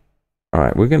to. All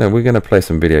right, we're gonna play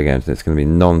some video games, and it's gonna be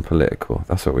non-political.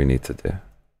 That's what we need to do.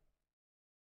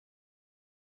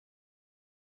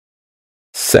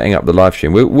 Setting up the live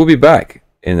stream. We'll be back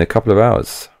in a couple of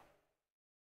hours.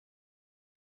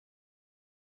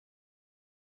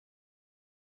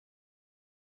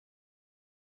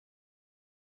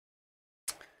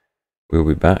 We'll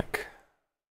be back.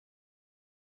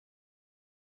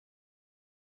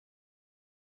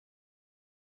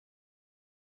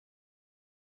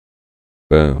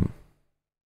 Boom.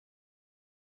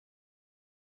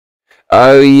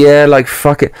 Oh yeah, like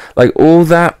fuck it. Like all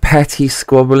that petty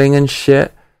squabbling and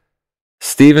shit.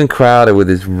 Steven Crowder with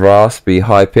his raspy,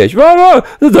 high-pitched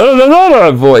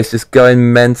voice just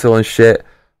going mental and shit.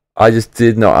 I just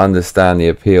did not understand the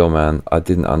appeal, man. I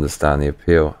didn't understand the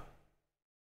appeal.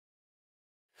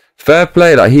 Fair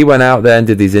play. Like he went out there and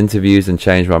did these interviews and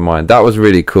changed my mind. That was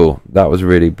really cool. That was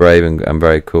really brave and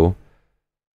very cool.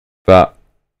 But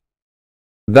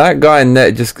that guy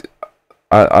just,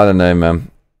 I don't know,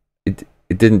 man. It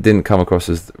didn't come across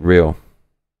as real.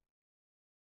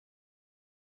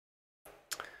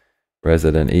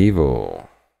 Resident Evil.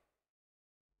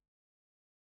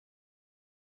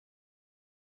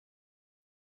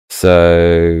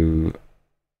 So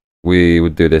we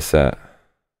would do this at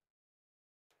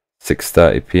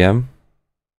 6:30 p.m.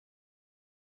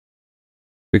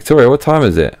 Victoria, what time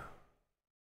is it?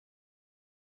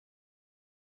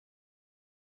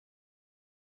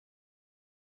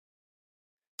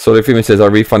 Solid Freeman says, I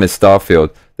refunded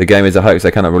Starfield. The game is a hoax.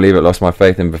 I cannot believe it. Lost my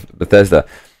faith in Bethesda.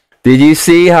 Did you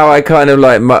see how I kind of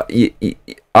like...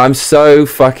 I'm so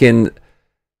fucking...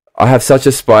 I have such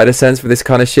a spider sense for this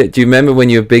kind of shit. Do you remember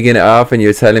when you were bigging it up and you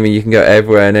were telling me you can go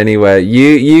everywhere and anywhere?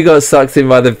 You got sucked in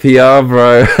by the PR,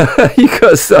 bro. You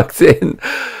got sucked in.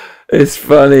 It's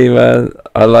funny, man.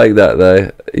 I like that,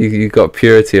 though. You got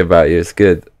purity about you. It's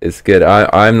good. It's good.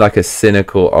 I'm like a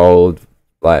cynical old...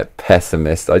 like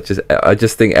pessimist. I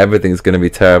just think everything's going to be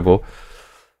terrible.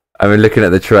 I mean, looking at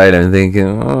the trailer and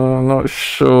thinking, oh, I'm not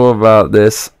sure about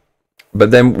this. But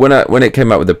then when it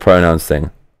came out with the pronouns thing,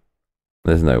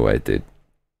 there's no way, dude.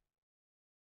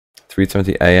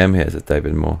 3:20 a.m. Here's a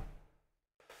David Moore.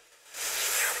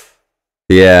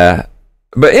 Yeah,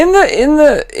 but in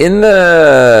the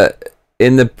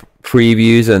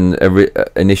previews and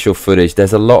initial footage,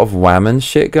 there's a lot of wham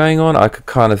shit going on. I could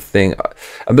kind of think,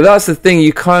 but that's the thing.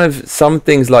 You kind of, some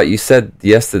things, like you said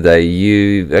yesterday,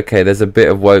 there's a bit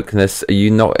of wokeness.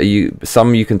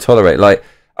 Some you can tolerate. Like,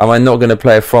 am I not going to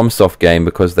play a FromSoft game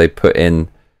because they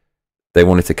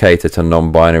wanted to cater to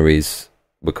non-binaries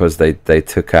because they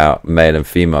took out male and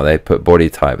female. They put body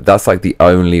type. That's like the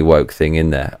only woke thing in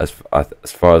there, as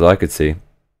far as I could see.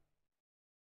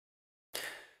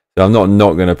 So I'm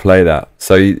not going to play that.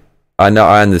 So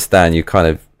I understand you kind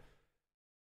of,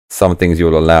 some things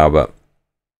you'll allow, but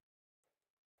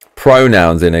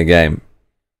pronouns in a game,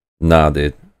 nah,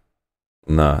 dude,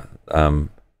 nah.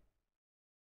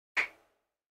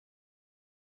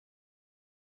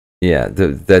 Yeah,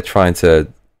 they're trying to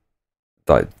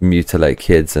like mutilate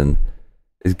kids and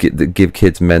give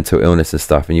kids mental illness and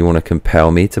stuff, and you want to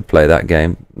compel me to play that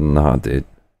game? Nah, dude,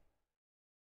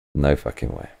 no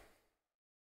fucking way.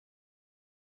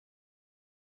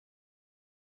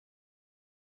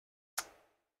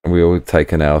 We all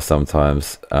take an L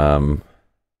sometimes.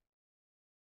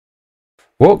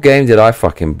 What game did I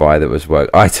fucking buy that was work?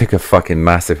 I took a fucking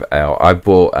massive L. I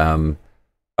bought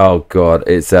oh god,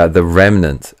 it's The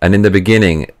Remnant. And in the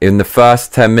beginning, in the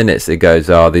first 10 minutes, it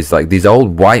goes, oh, these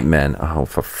old white men. Oh,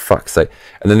 for fuck's sake.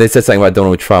 And then they said something about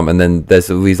Donald Trump, and then there's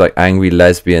all these like angry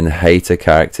lesbian hater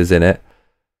characters in it.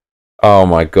 Oh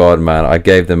my god, man. I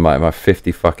gave them my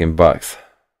 50 fucking bucks.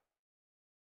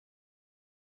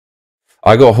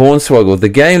 I got Hornswoggle. The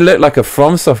game looked like a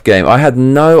FromSoft game. I had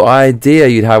no idea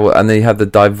you'd have, and then you have the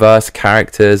diverse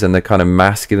characters and the kind of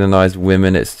masculinized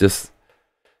women. It's just,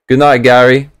 good night,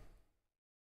 Gary.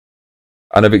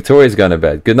 I know Victoria's going to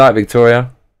bed. Good night, Victoria.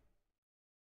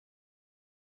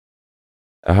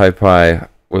 I hope I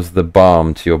was the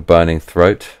balm to your burning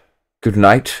throat. Good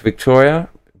night, Victoria.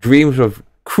 Dreams of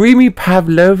creamy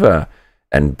pavlova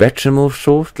and bechamel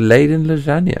sauce laden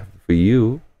lasagna for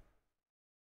you.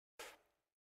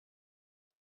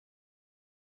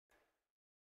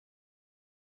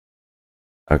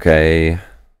 Okay.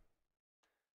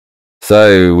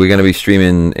 So we're going to be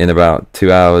streaming in about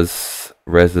 2 hours.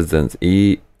 Resident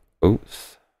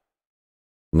Oops.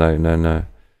 No.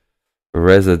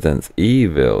 Resident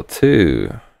Evil 2.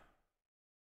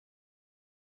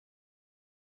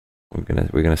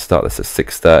 We're gonna start this at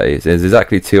 6:30. It's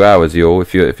exactly 2 hours, y'all.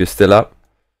 If you're still up,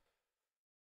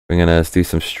 we're gonna do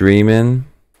some streaming.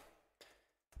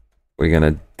 We're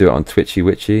gonna do it on Twitchy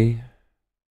Witchy.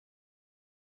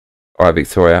 All right,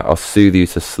 Victoria, I'll soothe you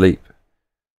to sleep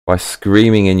by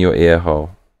screaming in your ear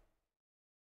hole.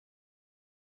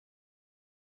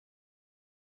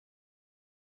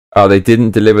 Oh, they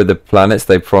didn't deliver the planets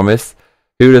they promised.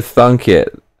 Who'd have thunk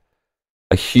it?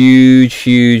 A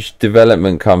huge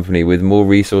development company with more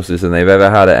resources than they've ever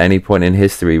had at any point in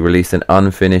history released an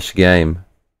unfinished game.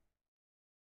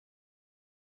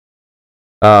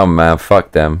 Oh man,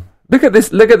 fuck them. Look at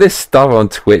this stuff on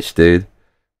Twitch, dude.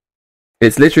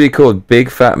 It's literally called Big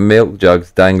Fat Milk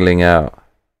Jugs Dangling Out.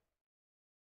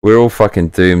 We're all fucking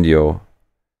doomed, y'all.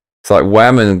 It's like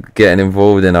Whammon getting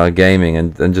involved in our gaming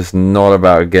and just not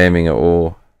about gaming at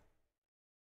all.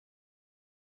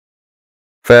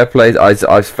 Fair play. I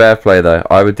fair play though.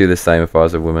 I would do the same if I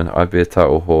was a woman. I'd be a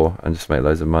total whore and just make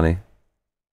loads of money.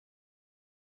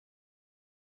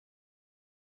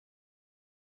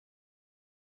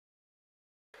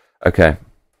 Okay.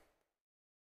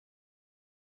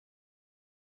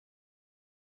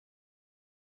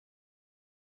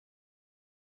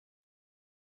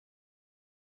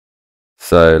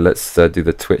 So let's do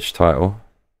the Twitch title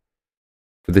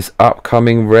for this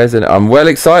upcoming Resident. I'm well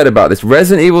excited about this.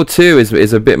 Resident Evil 2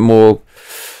 is a bit more.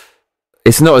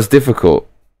 It's not as difficult.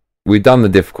 We've done the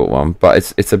difficult one,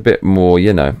 but it's a bit more,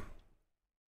 you know,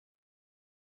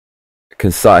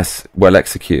 concise, well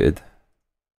executed.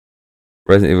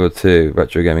 Resident Evil 2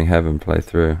 Retro Gaming Heaven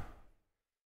playthrough.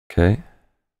 Okay.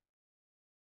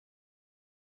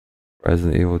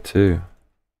 Resident Evil 2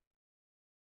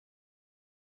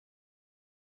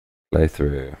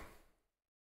 playthrough.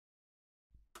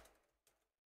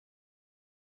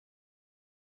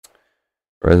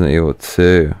 Resident Evil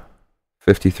 2.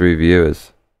 53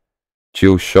 viewers.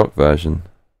 Dual shock version.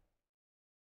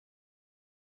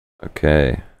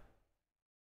 Okay.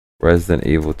 Resident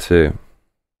Evil 2.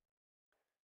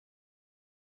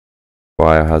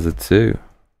 Biohazard 2.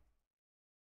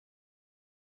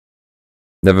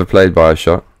 Never played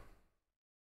Bioshock.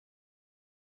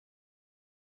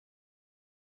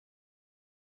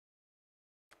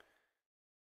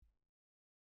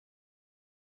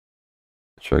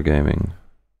 Retro Gaming.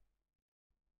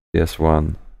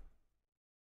 PS1.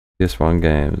 PS1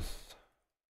 games.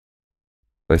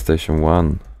 PlayStation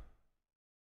 1.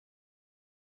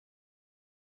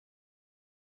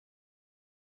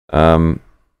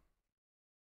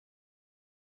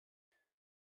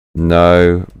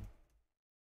 No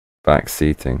back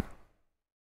seating.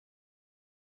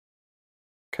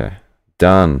 Okay.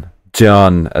 Done,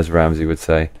 as Ramsey would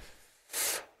say.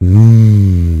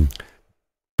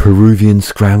 Peruvian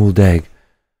scrambled egg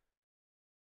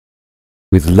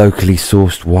with locally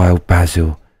sourced wild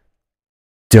basil.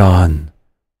 Done.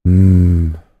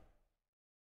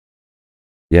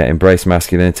 Yeah, embrace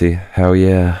masculinity. Hell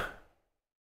yeah.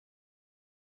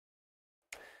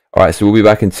 Alright, so we'll be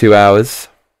back in 2 hours.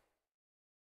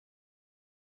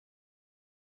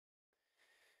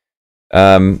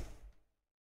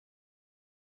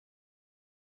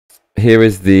 Here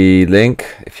is the link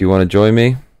if you want to join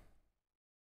me.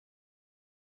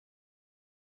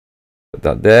 Put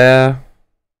that there.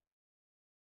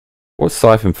 What's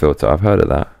siphon filter? I've heard of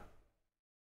that.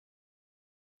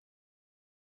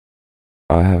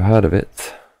 I have heard of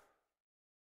it.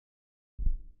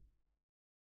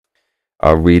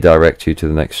 I'll redirect you to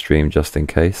the next stream just in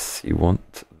case you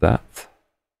want that.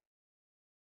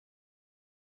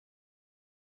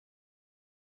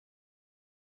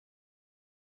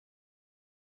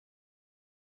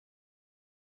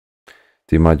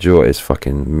 Dude, my jaw is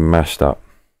fucking mashed up.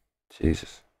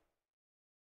 Jesus.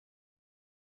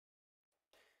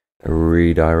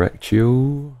 Redirect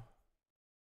you.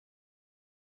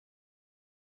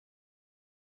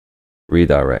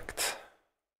 Redirect.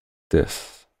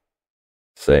 This.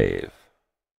 Save.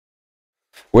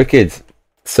 Wicked.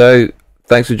 So,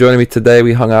 thanks for joining me today.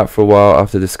 We hung out for a while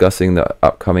after discussing the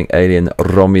upcoming Alien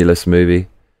Romulus movie.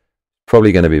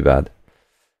 Probably going to be bad.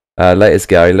 Latest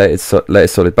Gary,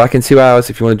 latest Solid. Back in 2 hours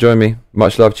if you want to join me.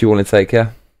 Much love to you all and take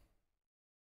care.